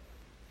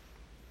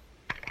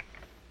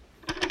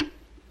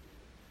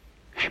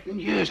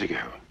 Happened years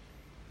ago.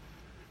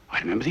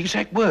 I remember the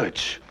exact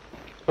words.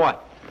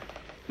 What?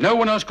 No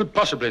one else could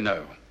possibly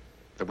know.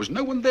 There was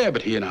no one there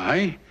but he and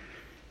I.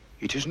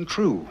 It isn't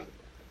true,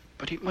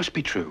 but it must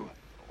be true.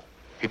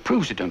 It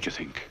proves it, don't you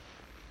think?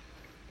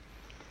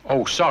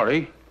 Oh,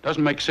 sorry.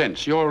 Doesn't make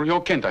sense.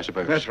 You're Kent, I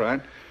suppose. That's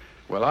right.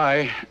 Well,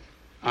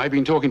 I've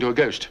been talking to a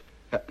ghost.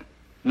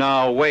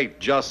 Now, wait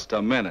just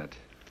a minute.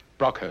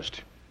 Brockhurst.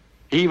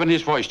 Even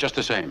his voice just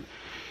the same.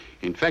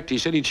 In fact, he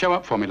said he'd show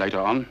up for me later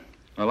on.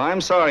 Well,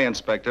 I'm sorry,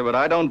 Inspector, but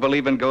I don't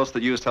believe in ghosts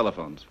that use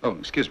telephones. Oh,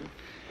 excuse me.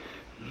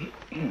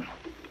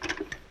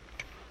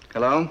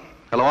 Hello?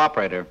 Hello,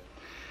 operator.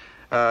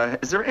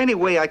 Is there any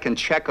way I can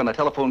check on a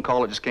telephone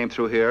call that just came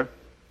through here?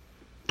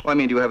 Well, I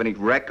mean, do you have any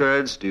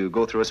records? Do you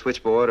go through a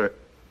switchboard or...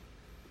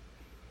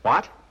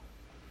 What?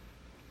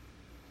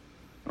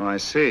 Oh, I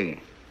see.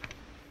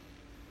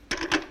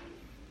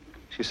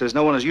 She says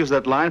no one has used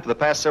that line for the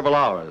past several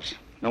hours.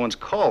 No one's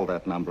called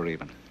that number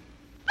even.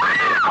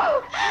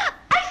 Oh!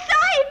 I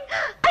saw him!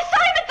 I saw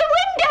him at the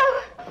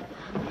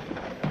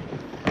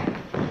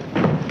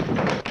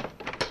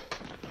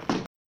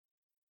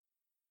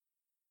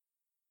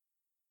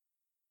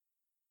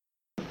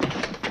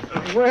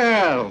window!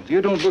 Well,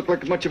 you don't look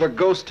like much of a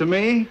ghost to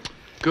me.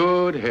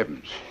 Good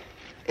heavens.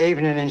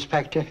 Evening,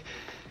 Inspector.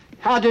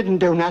 I didn't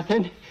do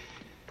nothing.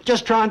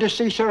 Just trying to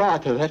see Sir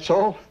Arthur, that's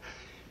all.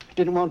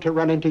 Didn't want to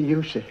run into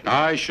you, sir.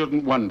 I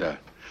shouldn't wonder.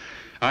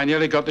 I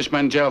nearly got this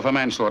man jailed for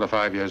manslaughter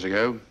 5 years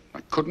ago. I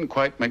couldn't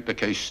quite make the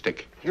case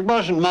stick. It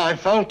wasn't my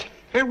fault.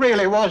 It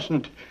really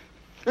wasn't.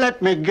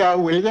 Let me go,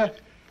 will you?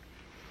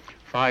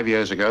 5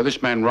 years ago,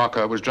 this man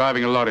Rocker was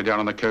driving a lorry down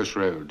on the coast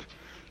road.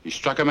 He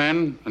struck a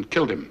man and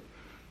killed him.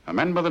 A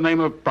man by the name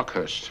of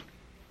Brockhurst.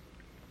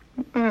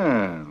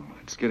 Well,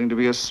 it's getting to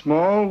be a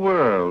small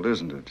world,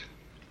 isn't it?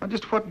 Now,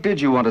 just what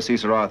did you want to see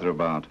Sir Arthur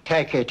about?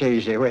 Take it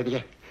easy with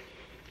you.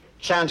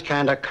 Sounds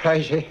kind of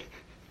crazy.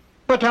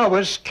 But I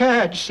was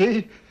scared,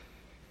 see?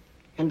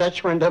 And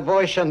that's when the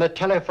voice on the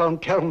telephone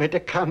told me to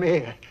come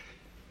here.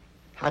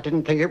 I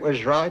didn't think it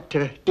was right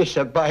to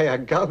disobey a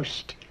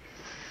ghost.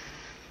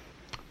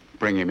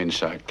 Bring him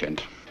inside,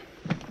 Kent.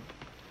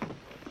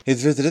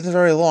 His visit isn't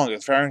very long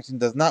as Farrington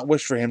does not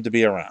wish for him to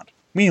be around.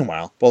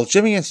 Meanwhile, both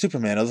Jimmy and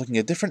Superman are looking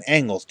at different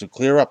angles to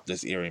clear up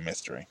this eerie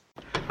mystery.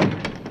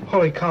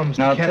 Oh, he comes.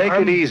 Now, take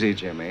it easy,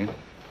 Jimmy.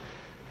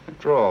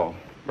 After all,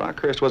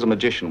 Brockhurst was a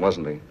magician,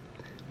 wasn't he?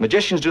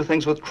 Magicians do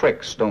things with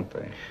tricks, don't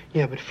they?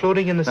 Yeah, but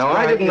floating in the sky... Now,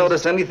 I didn't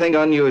notice anything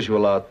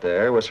unusual out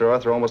there where Sir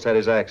Arthur almost had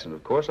his accident.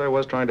 Of course, I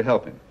was trying to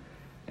help him.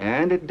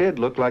 And it did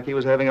look like he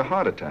was having a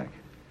heart attack.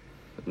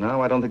 But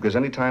now I don't think there's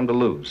any time to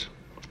lose.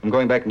 I'm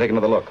going back and take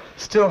another look.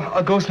 Still,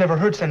 a ghost never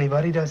hurts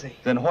anybody, does he?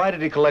 Then why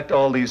did he collect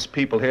all these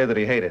people here that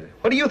he hated?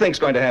 What do you think's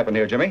going to happen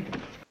here, Jimmy?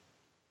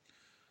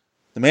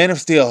 The Man of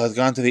Steel has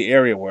gone to the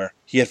area where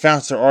he had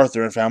found Sir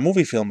Arthur and found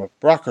movie film of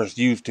Brockhurst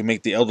used to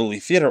make the elderly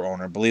theater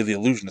owner believe the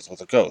illusionist was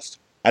a ghost.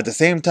 At the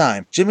same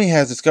time, Jimmy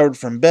has discovered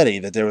from Betty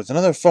that there was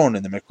another phone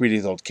in the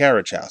McCready's old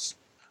carriage house.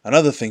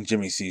 Another thing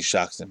Jimmy sees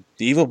shocks him.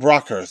 The evil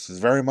Brockhurst is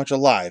very much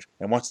alive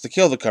and wants to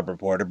kill the cub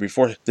reporter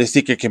before the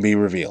secret can be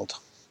revealed.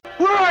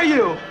 Where are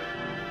you?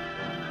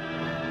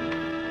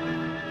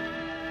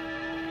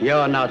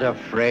 You're not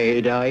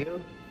afraid, are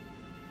you?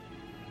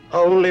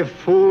 Only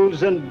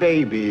fools and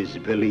babies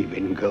believe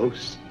in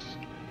ghosts.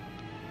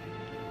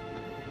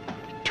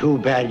 Too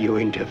bad you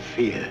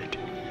interfered.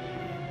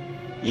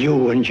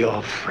 You and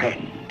your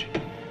friend.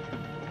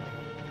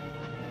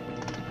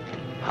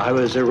 I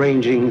was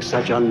arranging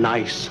such a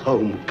nice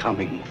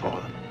homecoming for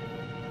them.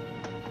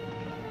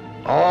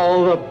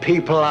 All the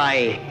people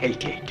I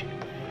hated.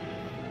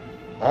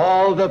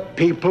 All the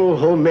people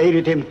who made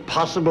it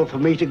impossible for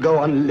me to go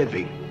on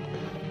living.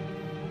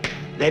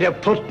 They'd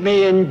have put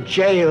me in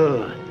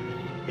jail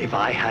if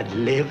I had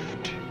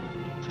lived.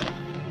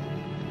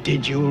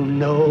 Did you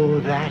know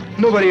that?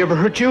 Nobody ever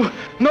hurt you.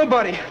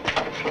 Nobody.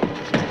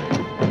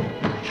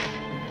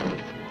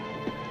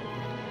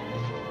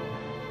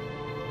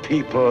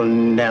 People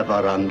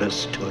never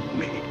understood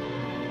me.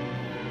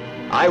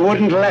 I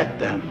wouldn't let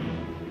them.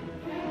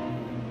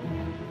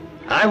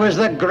 I was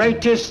the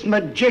greatest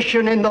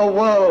magician in the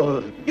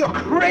world. You're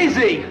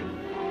crazy!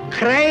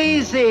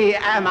 Crazy,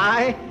 am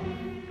I?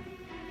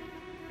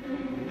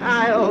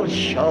 I'll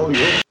show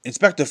you.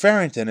 Inspector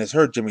Farrington has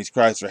heard Jimmy's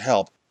cries for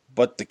help,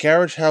 but the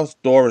carriage house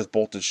door is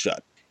bolted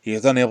shut. He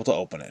is unable to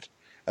open it.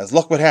 As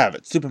luck would have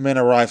it, Superman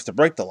arrives to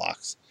break the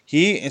locks.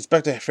 He,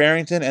 Inspector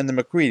Farrington, and the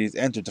McCreadys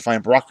enter to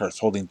find Brockhurst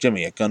holding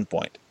Jimmy at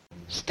gunpoint.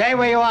 Stay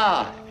where you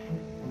are.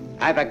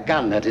 I've a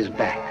gun at his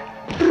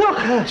back.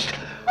 Brockhurst!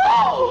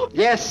 Oh!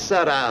 Yes,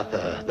 Sir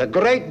Arthur, the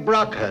great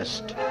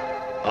Brockhurst.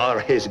 Or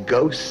his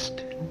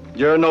ghost.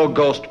 You're no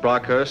ghost,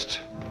 Brockhurst.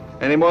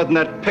 Any more than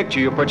that picture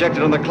you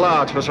projected on the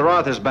clouds for Sir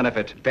Arthur's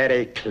benefit.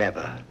 Very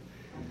clever.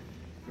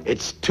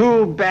 It's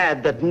too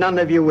bad that none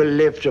of you will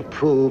live to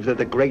prove that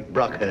the great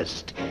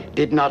Brockhurst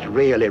did not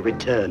really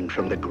return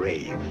from the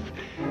grave.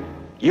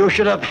 You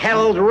should have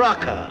held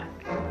Rocker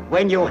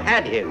when you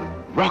had him.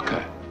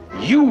 Rocker?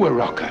 You were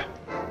Rocker?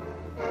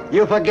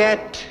 You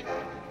forget,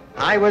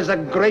 I was the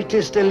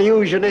greatest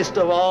illusionist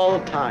of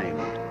all time.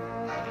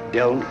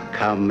 Don't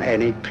come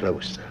any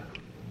closer.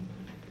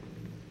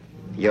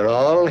 You're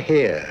all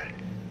here.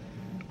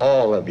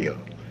 All of you.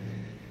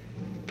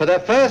 For the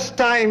first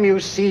time you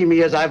see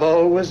me as I've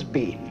always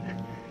been.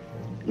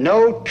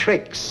 No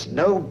tricks,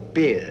 no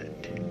beard.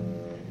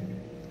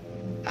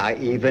 I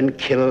even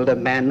killed a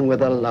man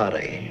with a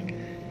lorry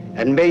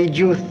and made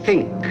you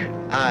think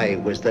I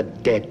was the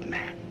dead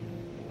man.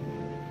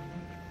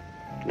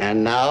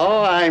 And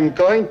now I'm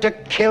going to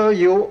kill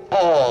you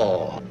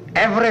all,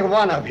 every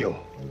one of you.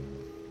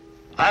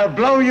 I'll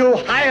blow you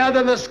higher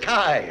than the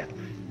sky.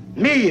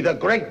 Me, the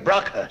great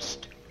Brockhurst.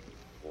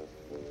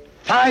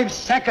 5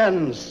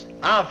 seconds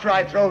after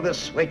I throw the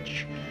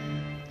switch,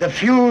 the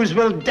fuse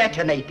will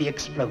detonate the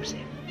explosive.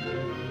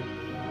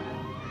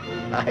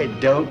 I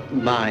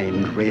don't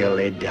mind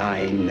really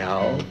dying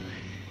now,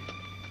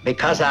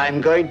 because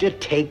I'm going to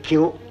take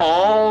you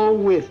all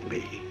with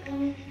me.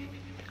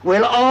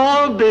 We'll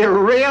all be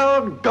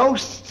real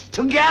ghosts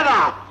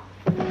together.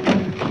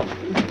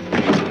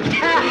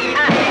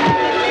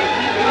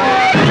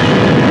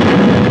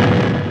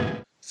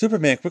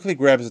 Superman quickly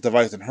grabs his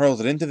device and hurls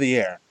it into the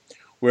air,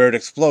 where it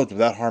explodes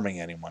without harming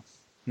anyone.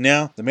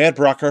 Now, the Mad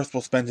Brockhurst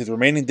will spend his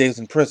remaining days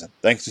in prison,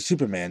 thanks to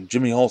Superman,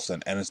 Jimmy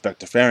Olsen, and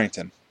Inspector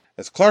Farrington.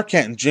 As Clark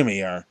Kent and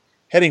Jimmy are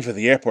heading for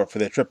the airport for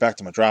their trip back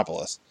to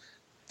Metropolis,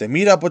 they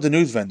meet up with the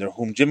news vendor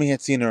whom Jimmy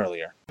had seen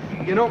earlier.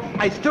 You know,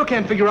 I still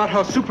can't figure out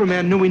how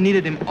Superman knew we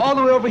needed him all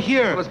the way over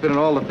here. Well, it's been in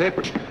all the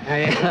papers.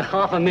 Hey,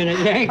 half a minute,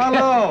 Yank.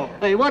 Hello.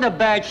 Hey, what a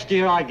bad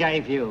steer I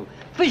gave you.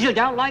 Fizzled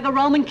out like a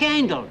Roman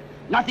candle.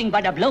 Nothing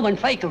but a bloomin'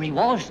 faker he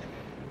was.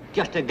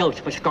 Just a ghost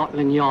for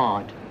Scotland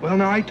Yard. Well,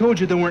 now, I told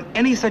you there weren't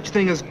any such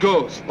thing as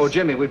ghosts. Oh,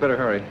 Jimmy, we'd better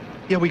hurry.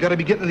 Yeah, we gotta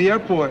be getting to the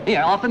airport. Here,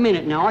 half a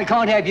minute now. I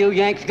can't have you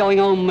Yanks going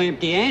home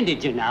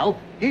empty-handed, you know.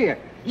 Here,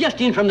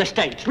 just in from the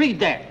States. Read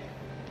that.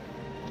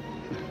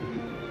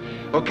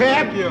 Oh,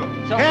 Cap? You.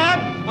 So, Cap?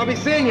 I'll be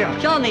seeing you.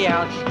 It's on the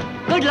outs.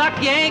 Good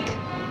luck, Yank.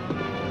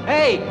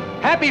 Hey,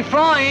 happy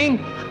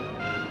flying.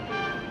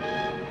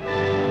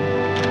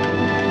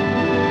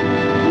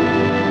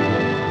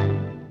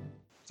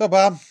 So,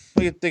 Bob,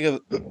 what do you think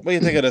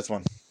of this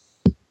one?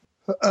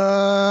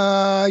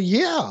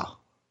 Yeah.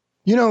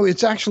 You know,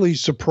 it's actually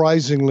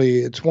surprisingly,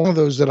 it's one of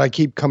those that I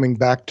keep coming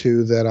back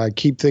to, that I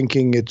keep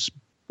thinking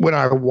when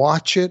I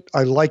watch it,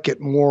 I like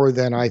it more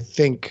than I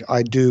think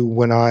I do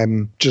when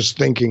I'm just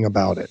thinking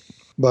about it.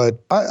 But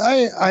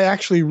I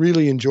actually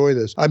really enjoy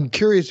this. I'm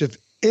curious if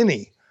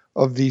any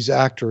of these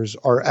actors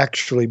are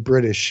actually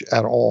British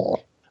at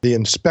all. The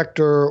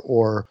inspector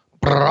or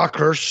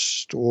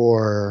Brockhurst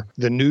or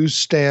the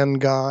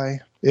newsstand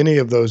guy, any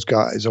of those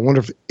guys. I wonder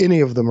if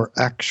any of them are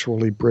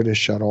actually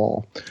British at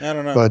all. I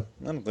don't know. But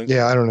I don't think so.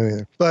 yeah, I don't know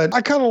either. But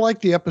I kind of like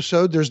the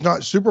episode.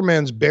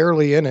 Superman's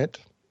barely in it.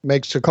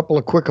 Makes a couple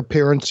of quick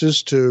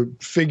appearances to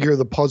figure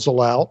the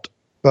puzzle out.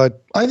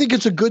 But I think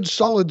it's a good,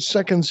 solid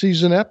second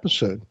season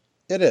episode.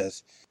 It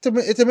is.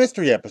 It's a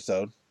mystery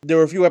episode. There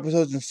were a few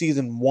episodes in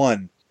season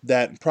 1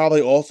 that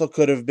probably also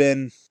could have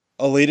been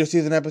a later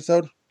season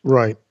episode.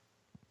 Right.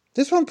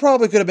 This one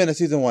probably could have been a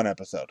season 1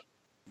 episode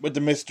with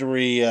the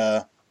mystery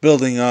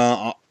building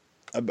about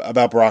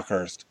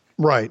Brockhurst.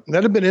 Right.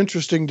 That'd have been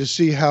interesting to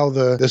see how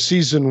the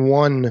season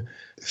 1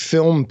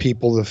 film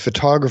people, the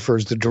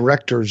photographers, the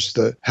directors,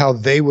 how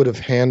they would have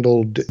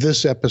handled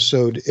this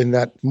episode in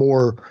that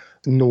more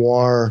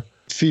noir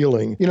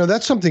feeling. You know,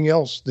 that's something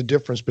else, the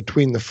difference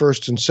between the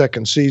first and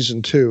second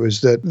season too,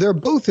 is that they're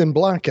both in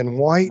black and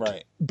white,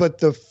 right. But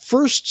the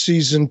first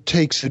season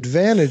takes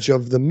advantage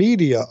of the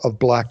media of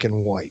black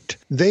and white.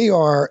 They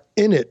are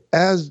in it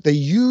as they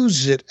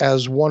use it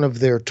as one of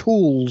their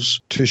tools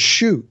to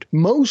shoot.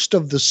 Most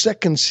of the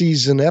second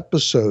season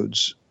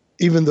episodes,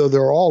 even though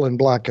they're all in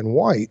black and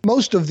white,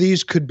 most of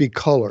these could be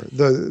color.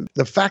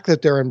 The fact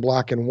that they're in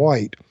black and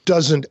white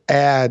doesn't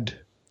add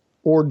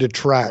or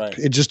detract. Right.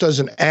 It just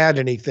doesn't add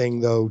anything,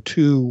 though,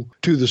 to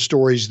the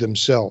stories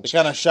themselves. They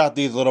kind of shot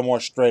these a little more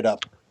straight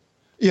up.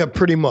 Yeah,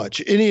 pretty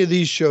much. Any of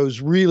these shows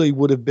really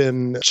would have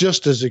been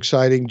just as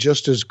exciting,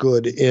 just as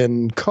good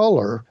in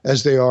color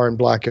as they are in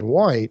black and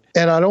white.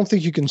 And I don't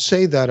think you can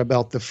say that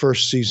about the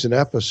first season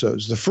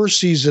episodes. The first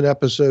season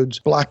episodes,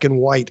 black and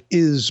white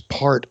is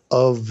part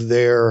of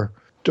their,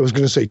 I was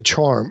going to say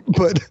charm,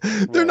 but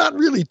they're not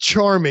really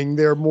charming.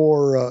 They're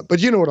more,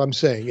 but you know what I'm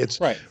saying.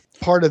 It's right.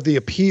 Part of the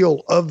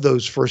appeal of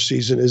those first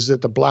season is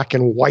that the black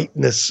and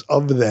whiteness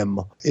of them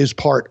is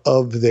part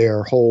of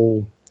their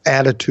whole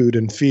attitude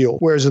and feel.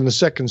 Whereas in the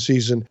second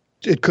season,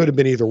 it could have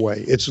been either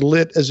way. It's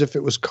lit as if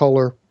it was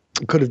color.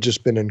 It could have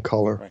just been in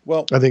color. Right.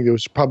 Well, I think it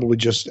was probably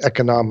just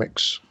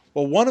economics.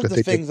 Well, one of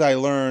the things I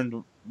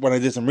learned when I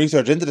did some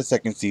research into the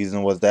second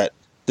season was that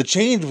the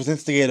change was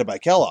instigated by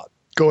Kellogg.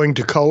 Going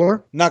to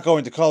color? Not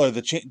going to color,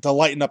 to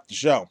lighten up the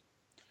show.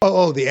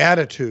 Oh, the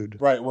attitude.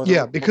 Right.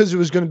 Yeah, because it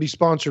was going to be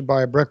sponsored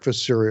by a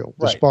breakfast cereal.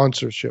 The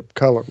sponsorship,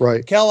 color,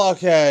 right. Kellogg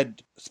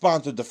had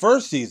sponsored the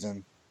first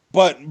season,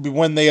 but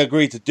when they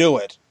agreed to do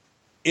it,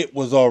 it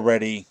was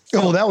already...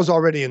 Oh, that was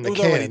already in the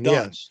can,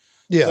 yes.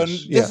 Yes. So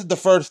this is the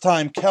first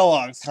time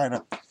Kellogg's kind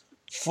of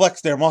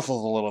flexed their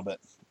muscles a little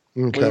bit.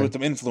 Okay. With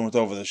some influence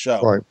over the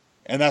show. Right.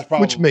 And that's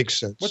probably... Which makes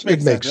sense. It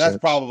makes sense. That's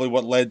probably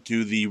what led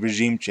to the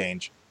regime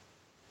change.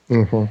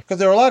 Mm-hmm. Because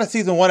there were a lot of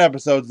season 1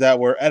 episodes that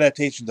were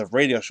adaptations of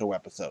radio show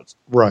episodes.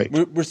 Right.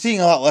 We're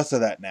seeing a lot less of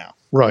that now.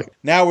 Right.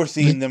 Now we're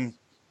seeing them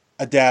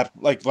adapt,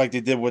 like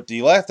they did with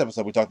the last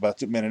episode we talked about,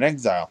 Superman in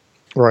Exile.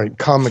 Right.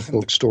 Comic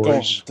book stories.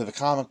 Going to the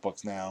comic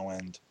books now.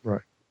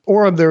 Right.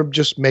 Or they're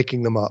just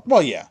making them up.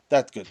 Well, yeah,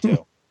 that's good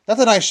too. That's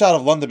a nice shot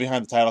of London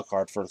behind the title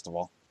card, first of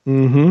all.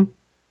 Mm-hmm.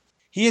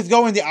 He is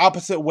going the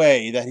opposite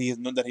way that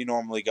he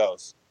normally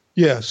goes.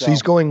 Yes, So,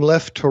 he's going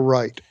left to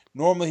right.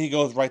 Normally he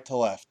goes right to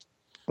left.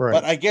 Right.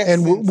 But I guess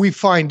and we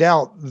find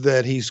out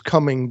that he's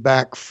coming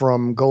back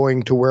from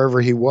going to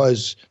wherever he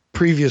was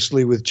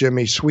previously with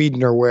Jimmy,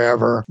 Sweden or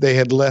wherever. They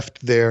had left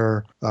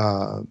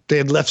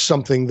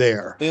something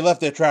there. They left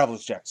their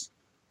traveler's checks.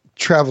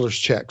 Traveler's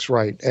checks,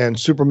 right. And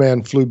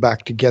Superman flew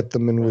back to get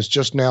them and was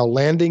just now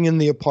landing in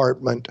the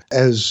apartment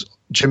as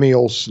Jimmy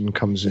Olsen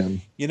comes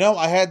in. You know,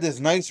 I had this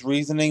nice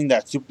reasoning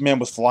that Superman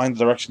was flying the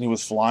direction he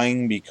was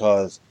flying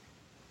because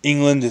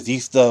England is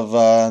east of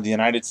the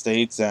United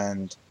States,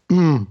 and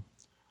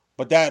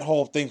but that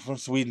whole thing from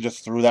Sweden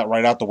just threw that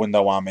right out the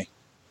window on me.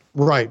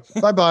 Right.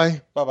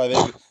 Bye-bye.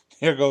 Bye-bye.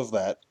 There goes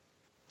that.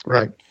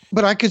 Right.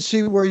 But I could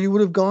see where you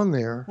would have gone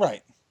there.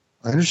 Right.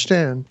 I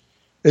understand.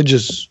 It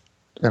just,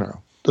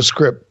 the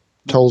script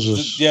tells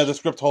us. Yeah, the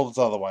script told us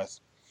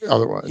otherwise.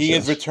 Otherwise, he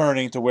is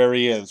returning to where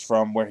he is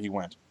from where he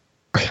went.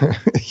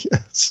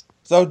 Yes.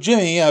 So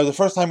Jimmy, the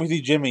first time we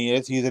see Jimmy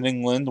he's in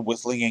England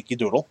whistling Yankee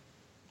Doodle.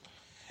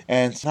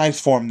 And it's nice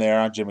form there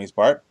on Jimmy's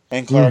part.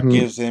 And Clark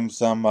gives him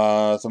some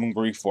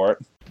grief for it.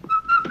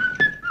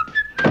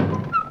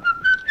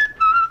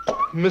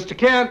 Mr.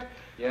 Kent.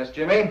 Yes,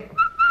 Jimmy?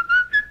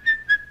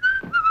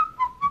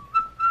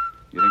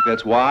 You think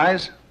that's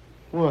wise?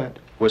 What?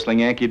 Whistling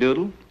Yankee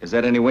Doodle? Is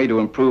that any way to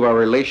improve our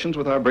relations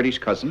with our British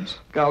cousins?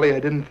 Golly, I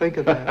didn't think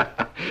of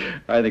that.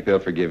 I think they'll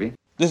forgive you.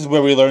 This is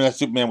where we learn that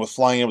Superman was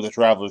flying in with the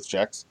traveler's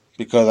checks.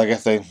 Because I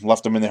guess they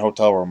left him in their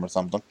hotel room or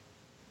something.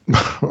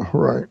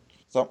 Right.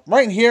 So,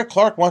 right here,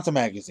 Clark wants a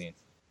magazine.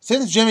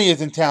 Since Jimmy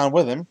is in town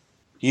with him,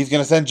 he's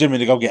going to send Jimmy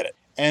to go get it.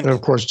 And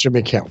of course,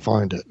 Jimmy can't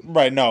find it.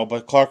 Right, no,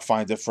 but Clark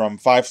finds it from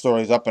 5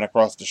 stories up and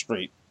across the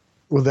street.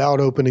 Without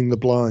opening the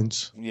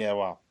blinds. Yeah,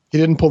 wow. He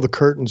didn't pull the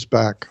curtains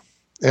back.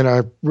 And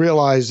I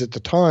realized at the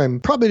time,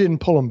 probably didn't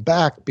pull them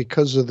back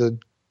because of the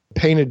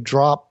painted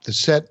drop, the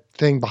set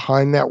thing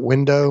behind that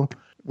window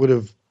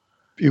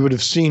you would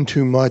have seen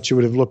too much. It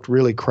would have looked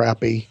really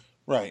crappy.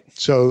 Right.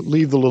 So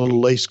leave the little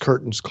lace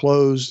curtains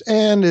closed,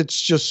 and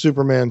it's just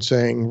Superman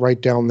saying, right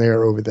down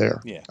there, over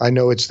there. Yeah. I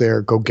know it's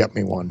there. Go get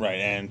me one. Right,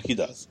 and he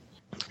does.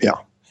 Yeah.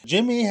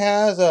 Jimmy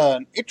has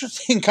an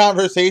interesting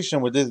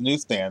conversation with his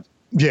newsstand.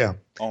 Yeah.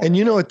 And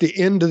at the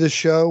end of the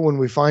show, when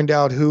we find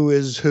out who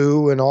is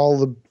who and all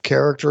the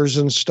characters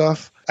and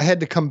stuff, I had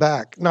to come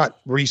back. Not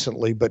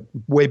recently, but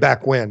way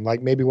back when,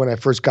 like maybe when I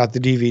first got the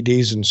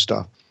DVDs and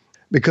stuff.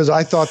 Because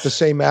I thought the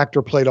same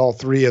actor played all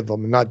 3 of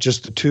them, not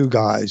just the 2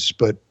 guys,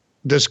 but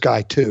this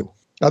guy too.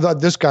 I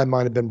thought this guy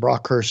might have been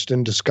Brockhurst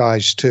in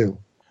disguise too.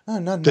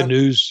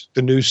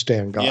 The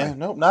newsstand guy. Yeah,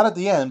 nope, not at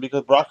the end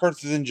because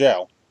Brockhurst is in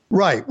jail.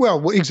 Right.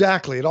 Well,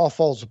 exactly. It all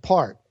falls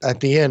apart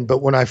at the end.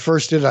 But when I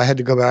first did it, I had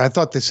to go back. I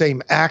thought the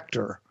same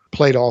actor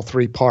played all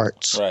 3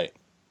 parts. Right.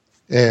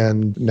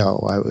 And no,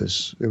 it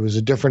was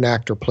a different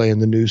actor playing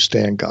the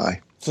newsstand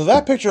guy. So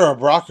that picture of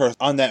Brockhurst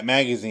on that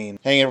magazine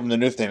hanging from the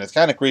newsstand is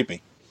kind of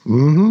creepy.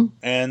 Mm-hmm.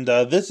 And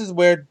this is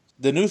where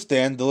the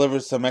newsstand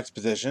delivers some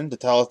exposition to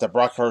tell us that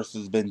Brockhurst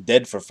has been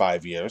dead for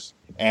 5 years,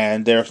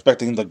 and they're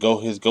expecting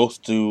his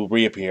ghost to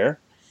reappear.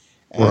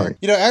 And,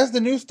 right. As the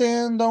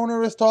newsstand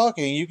owner is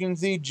talking, you can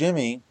see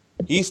Jimmy.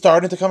 He's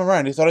starting to come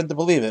around. He's starting to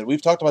believe it.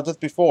 We've talked about this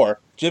before.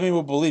 Jimmy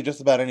will believe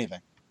just about anything.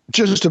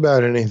 Just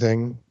about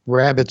anything.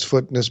 Rabbit's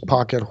foot in his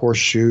pocket,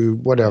 horseshoe,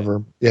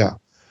 whatever. Yeah.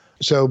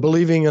 So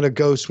believing in a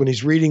ghost when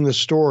he's reading the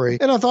story.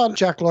 And I thought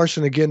Jack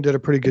Larson, again, did a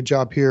pretty good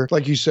job here.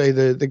 Like you say,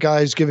 the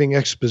guy's giving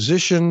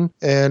exposition.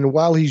 And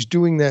while he's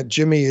doing that,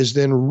 Jimmy is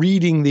then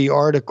reading the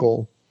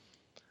article,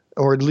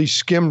 or at least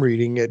skim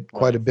reading it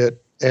quite a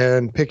bit,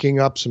 and picking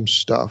up some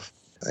stuff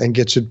and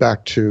gets it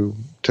back to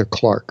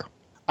Clark.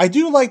 I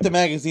do like the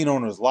magazine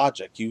owner's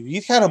logic.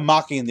 He's kind of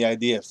mocking the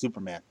idea of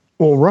Superman.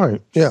 Well,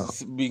 right, yeah.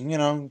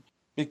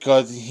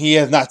 Because he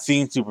has not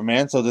seen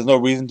Superman, so there's no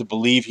reason to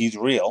believe he's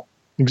real.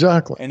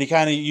 Exactly. And he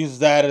kind of uses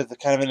that as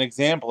kind of an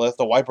example as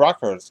to why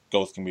Brockhurst's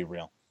ghost can be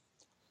real.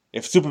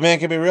 If Superman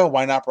can be real,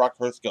 why not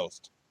Brockhurst's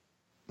ghost?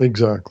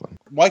 Exactly.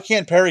 Why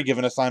can't Perry give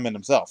an assignment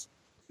himself?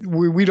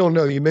 We don't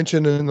know. You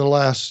mentioned during the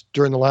last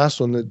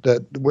one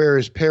that where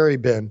has Perry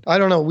been? I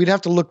don't know. We'd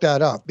have to look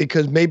that up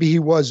because maybe he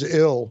was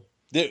ill.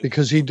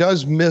 Because he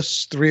does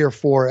miss 3 or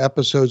 4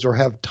 episodes or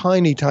have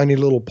tiny, tiny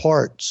little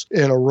parts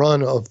in a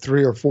run of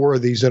 3 or 4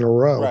 of these in a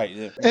row. Right.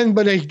 Yeah.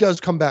 But he does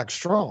come back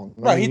strong.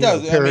 Right, he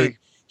does. Perry,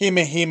 he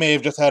may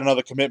have just had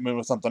another commitment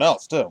with something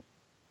else too.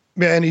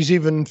 Yeah, and he's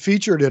even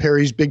featured at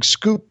Perry's Big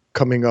Scoop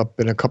coming up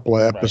in a couple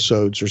of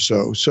episodes or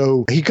so.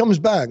 So he comes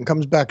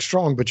back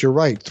strong. But you're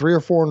right, 3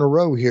 or 4 in a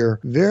row here.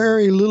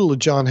 Very little of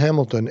John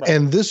Hamilton. Right.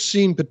 And this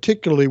scene,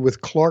 particularly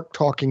with Clark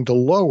talking to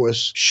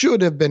Lois,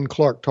 should have been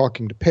Clark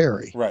talking to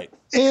Perry. Right.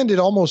 And it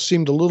almost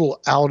seemed a little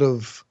out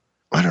of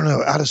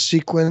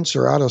sequence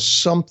or out of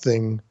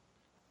something.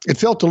 It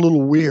felt a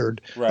little weird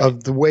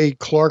of the way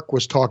Clark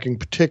was talking,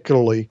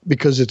 particularly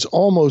because it's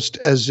almost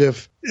as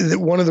if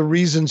one of the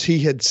reasons he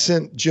had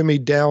sent Jimmy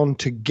down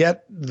to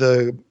get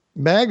the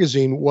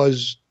magazine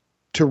was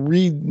to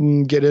read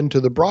and get into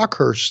the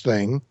Brockhurst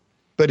thing.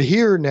 But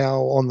here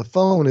now on the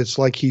phone, it's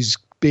like he's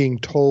being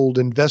told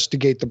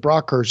investigate the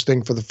Brockhurst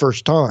thing for the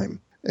first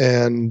time.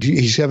 And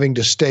he's having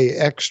to stay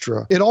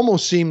extra. It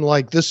almost seemed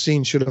like this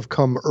scene should have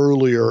come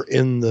earlier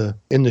in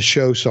the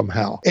show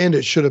somehow. And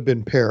it should have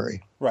been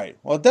Perry. Right.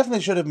 Well, it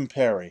definitely should have been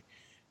Perry.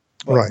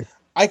 But right.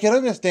 I can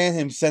understand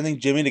him sending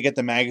Jimmy to get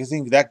the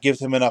magazine. That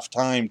gives him enough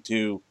time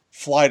to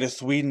fly to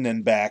Sweden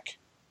and back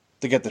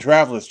to get the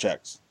traveler's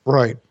checks.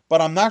 Right.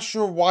 But I'm not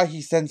sure why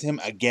he sends him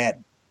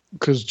again.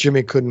 Because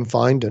Jimmy couldn't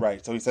find it.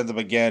 Right, so he sends him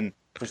again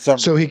for some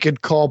So he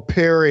could call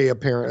Perry,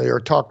 apparently,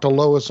 or talk to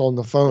Lois on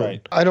the phone.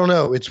 Right. I don't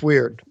know. It's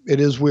weird. It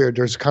is weird.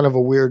 There's kind of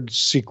a weird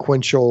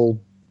sequential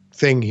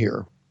thing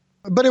here.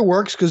 But it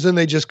works because then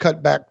they just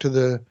cut back to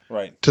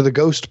the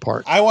ghost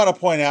part. I want to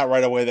point out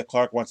right away that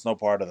Clark wants no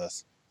part of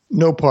this.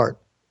 No part.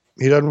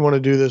 He doesn't want to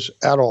do this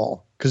at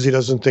all because he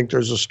doesn't think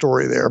there's a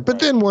story there. But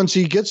then once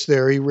he gets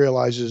there, he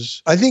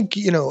realizes, I think,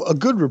 a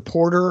good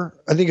reporter,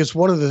 I think it's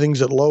one of the things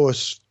that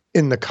Lois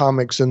in the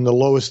comics and the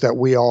Lois that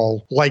we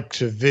all like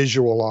to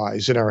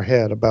visualize in our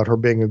head about her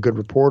being a good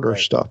reporter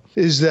stuff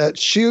is that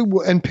she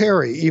and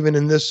Perry, even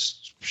in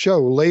this show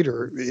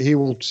later, he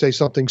will say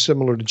something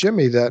similar to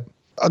Jimmy that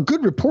a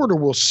good reporter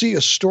will see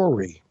a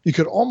story. You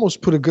could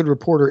almost put a good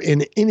reporter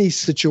in any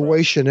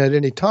situation at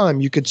any time.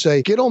 You could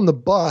say, get on the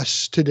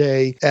bus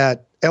today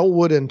at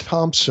Elwood and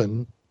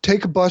Thompson,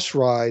 take a bus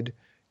ride,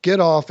 get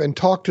off and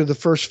talk to the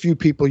first few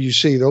people you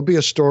see. There'll be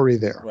a story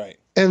there. Right.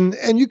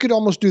 And you could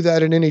almost do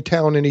that in any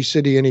town, any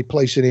city, any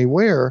place,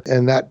 anywhere,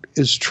 and that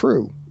is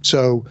true.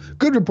 So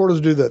good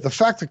reporters do that. The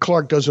fact that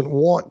Clark doesn't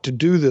want to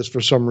do this for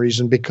some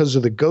reason because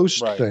of the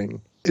ghost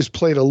thing is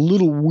played a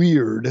little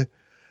weird,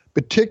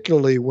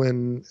 particularly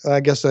when, I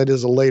guess that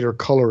is a later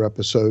Color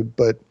episode,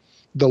 but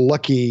the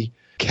lucky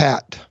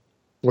cat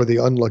or the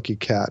unlucky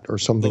cat or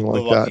something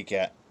like the that. lucky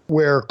cat.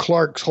 Where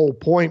Clark's whole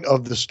point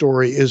of the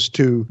story is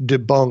to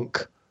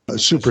debunk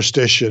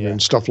superstition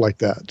and stuff like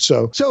that.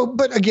 So,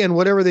 but again,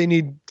 whatever they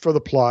need for the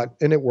plot,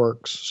 and it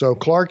works. So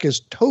Clark is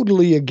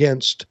totally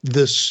against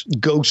this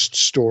ghost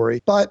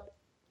story, but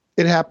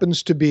it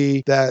happens to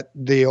be that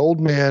the old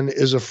man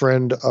is a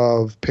friend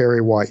of Perry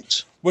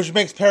White's. Which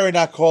makes Perry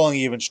not calling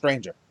even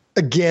stranger.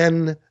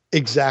 Again,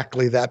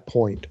 exactly that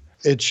point.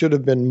 It should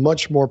have been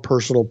much more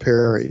personal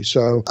Perry.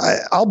 So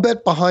I'll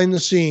bet behind the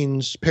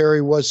scenes,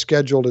 Perry was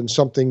scheduled and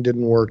something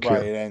didn't work here.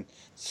 Right, and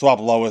swap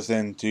Lois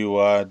in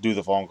to do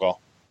the phone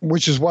call.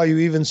 Which is why you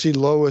even see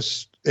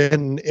Lois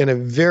in a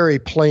very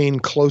plain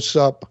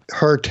close-up.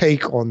 Her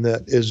take on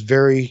that is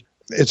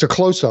it's a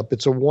close-up.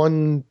 It's a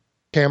one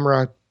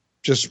camera,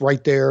 just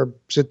right there,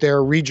 sit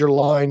there, read your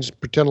lines,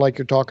 pretend like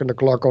you're talking to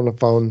Clark on the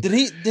phone. Did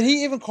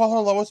he even call her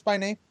Lois by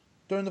name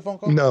during the phone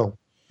call? No.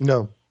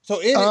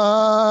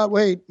 So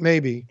wait,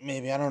 maybe.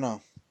 Maybe, I don't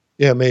know.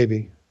 Yeah,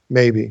 maybe.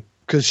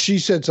 Because she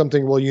said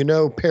something,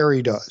 well,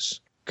 Perry does.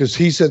 Because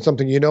he said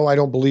something, I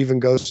don't believe in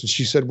ghosts. And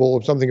she said,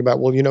 well, something about,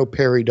 well,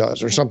 Perry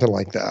does, or something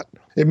like that.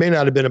 It may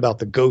not have been about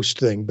the ghost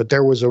thing, but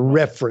there was a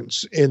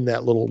reference in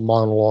that little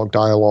monologue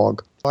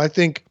dialogue. I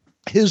think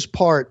his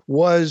part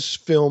was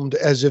filmed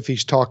as if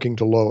he's talking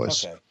to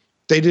Lois. Okay.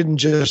 They didn't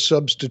just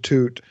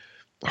substitute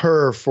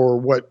her for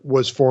what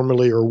was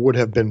formerly or would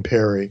have been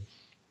Perry.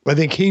 I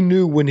think he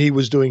knew when he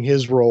was doing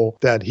his role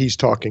that he's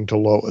talking to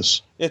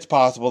Lois. It's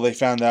possible they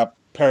found out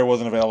Perry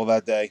wasn't available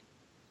that day.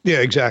 Yeah,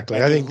 exactly.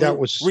 And I think that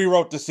was...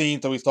 Rewrote the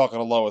scene so he's talking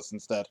to Lois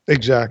instead.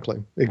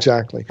 Exactly.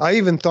 I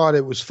even thought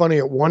it was funny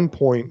at one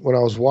point when I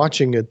was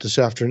watching it this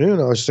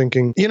afternoon. I was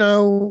thinking,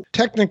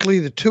 technically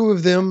the two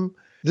of them,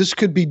 this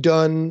could be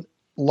done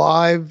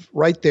live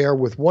right there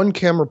with one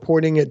camera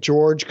pointing at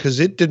George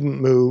because it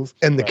didn't move,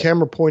 and the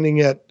camera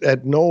pointing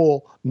at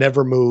Noel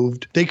never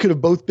moved. They could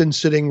have both been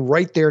sitting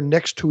right there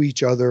next to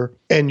each other,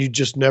 and you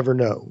just never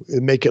know.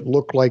 It'd make it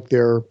look like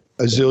they're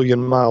a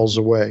zillion miles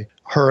away.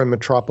 Her in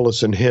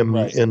Metropolis and him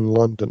in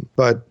London.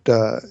 But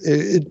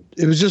it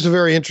was just a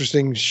very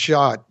interesting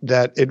shot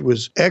that it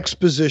was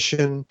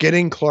exposition,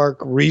 getting Clark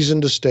reason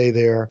to stay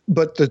there.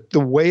 But the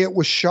way it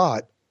was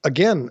shot,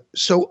 again,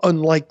 so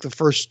unlike the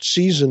first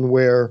season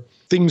where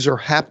things are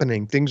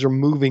happening, things are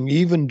moving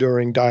even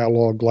during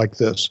dialogue like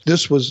this.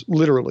 This was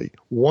literally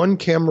one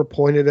camera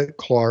pointed at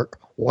Clark,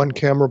 one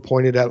camera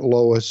pointed at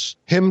Lois,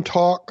 him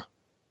talk,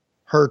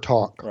 her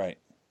talk. Right.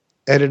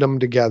 Edit them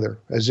together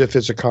as if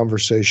it's a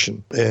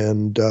conversation,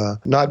 and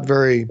not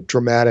very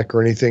dramatic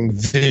or anything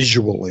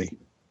visually,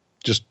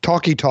 just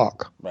talky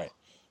talk. Right.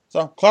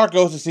 So Clark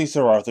goes to see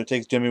Sir Arthur,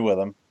 takes Jimmy with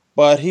him,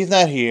 but he's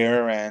not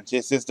here, and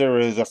his sister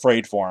is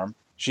afraid for him.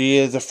 She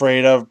is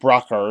afraid of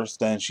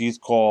Brockhurst, and she's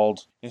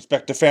called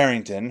Inspector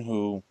Farrington,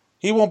 who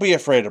he won't be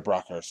afraid of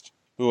Brockhurst,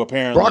 who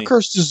apparently...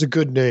 Brockhurst is a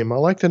good name. I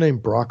like the name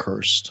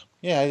Brockhurst.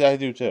 Yeah, I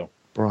do too.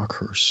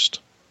 Brockhurst.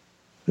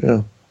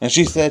 Yeah. And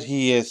she said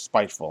he is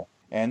spiteful.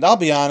 And I'll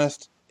be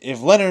honest,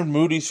 if Leonard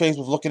Moody's face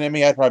was looking at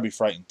me, I'd probably be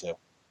frightened too.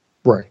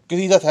 Right. Because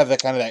he does have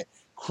that kind of that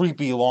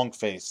creepy long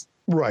face.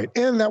 Right.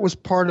 And that was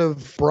part of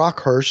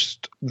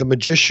Brockhurst, the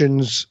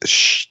magician's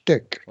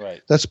shtick.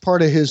 Right. That's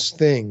part of his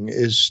thing,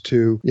 is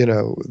to,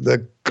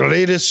 the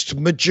greatest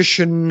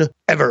magician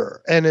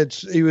ever. And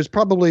he was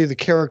probably the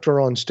character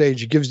on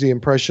stage. It gives the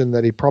impression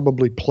that he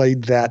probably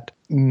played that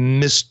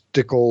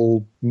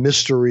mystical,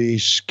 mystery,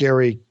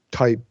 scary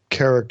type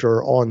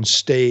character on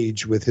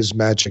stage with his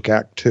magic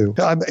act too.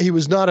 He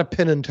was not a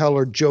Penn and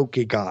Teller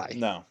jokey guy.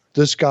 No.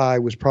 This guy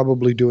was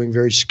probably doing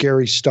very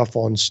scary stuff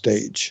on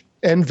stage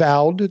and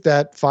vowed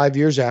that 5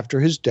 years after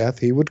his death,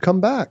 he would come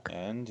back.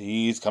 And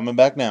he's coming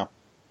back now.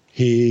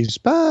 He's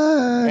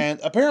back. And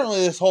apparently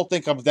this whole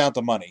thing comes down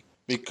to money.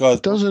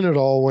 Because doesn't it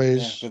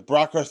always? Because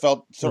Brockhurst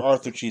felt Sir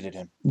Arthur cheated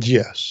him.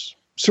 Yes.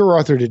 Sir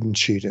Arthur didn't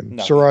cheat him.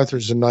 No, Sir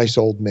Arthur's a nice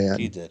old man.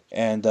 He did.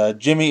 And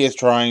Jimmy is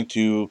trying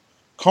to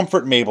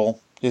comfort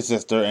Mabel, his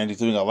sister, and he's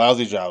doing a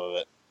lousy job of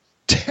it.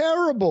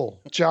 Terrible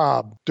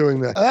job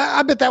doing that.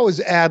 I bet that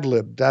was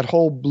ad-lib, that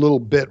whole little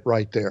bit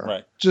right there.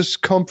 Right.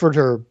 Just comfort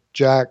her,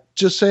 Jack.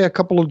 Just say a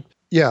couple of,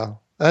 yeah,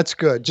 that's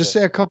good. Just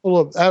say a couple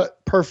of,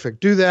 perfect.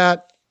 Do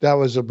that. That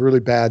was a really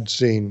bad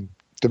scene,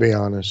 to be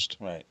honest.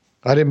 Right.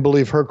 I didn't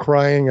believe her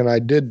crying, and I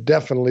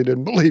definitely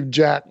didn't believe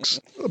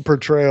Jack's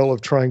portrayal of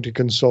trying to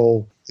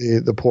console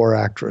the poor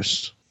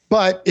actress.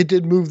 But it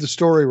did move the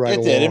story right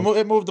along. It did.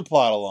 It moved the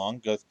plot along.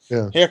 Because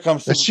here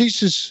comes... she's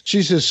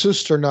his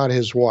sister, not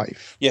his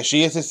wife. Yeah,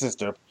 she is his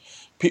sister.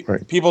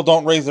 People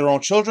don't raise their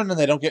own children, and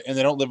they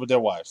don't live with their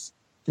wives.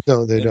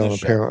 No, they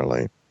don't,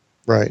 apparently.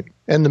 Right.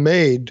 And the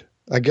maid,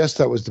 I guess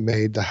that was the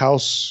maid, the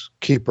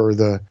housekeeper,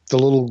 the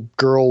little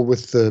girl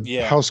with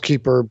the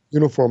housekeeper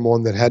uniform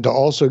on that had to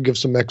also give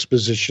some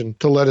exposition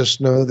to let us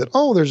know that,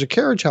 there's a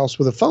carriage house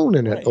with a phone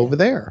in it over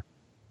there.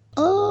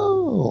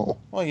 Oh.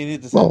 Well, you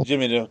need to send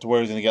Jimmy to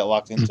where he's going to get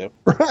locked into.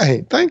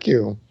 Right. Thank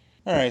you.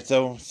 All right.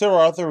 So Sir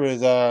Arthur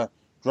is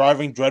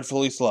driving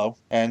dreadfully slow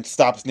and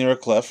stops near a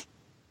cliff.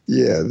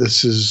 Yeah,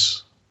 this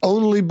is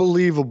only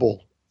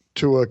believable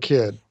to a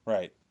kid.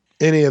 Right.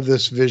 Any of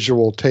this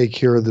visual take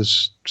here of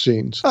this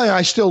scenes.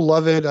 I still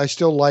love it. I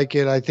still like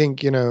it. I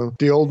think,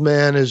 the old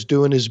man is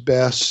doing his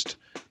best,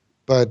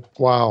 but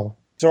wow.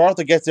 Sir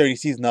Arthur gets there, he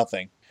sees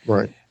nothing.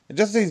 Right. And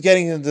just as he's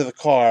getting into the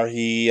car,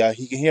 he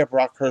can hear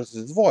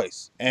Brockhurst's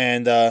voice,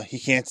 and he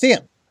can't see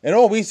him. And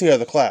all we see are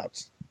the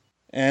clouds.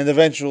 And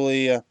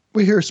eventually...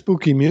 we hear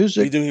spooky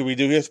music. We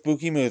do hear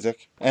spooky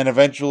music. And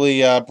eventually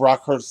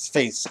Brockhurst's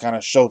face kind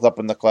of shows up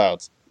in the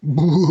clouds.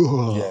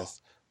 Yes.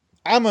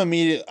 I'm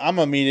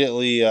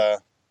immediately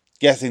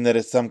guessing that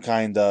it's some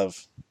kind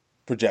of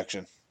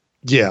projection.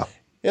 Yeah.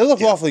 It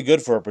looks awfully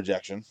good for a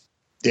projection.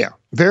 Yeah.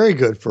 Very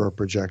good for a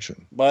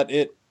projection. But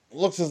it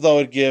looks as though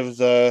it gives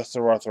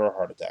Sir Arthur a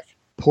heart attack.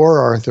 Poor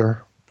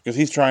Arthur. Because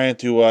he's trying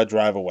to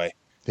drive away.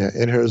 Yeah,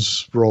 in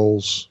his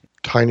rolls.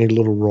 Tiny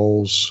little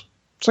rolls.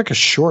 It's like a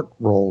short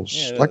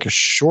rolls. Like a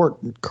short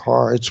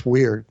car. It's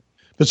weird.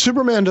 But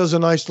Superman does a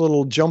nice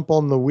little jump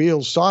on the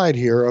wheel side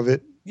here of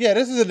it. Yeah,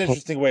 this is an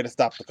interesting way to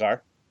stop the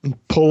car.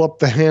 Pull up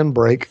the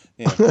handbrake.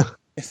 Yeah.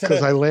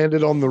 Because I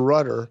landed on the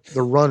runner.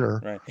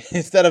 Right.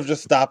 Instead of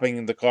just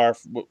stopping the car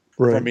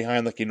from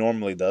behind like he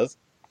normally does.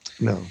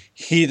 No.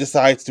 He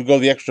decides to go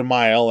the extra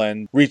mile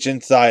and reach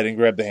inside and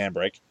grab the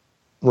handbrake.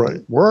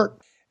 Right.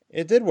 Work.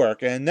 It did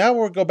work. And now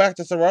we'll go back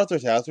to Sir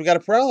Arthur's house. We got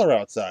a prowler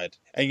outside.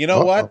 And you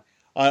know what?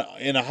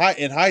 In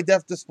high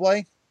def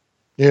display,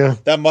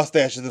 that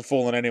mustache isn't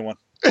fooling anyone.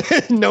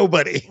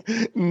 Nobody.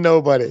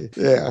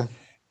 Yeah.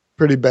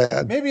 Pretty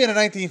bad. Maybe in a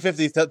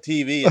 1950s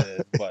TV it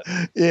is, but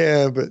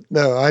yeah, but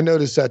no, I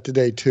noticed that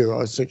today too. I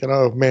was thinking,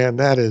 oh man,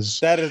 that is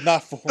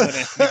not fooling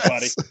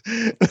anybody.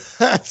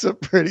 That's a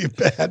pretty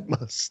bad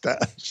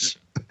mustache.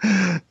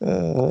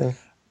 I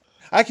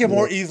can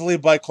more easily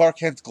buy Clark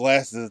Kent's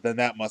glasses than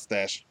that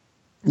mustache.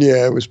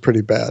 Yeah, it was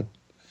pretty bad.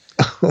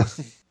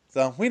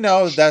 So we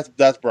know that's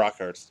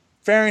Brockhurst.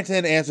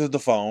 Farrington answers the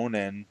phone,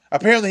 and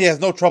apparently he has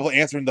no trouble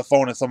answering the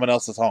phone in someone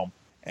else's home.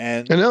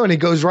 And I know, and he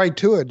goes right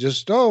to it.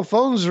 Just,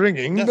 phone's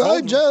ringing. By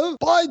Jove,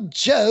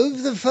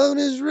 the phone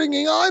is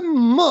ringing. I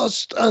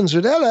must answer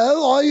it.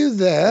 Hello, are you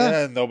there?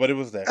 Yeah, nobody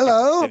was there.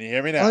 Hello? Can you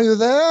hear me now? Are you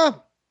there?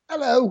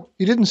 Hello.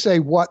 He didn't say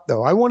what,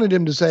 though. I wanted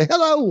him to say,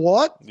 hello,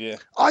 what? Yeah.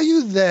 Are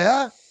you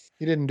there?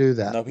 He didn't do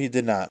that. No, he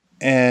did not.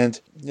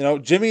 And,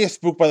 Jimmy is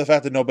spooked by the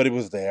fact that nobody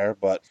was there,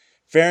 but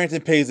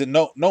Farrington pays it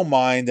no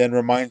mind and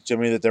reminds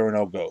Jimmy that there were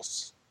no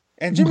ghosts.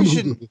 And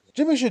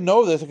Jimmy should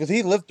know this because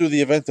he lived through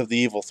the events of the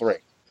Evil Three.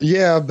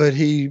 Yeah, but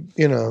he,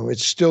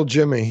 it's still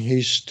Jimmy.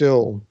 He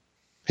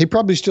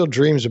probably still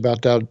dreams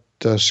about that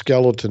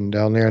skeleton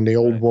down there and the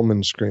old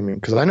woman screaming,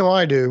 because I know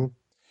I do.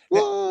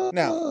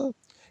 Now,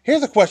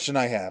 here's a question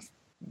I have.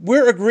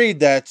 We're agreed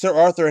that Sir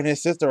Arthur and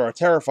his sister are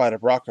terrified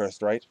of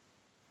Brockhurst, right?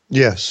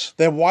 Yes.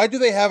 Then why do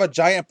they have a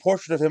giant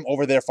portrait of him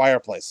over their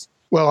fireplace?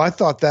 Well, I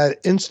thought that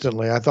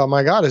instantly. I thought,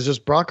 my God, is this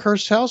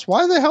Brockhurst's house?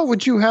 Why the hell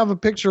would you have a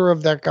picture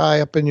of that guy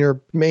up in your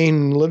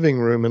main living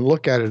room and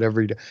look at it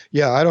every day?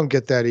 Yeah, I don't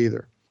get that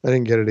either. I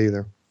didn't get it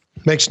either.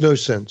 Makes no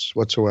sense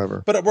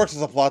whatsoever. But it works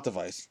as a plot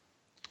device.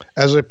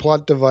 As a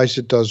plot device,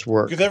 it does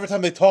work. Because every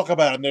time they talk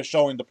about him, they're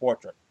showing the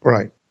portrait.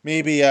 Right.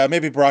 Maybe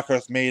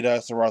Brockhurst made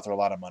Sir Arthur a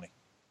lot of money.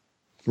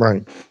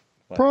 Right.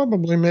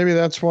 Probably. Maybe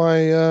that's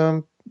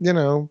why,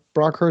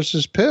 Brockhurst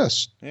is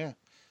pissed. Yeah.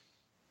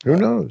 Who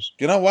knows?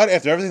 You know what?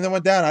 After everything that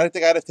went down, I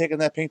think I'd have taken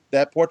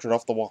that portrait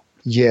off the wall.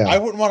 Yeah. I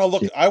wouldn't want to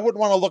look. I wouldn't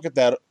want to look at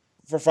that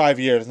for 5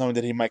 years, knowing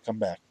that he might come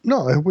back.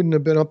 No, it wouldn't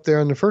have been up there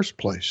in the first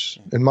place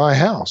in my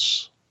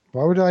house.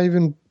 Why would I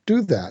even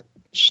do that?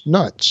 It's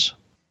nuts.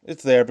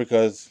 It's there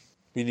because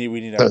we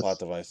need our plot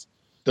device.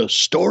 The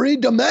story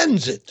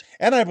demands it.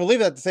 And I believe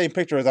that the same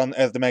picture is on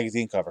as the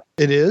magazine cover.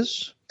 It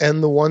is,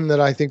 and the one that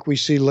I think we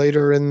see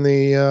later in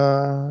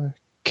the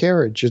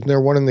carriage. Isn't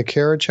there one in the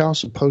carriage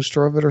house, a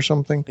poster of it or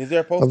something? Is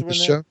there a poster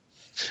in there?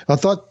 I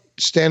thought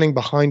standing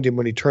behind him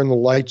when he turned the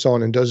lights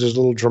on and does his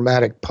little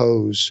dramatic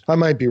pose. I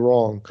might be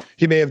wrong.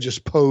 He may have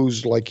just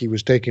posed like he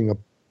was taking a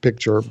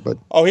picture, but...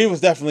 Oh, he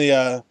was definitely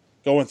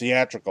going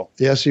theatrical.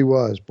 Yes, he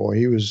was. Boy,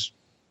 he was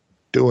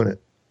doing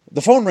it.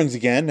 The phone rings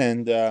again,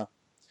 and...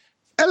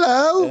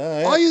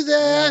 Hello? Are you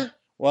there? Yeah.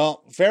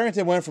 Well,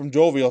 Farrington went from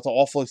jovial to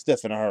awfully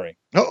stiff in a hurry.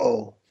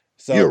 Uh-oh.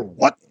 So, you're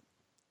what?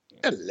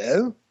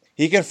 Hello?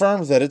 He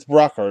confirms that it's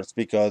Brockhurst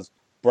because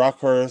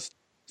Brockhurst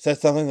said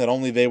something that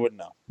only they would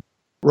know.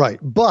 Right,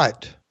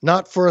 but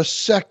not for a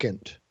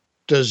second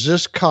does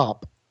this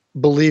cop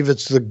believe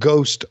it's the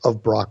ghost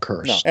of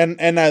Brockhurst. No,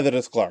 and neither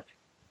does Clark.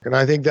 And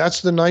I think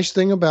that's the nice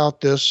thing about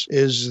this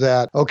is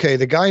that, okay,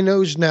 the guy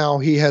knows now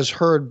he has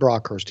heard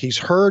Brockhurst. He's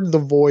heard the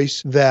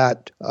voice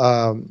that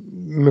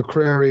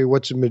McCrary,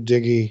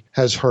 Diggy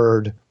has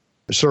heard,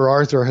 Sir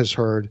Arthur has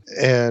heard,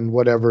 and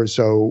whatever.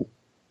 So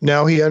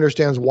now he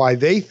understands why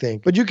they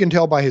think. But you can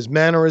tell by his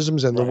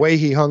mannerisms and the way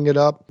he hung it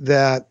up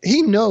that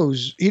he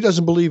knows he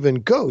doesn't believe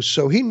in ghosts.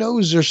 So he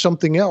knows there's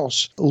something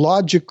else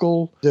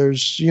logical.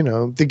 There's,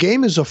 the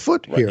game is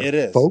afoot here, it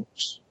is,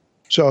 folks.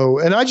 So,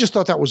 and I just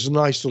thought that was a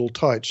nice little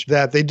touch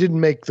that they didn't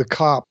make the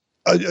cop,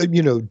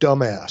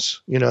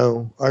 dumbass.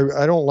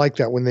 I don't like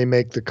that when they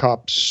make the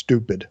cop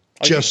stupid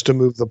to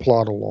move the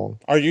plot along.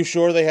 Are you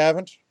sure they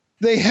haven't?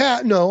 They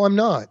have. No, I'm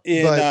not.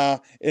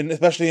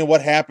 Especially in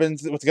what's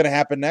going to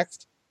happen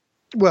next?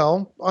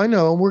 Well, I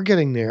know. We're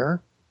getting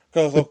there.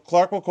 So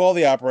Clark will call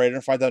the operator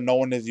and find out no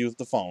one has used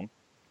the phone.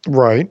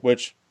 Right.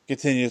 Which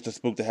continues to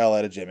spook the hell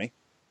out of Jimmy.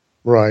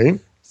 Right.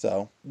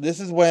 So this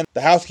is when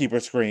the housekeeper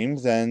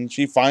screams and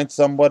she finds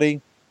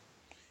somebody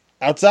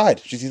outside.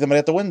 She sees somebody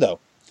at the window.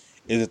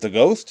 Is it the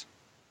ghost?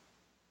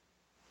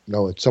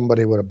 No, it's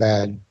somebody with a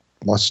bad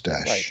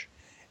mustache. Right.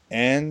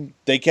 And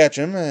they catch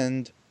him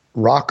and...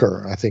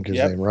 Rocker, I think his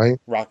name, right?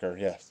 Rocker,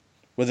 yes.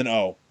 With an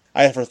O.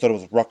 I at first thought it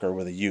was Rucker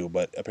with a U,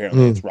 but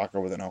apparently it's Rocker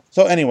with an O.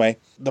 So anyway,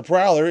 the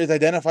Prowler is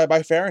identified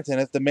by Farrington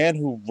as the man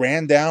who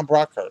ran down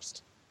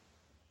Brockhurst.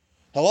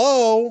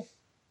 Hello?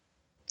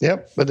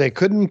 Yep, but they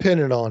couldn't pin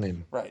it on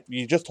him. Right.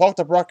 You just talked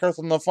to Brockhurst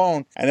on the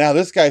phone, and now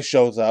this guy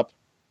shows up.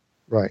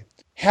 Right.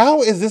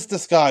 How is this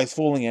disguise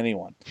fooling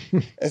anyone?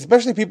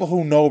 Especially people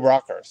who know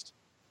Brockhurst.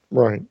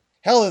 Right.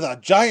 Hell, there's a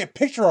giant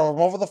picture of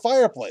him over the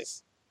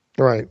fireplace.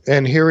 Right.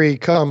 And here he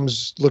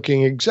comes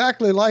looking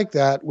exactly like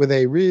that with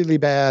a really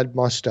bad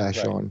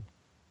mustache on.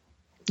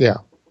 Yeah.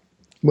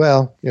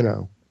 Well,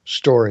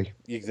 story.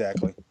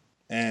 Exactly.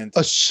 And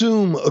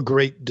assume a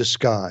great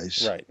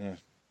disguise. Right. Yeah.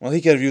 Well,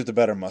 he could have used a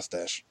better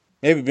mustache.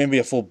 Maybe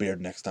a full beard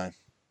next time.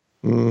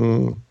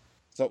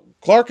 So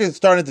Clark is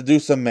starting to do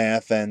some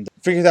math and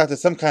figures out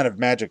there's some kind of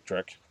magic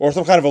trick or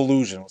some kind of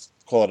illusion. Let's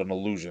call it an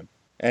illusion.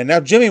 And now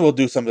Jimmy will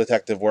do some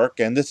detective work,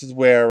 and this is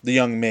where the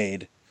young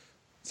maid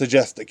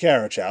suggests the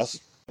carriage house.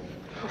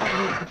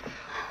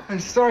 I'm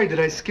sorry, did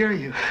I scare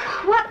you?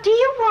 What do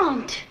you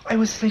want? I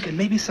was thinking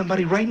maybe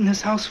somebody right in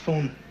this house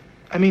phone.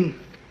 I mean,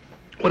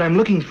 what I'm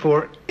looking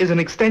for is an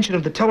extension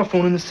of the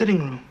telephone in the sitting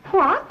room.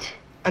 What?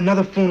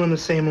 Another phone on the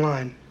same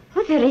line.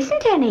 Well, there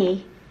isn't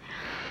any.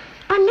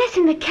 Unless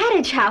in the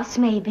carriage house,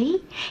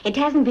 maybe. It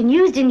hasn't been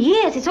used in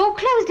years. It's all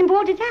closed and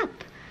boarded up.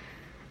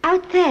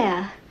 Out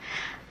there.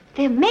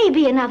 There may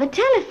be another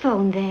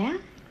telephone there.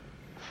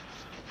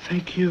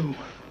 Thank you.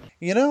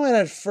 And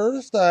at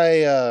first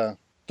I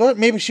thought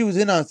maybe she was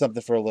in on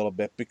something for a little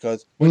bit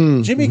because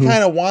when Jimmy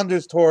kind of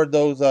wanders toward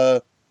those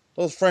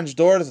French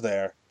doors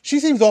there, she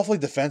seems awfully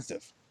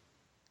defensive.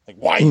 Like,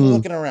 why are you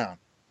looking around?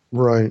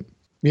 Right.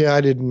 Yeah,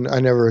 I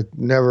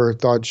never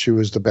thought she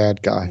was the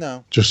bad guy.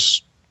 No.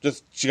 Just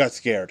she got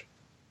scared.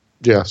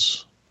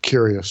 Yes.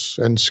 Curious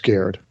and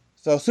scared.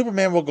 So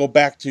Superman will go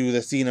back to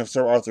the scene of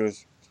Sir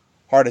Arthur's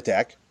heart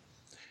attack.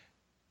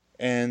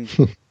 And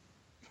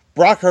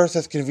Brockhurst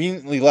has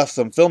conveniently left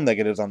some film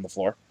negatives on the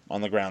floor, on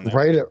the ground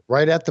there.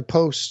 Right at the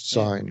post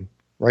sign.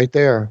 Right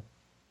there.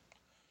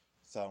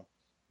 So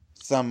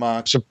some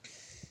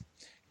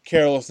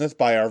carelessness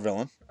by our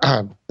villain.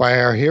 By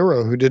our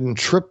hero who didn't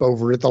trip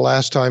over it the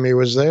last time he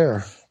was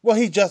there. Well,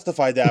 he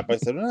justified that by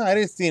saying, I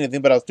didn't see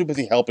anything, but I was too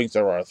busy helping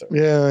Sir Arthur.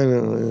 Yeah, I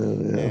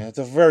know. Yeah, it's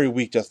a very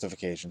weak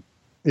justification.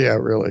 Yeah,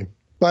 really.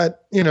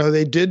 But,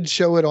 they did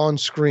show it on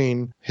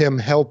screen, him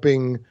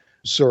helping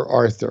Sir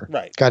Arthur.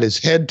 Right. Got his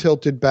head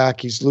tilted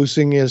back. He's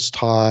loosening his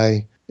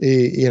tie.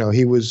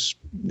 He was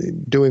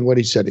doing what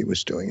he said he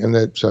was doing.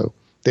 And so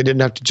They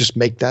didn't have to just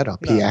make that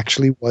up. No. He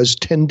actually was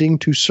tending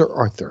to Sir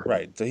Arthur.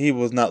 Right. So he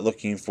was not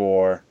looking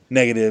for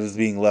negatives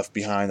being left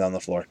behind on the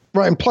floor.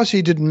 Right. And plus,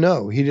 he didn't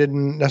know. He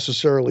didn't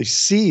necessarily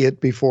see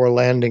it before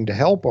landing to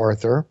help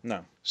Arthur.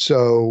 No.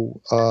 So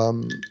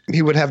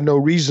he would have no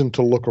reason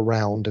to look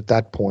around at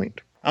that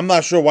point. I'm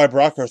not sure why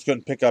Brockhurst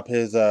couldn't pick up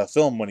his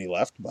film when he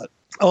left, but...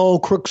 Oh,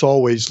 crooks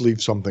always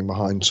leave something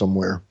behind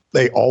somewhere.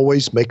 They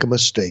always make a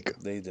mistake.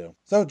 They do.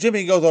 So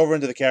Jimmy goes over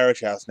into the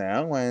carriage house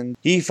now, and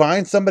he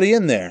finds somebody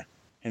in there.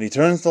 And he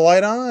turns the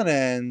light on,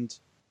 and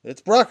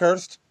it's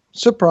Brockhurst.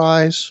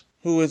 Surprise.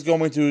 Who is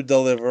going to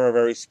deliver a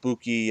very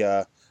spooky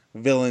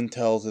villain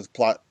tells his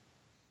plot.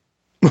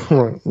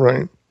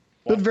 Right.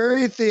 But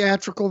very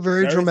theatrical,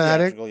 very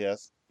dramatic. Theatrical,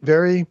 yes.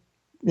 Very,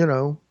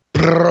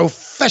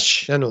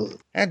 professional.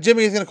 And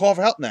Jimmy is going to call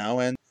for help now,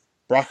 and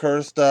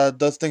Brockhurst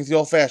does things the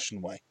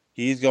old-fashioned way.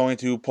 He's going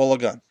to pull a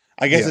gun.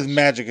 I guess his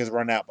magic has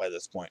run out by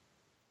this point.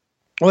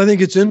 Well, I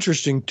think it's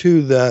interesting,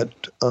 too, that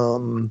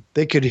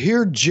they could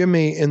hear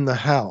Jimmy in the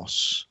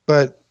house,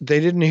 but they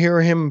didn't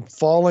hear him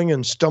falling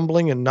and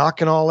stumbling and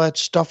knocking all that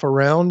stuff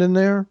around in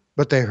there,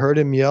 but they heard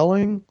him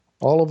yelling.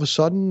 All of a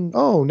sudden,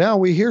 oh, now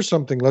we hear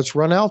something. Let's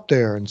run out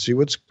there and see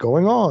what's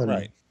going on.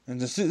 Right. And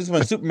this is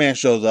when Superman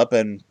shows up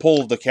and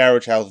pulls the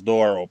carriage house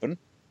door open.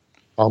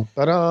 Yep,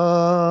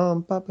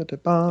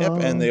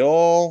 and they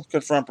all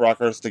confront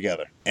Brockhurst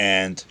together.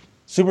 And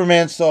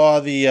Superman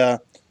saw the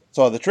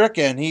trick,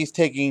 and he's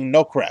taking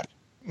no crap.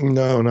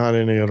 No, not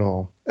any at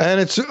all. And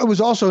it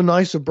was also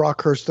nice of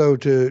Brockhurst, though,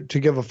 to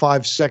give a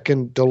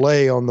 5-second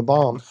delay on the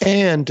bomb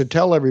and to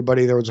tell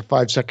everybody there was a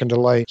 5-second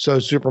delay. So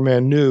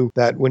Superman knew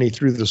that when he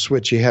threw the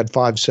switch, he had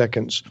 5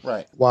 seconds.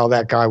 Right. While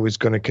that guy was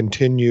going to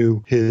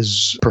continue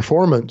his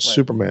performance, Right.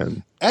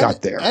 Superman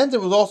got there. And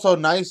it was also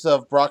nice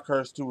of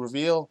Brockhurst to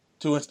reveal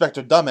to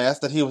Inspector Dumbass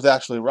that he was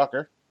actually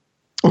Rucker.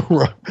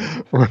 Right.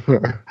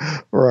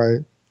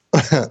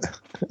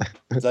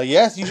 So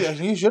yes, you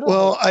should have.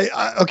 Well,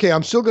 okay.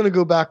 I'm still going to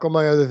go back on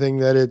my other thing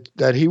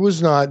that he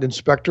was not.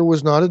 Inspector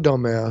was not a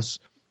dumbass.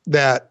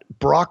 That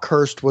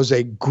Brockhurst was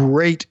a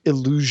great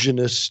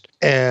illusionist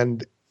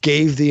and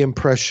gave the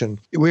impression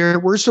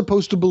we're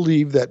supposed to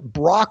believe that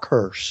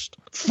Brockhurst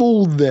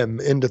fooled them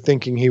into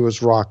thinking he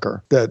was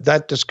Rocker.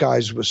 That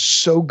disguise was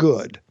so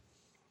good,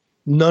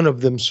 none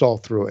of them saw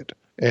through it,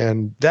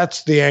 and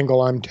that's the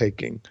angle I'm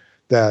taking.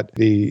 That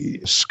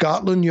the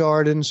Scotland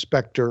Yard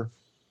inspector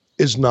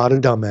is not a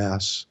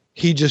dumbass.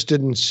 He just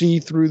didn't see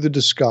through the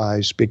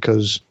disguise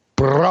because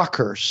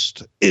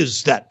Brockhurst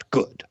is that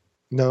good.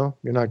 No,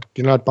 you're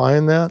not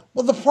buying that?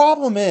 Well, the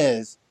problem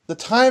is the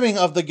timing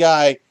of the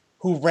guy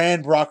who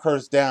ran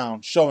Brockhurst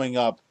down showing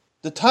up.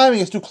 The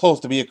timing is too close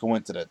to be a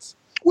coincidence.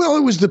 Well,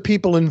 it was the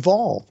people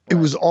involved. Right.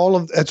 It was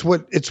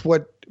it's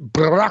what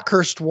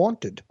Brockhurst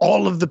wanted.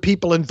 All of the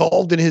people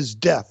involved in his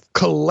death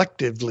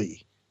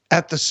collectively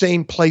at the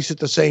same place at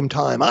the same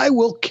time. I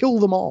will kill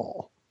them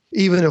all,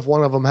 even if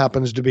one of them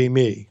happens to be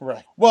me.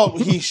 Right. Well,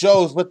 he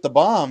shows with the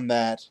bomb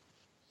that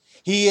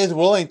he is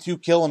willing to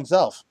kill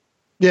himself.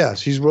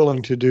 Yes, he's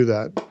willing to do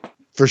that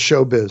for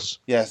showbiz.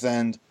 Yes,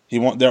 and he's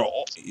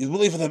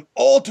willing for them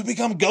all to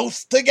become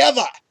ghosts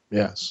together.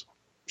 Yes,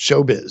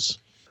 showbiz.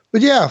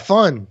 But yeah,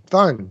 fun.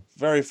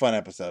 Very fun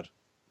episode.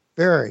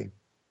 Very,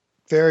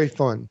 very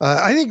fun.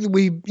 I think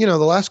the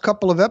last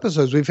couple of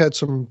episodes, we've had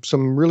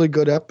some really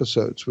good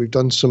episodes. We've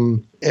done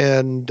some,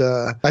 and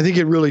I think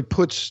it really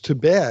puts to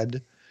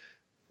bed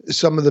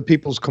some of the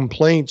people's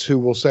complaints who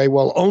will say,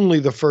 well, only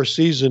the first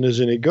season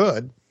is any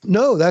good.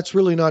 No, that's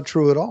really not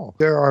true at all.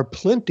 There are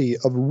plenty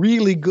of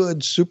really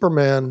good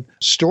Superman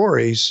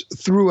stories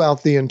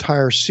throughout the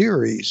entire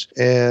series.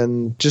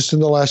 And just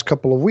in the last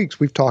couple of weeks,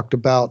 we've talked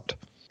about,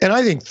 and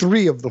I think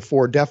 3 of the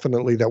 4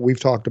 definitely that we've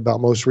talked about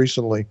most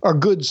recently are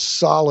good,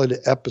 solid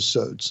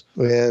episodes.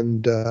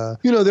 And,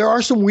 there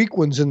are some weak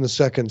ones in the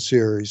second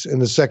series, in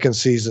the second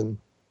season.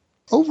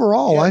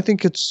 Overall, I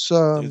think it's,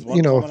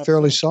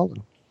 fairly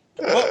solid.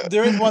 Well,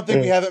 there is one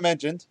thing we haven't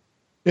mentioned.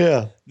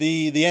 Yeah.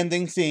 The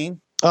ending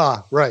scene.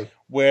 Ah, right.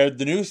 Where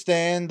the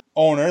newsstand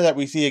owner that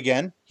we see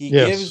again, he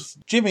gives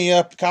Jimmy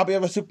a copy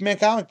of a Superman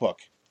comic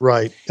book.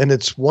 Right. And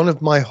it's one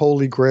of my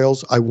holy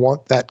grails. I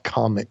want that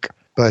comic.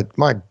 But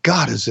my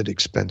God, is it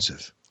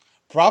expensive.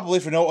 Probably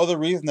for no other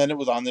reason than it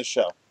was on this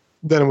show.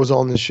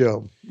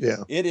 Yeah.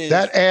 It is.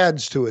 That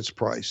adds to its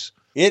price.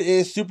 It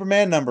is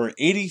Superman number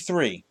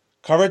 83.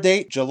 Cover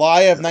date,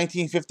 July of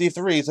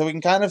 1953, so we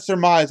can kind of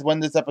surmise when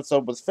this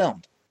episode was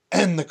filmed.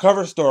 And the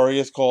cover story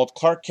is called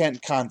Clark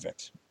Kent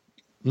Convict.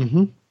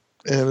 Mm-hmm.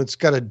 And it's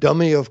got a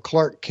dummy of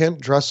Clark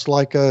Kent dressed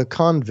like a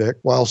convict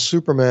while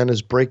Superman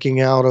is breaking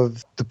out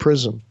of the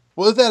prison.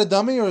 Well, is that a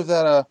dummy or is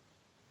that a...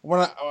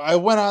 When I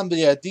went on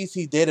the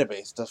DC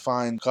database to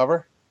find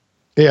cover.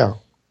 Yeah.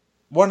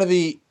 One of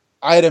the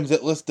items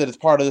it listed as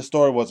part of the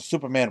story was a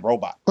Superman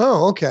robot.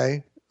 Oh,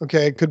 okay.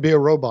 Okay, it could be a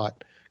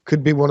robot.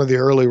 Could be one of the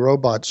early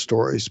robot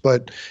stories.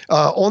 But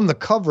on the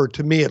cover,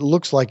 to me, it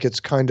looks like it's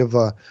kind of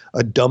a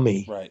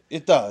dummy. Right,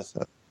 it does.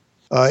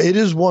 It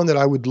is one that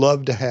I would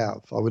love to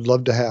have.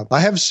 I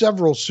have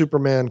several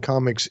Superman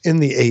comics in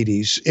the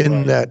 80s,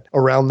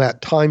 around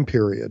that time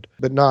period,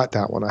 but not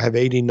that one. I have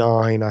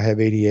 89, I have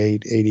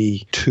 88,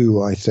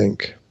 82, I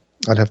think.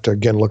 I'd have to,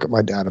 again, look at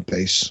my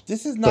database.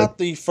 This is not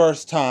the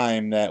first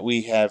time that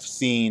we have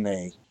seen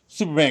a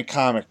Superman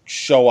comic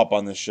show up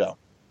on this show.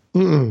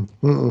 There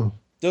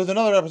was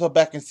another episode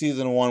back in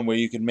season 1 where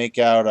you could make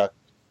out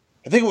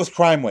I think it was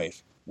Crime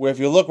Wave, where if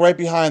you look right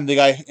behind the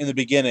guy in the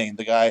beginning,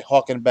 the guy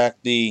hawking back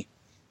the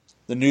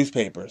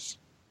newspapers.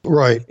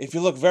 Right. If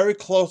you look very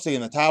closely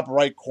in the top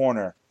right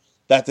corner,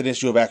 that's an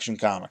issue of Action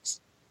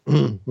Comics.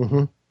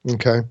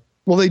 Okay.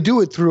 Well, they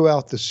do it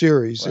throughout the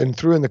series and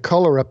through in the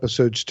color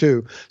episodes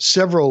too.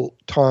 Several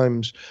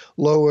times,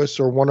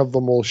 Lois or one of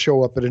them will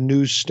show up at a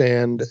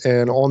newsstand,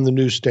 and on the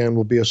newsstand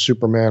will be a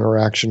Superman or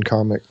Action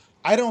comic.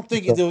 I don't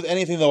think there was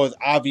anything that was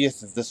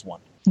obvious as this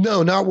one.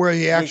 No, not where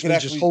he actually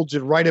just holds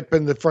it right up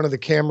in the front of the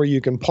camera.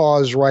 You can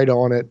pause right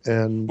on it,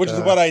 and which is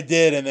what I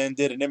did, and then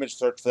did an image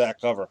search for that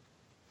cover.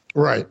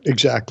 Right,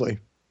 exactly.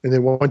 And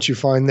then once you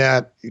find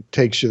that, it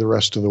takes you the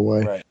rest of the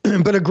way. Right.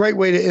 But a great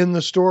way to end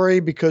the story,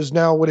 because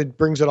now what it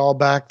brings it all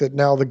back, that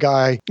now the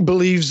guy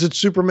believes that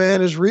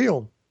Superman is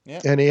real. Yeah.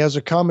 And he has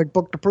a comic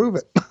book to prove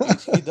it.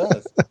 He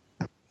does.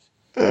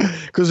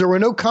 Because there were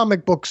no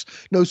comic books,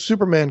 no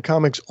Superman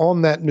comics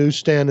on that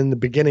newsstand in the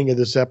beginning of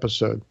this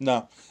episode.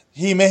 No.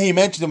 He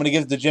mentioned it when he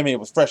gives it to Jimmy. It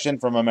was fresh in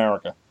from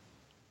America.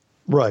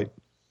 Right.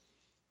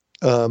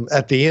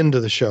 At the end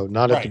of the show,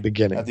 not at the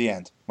beginning. At the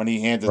end, when he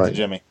hands it to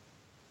Jimmy.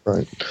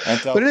 Right.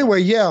 But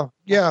anyway,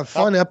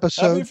 fun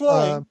episode. It's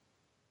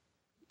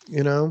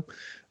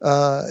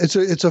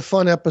a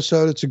fun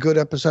episode. It's a good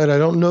episode. I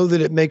don't know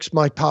that it makes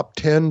my top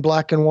 10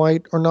 black and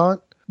white or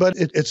not, but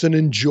it's an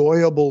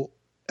enjoyable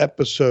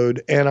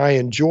episode, and I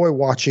enjoy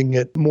watching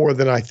it more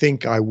than I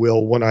think I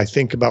will when I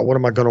think about what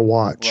am I going to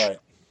watch. Right.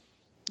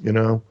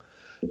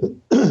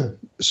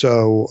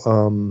 So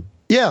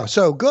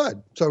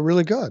good. So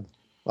really good.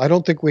 I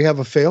don't think we have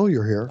a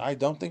failure here. I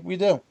don't think we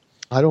do.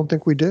 I don't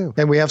think we do.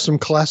 And we have some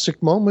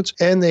classic moments,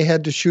 and they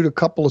had to shoot a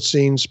couple of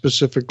scenes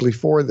specifically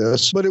for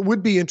this. But it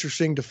would be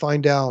interesting to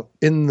find out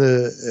in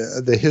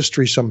the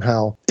history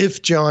somehow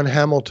if John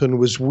Hamilton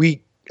was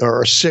weak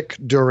or sick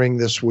during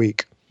this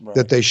week. Right.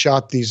 That they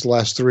shot these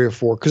last 3 or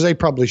 4, because they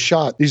probably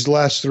shot these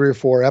last 3 or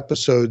 4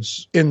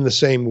 episodes in the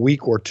same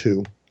week or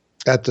two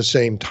at the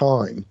same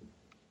time.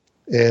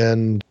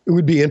 And it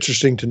would be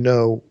interesting to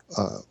know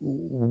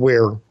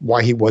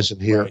why he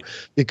wasn't here,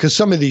 because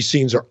some of these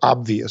scenes are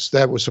obvious.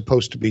 That was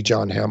supposed to be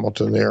John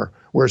Hamilton there.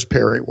 Where's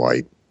Perry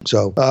White?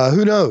 So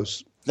who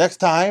knows? Next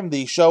time,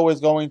 the show is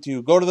going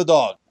to go to the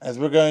dog, as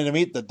we're going to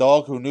meet the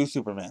dog who knew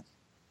Superman.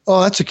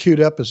 Oh, that's a cute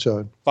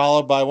episode.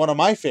 Followed by one of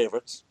my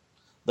favorites,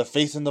 The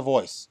Face and the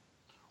Voice.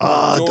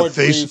 George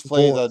Reeves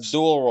plays a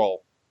dual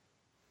role.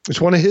 It's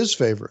one of his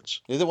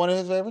favorites. Is it one of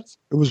his favorites?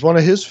 It was one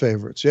of his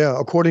favorites, yeah,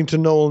 according to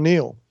Noel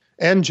Neill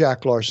and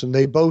Jack Larson.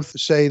 They both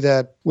say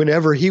that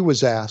whenever he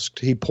was asked,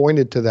 he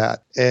pointed to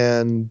that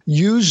and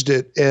used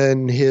it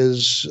in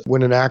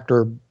when an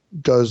actor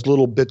does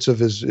little bits of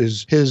his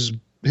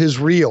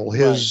reel,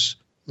 here,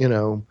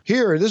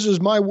 this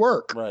is my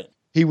work. Right.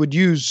 He would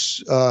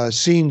use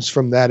scenes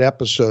from that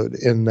episode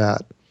in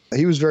that.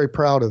 He was very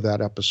proud of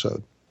that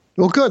episode.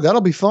 Well, good.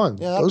 That'll be fun.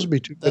 Yeah, those will be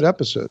 2 good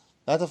episodes.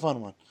 That's a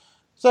fun one.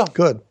 So,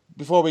 good.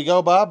 Before we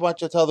go, Bob, why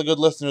don't you tell the good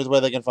listeners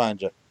where they can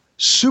find you?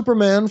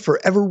 Superman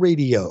Forever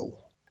Radio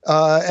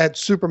at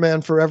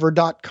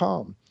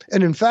supermanforever.com.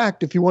 And in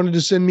fact, if you wanted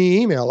to send me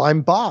an email,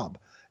 I'm Bob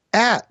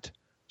at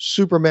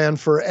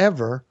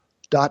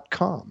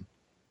supermanforever.com.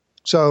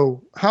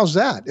 So how's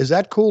that? Is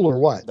that cool or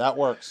what? That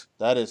works.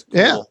 That is cool.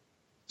 Yeah.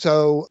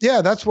 So,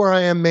 that's where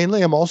I am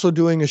mainly. I'm also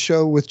doing a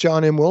show with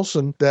John M.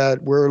 Wilson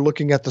that we're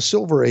looking at the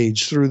Silver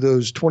Age through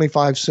those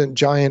 25-cent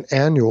giant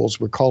annuals.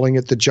 We're calling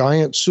it the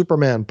Giant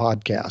Superman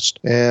Podcast.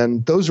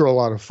 And those are a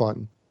lot of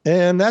fun.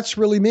 And that's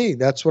really me.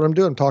 That's what I'm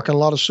doing, talking a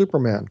lot of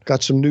Superman.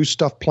 Got some new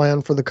stuff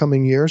planned for the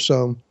coming year,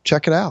 so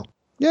check it out.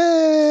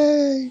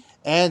 Yay!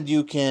 And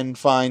you can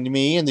find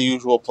me in the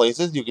usual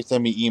places. You can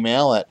send me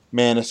email at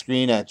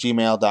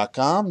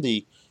manascreen@gmail.com.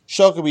 The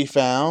show can be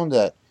found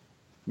at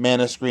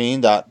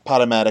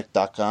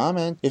manascreen.podomatic.com.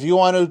 And if you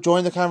want to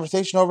join the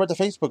conversation over at the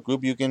Facebook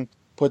group, you can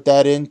put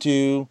that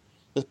just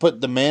put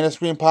the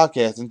Manascreen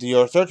podcast into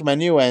your search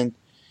menu, and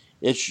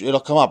it'll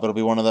come up. It'll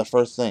be one of the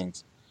first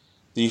things.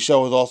 The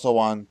show is also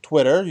on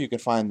Twitter. You can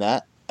find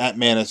that at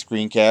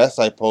Manascreencast.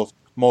 I post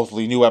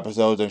mostly new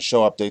episodes and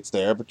show updates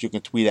there, but you can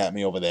tweet at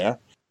me over there.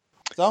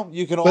 So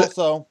you can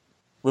also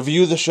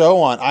review the show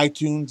on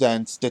iTunes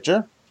and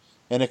Stitcher,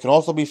 and it can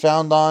also be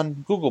found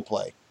on Google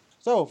Play.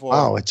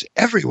 Wow, it's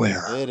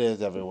everywhere. It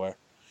is everywhere.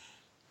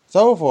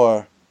 So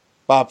for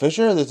Bob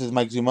Fisher, this is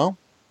Mike Zumo.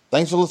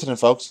 Thanks for listening,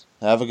 folks.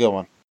 Have a good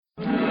one.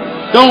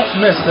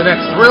 Don't miss the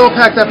next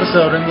thrill-packed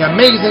episode in the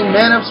amazing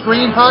Man of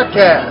Screen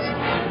podcast.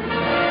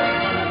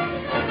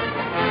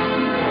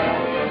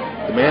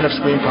 The Man of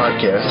Screen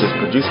podcast is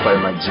produced by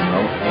Mike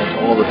Zumo,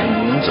 and all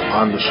opinions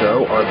on the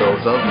show are those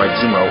of Mike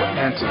Zumo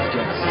and his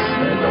guests,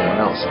 and no one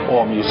else.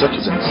 All music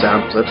and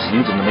sound clips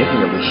used in the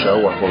making of this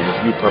show are for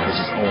review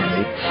purposes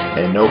only,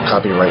 and no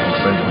copyright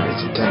infringement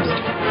is intended.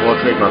 All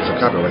trademarks are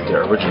copyright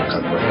their original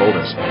copyright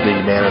holders. The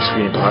Man of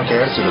Screen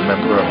podcast is a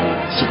member of the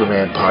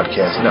Superman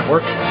Podcast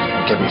Network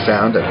and can be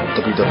found at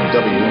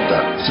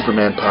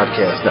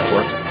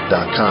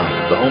www.supermanpodcastnetwork.com.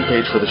 The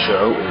homepage for the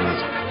show is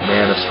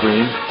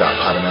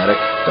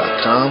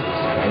manofscreen.podomatic.com,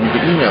 and you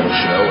can email the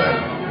show at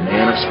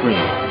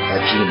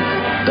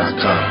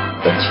manofscreen@gmail.com.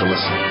 Thanks for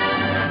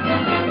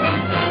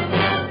listening.